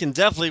 I can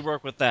definitely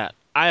work with that.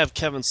 I have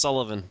Kevin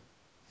Sullivan.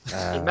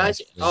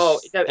 Imagine. Oh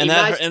no! And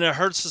Imagine. it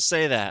hurts to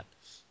say that.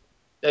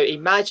 No,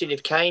 imagine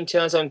if Kane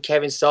turns on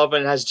Kevin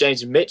Sullivan and has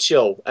James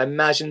Mitchell.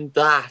 Imagine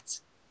that.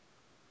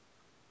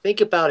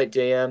 Think about it,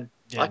 DM.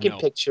 Yeah, I can no.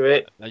 picture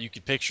it. Now you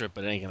could picture it,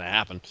 but it ain't gonna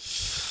happen.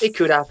 It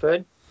could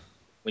happen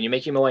when you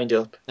make your mind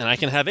up. And I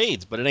can have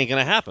AIDS, but it ain't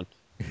gonna happen.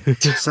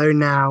 So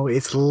now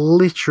it's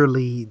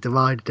literally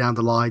divided down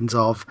the lines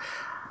of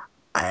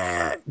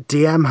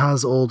DM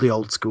has all the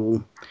old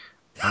school,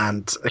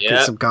 and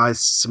Yeah.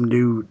 some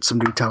new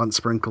talent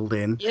sprinkled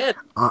in. Yeah.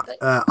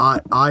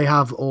 I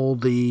have all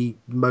the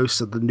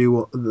most of the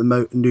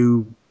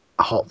new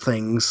hot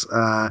things.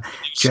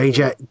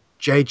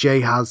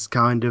 JJ has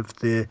kind of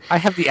the I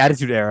have the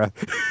Attitude Era.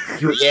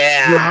 you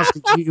Yeah.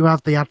 you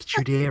have the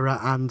Attitude Era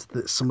and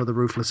some of the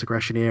Ruthless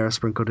Aggression era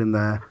sprinkled in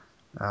there.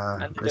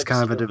 And the It's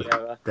kind of WCW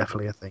era.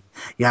 definitely a thing.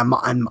 Yeah,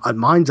 and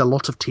mine's a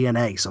lot of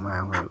TNA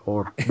somehow,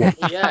 or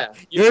what? Yeah.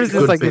 Yours is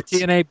Good like bits. the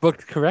TNA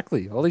booked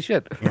correctly. Holy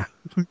shit. Yeah.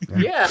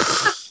 Yeah.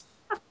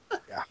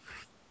 Yeah.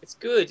 It's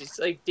good. It's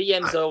like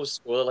DM's old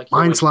school. Like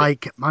Mine's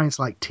like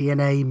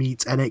TNA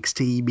meets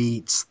NXT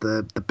meets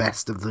the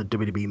best of the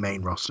WWE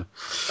main roster.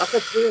 That's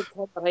a brilliant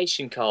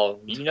combination,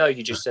 Carl. You know,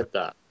 you just said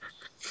that.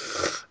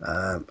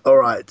 All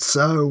right,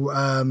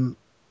 so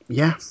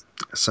yeah.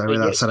 So But with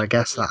that yes,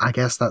 said, I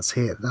guess that's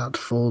that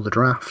for the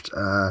draft.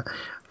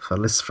 For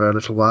a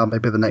little while,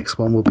 maybe the next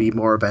one will be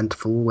more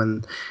eventful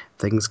when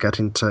things get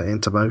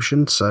into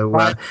motion. So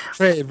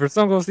Trade for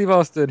Stone Cold Steve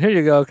Austin. Here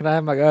you go. Can I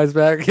have my guys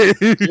back?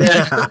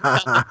 yeah.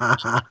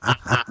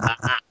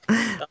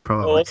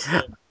 probably.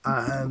 Awesome.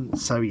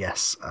 So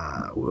yes,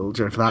 we'll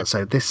do it for that.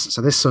 So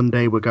this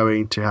Sunday we're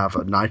going to have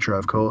Nitro,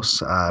 of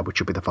course, which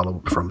will be the follow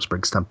up from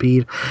Spring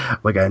Stampede.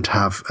 We're going to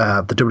have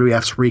the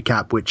WWF's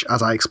recap, which,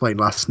 as I explained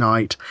last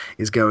night,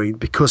 is going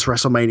because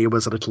WrestleMania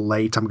was a little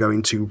late. I'm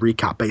going to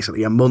recap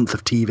basically a month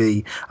of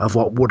TV of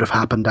what would have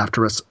happened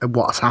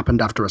what's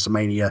happened after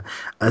WrestleMania,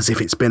 as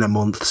if it's been a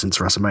month since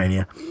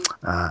WrestleMania,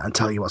 and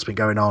tell you what's been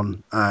going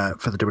on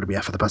for the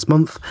WWF for the past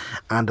month.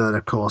 And then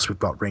of course we've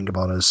got Ring of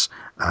Honor's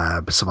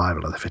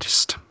Survival of the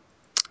Fittest.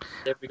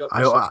 Yeah, we got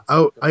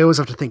I always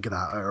have to think of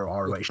that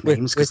ROH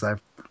names because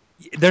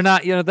they're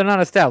not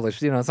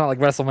established. It's not like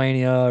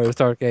WrestleMania or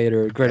Starrcade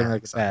or Great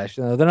American Bash.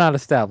 They're not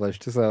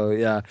established. So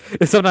yeah,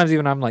 sometimes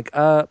even I'm like,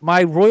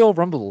 my Royal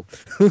Rumble,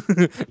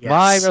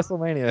 my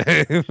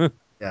WrestleMania.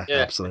 Yeah, Yeah.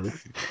 absolutely.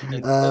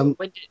 And,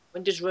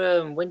 when does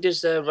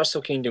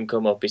Wrestle Kingdom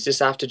come up? Is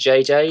this after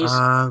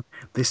JJ's?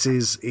 This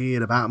is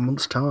in about a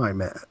month's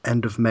time,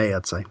 end of May,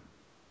 I'd say.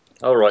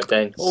 All right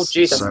then. Oh,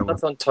 geez, So,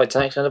 that's on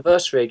Titanic's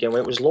anniversary again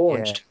when it was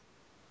launched.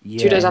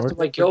 Yeah, 2 days after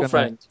my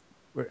girlfriend.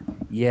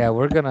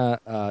 We're gonna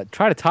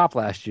try to top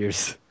last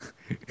year's.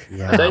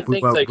 I don't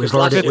think so because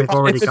last year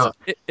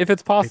if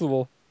it's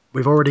possible.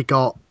 We've already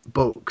got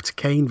booked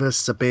Kane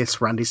versus Abyss,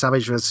 Randy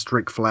Savage versus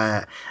Ric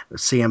Flair,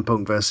 CM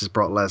Punk versus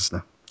Brock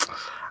Lesnar,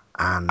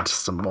 and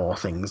some more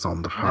things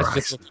on the horizon.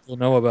 That's just what people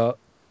know about.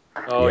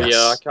 Oh yes.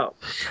 yeah, I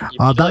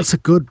can't. That is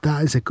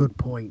a good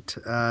point.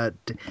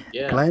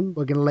 Glenn,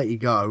 we're going to let you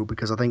go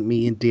because I think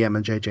me and DM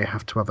and JJ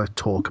have to have a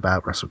talk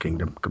about Wrestle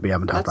Kingdom because we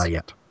haven't had that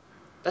yet.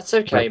 That's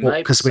okay, mate.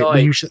 Because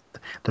we usually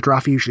the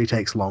draft usually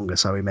takes longer,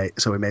 so we may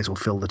as well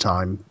fill the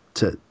time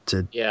to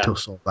sort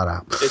that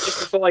out. So just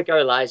before I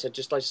go, lads, I'd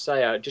just like to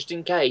say, just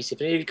in case,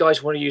 if any of you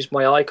guys want to use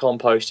my icon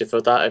poster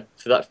for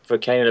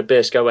Kane and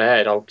Abyss, go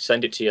ahead. I'll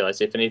send it to you,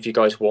 lads, if any of you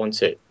guys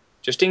want it.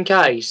 Just in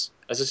case,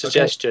 as a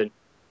suggestion.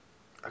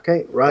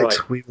 Okay,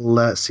 right. We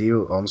will see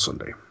you on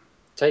Sunday.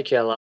 Take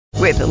care, lads.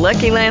 With the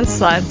Lucky Land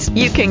Slots,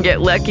 you can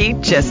get lucky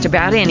just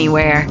about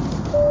anywhere.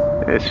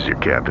 This is your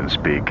captain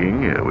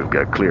speaking. We've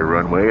got clear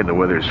runway and the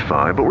weather's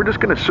fine, but we're just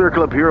going to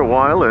circle up here a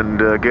while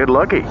and get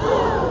lucky.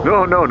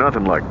 No,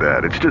 nothing like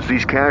that. It's just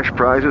these cash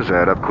prizes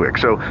add up quick.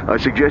 So I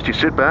suggest you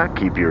sit back,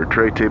 keep your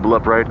tray table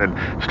upright, and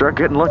start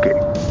getting lucky.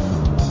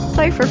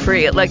 Play for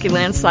free at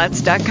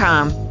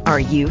LuckyLandSlots.com. Are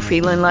you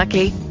feeling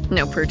lucky?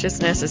 No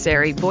purchase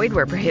necessary. Void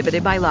where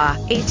prohibited by law.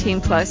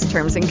 18+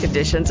 terms and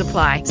conditions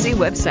apply. See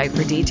website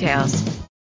for details.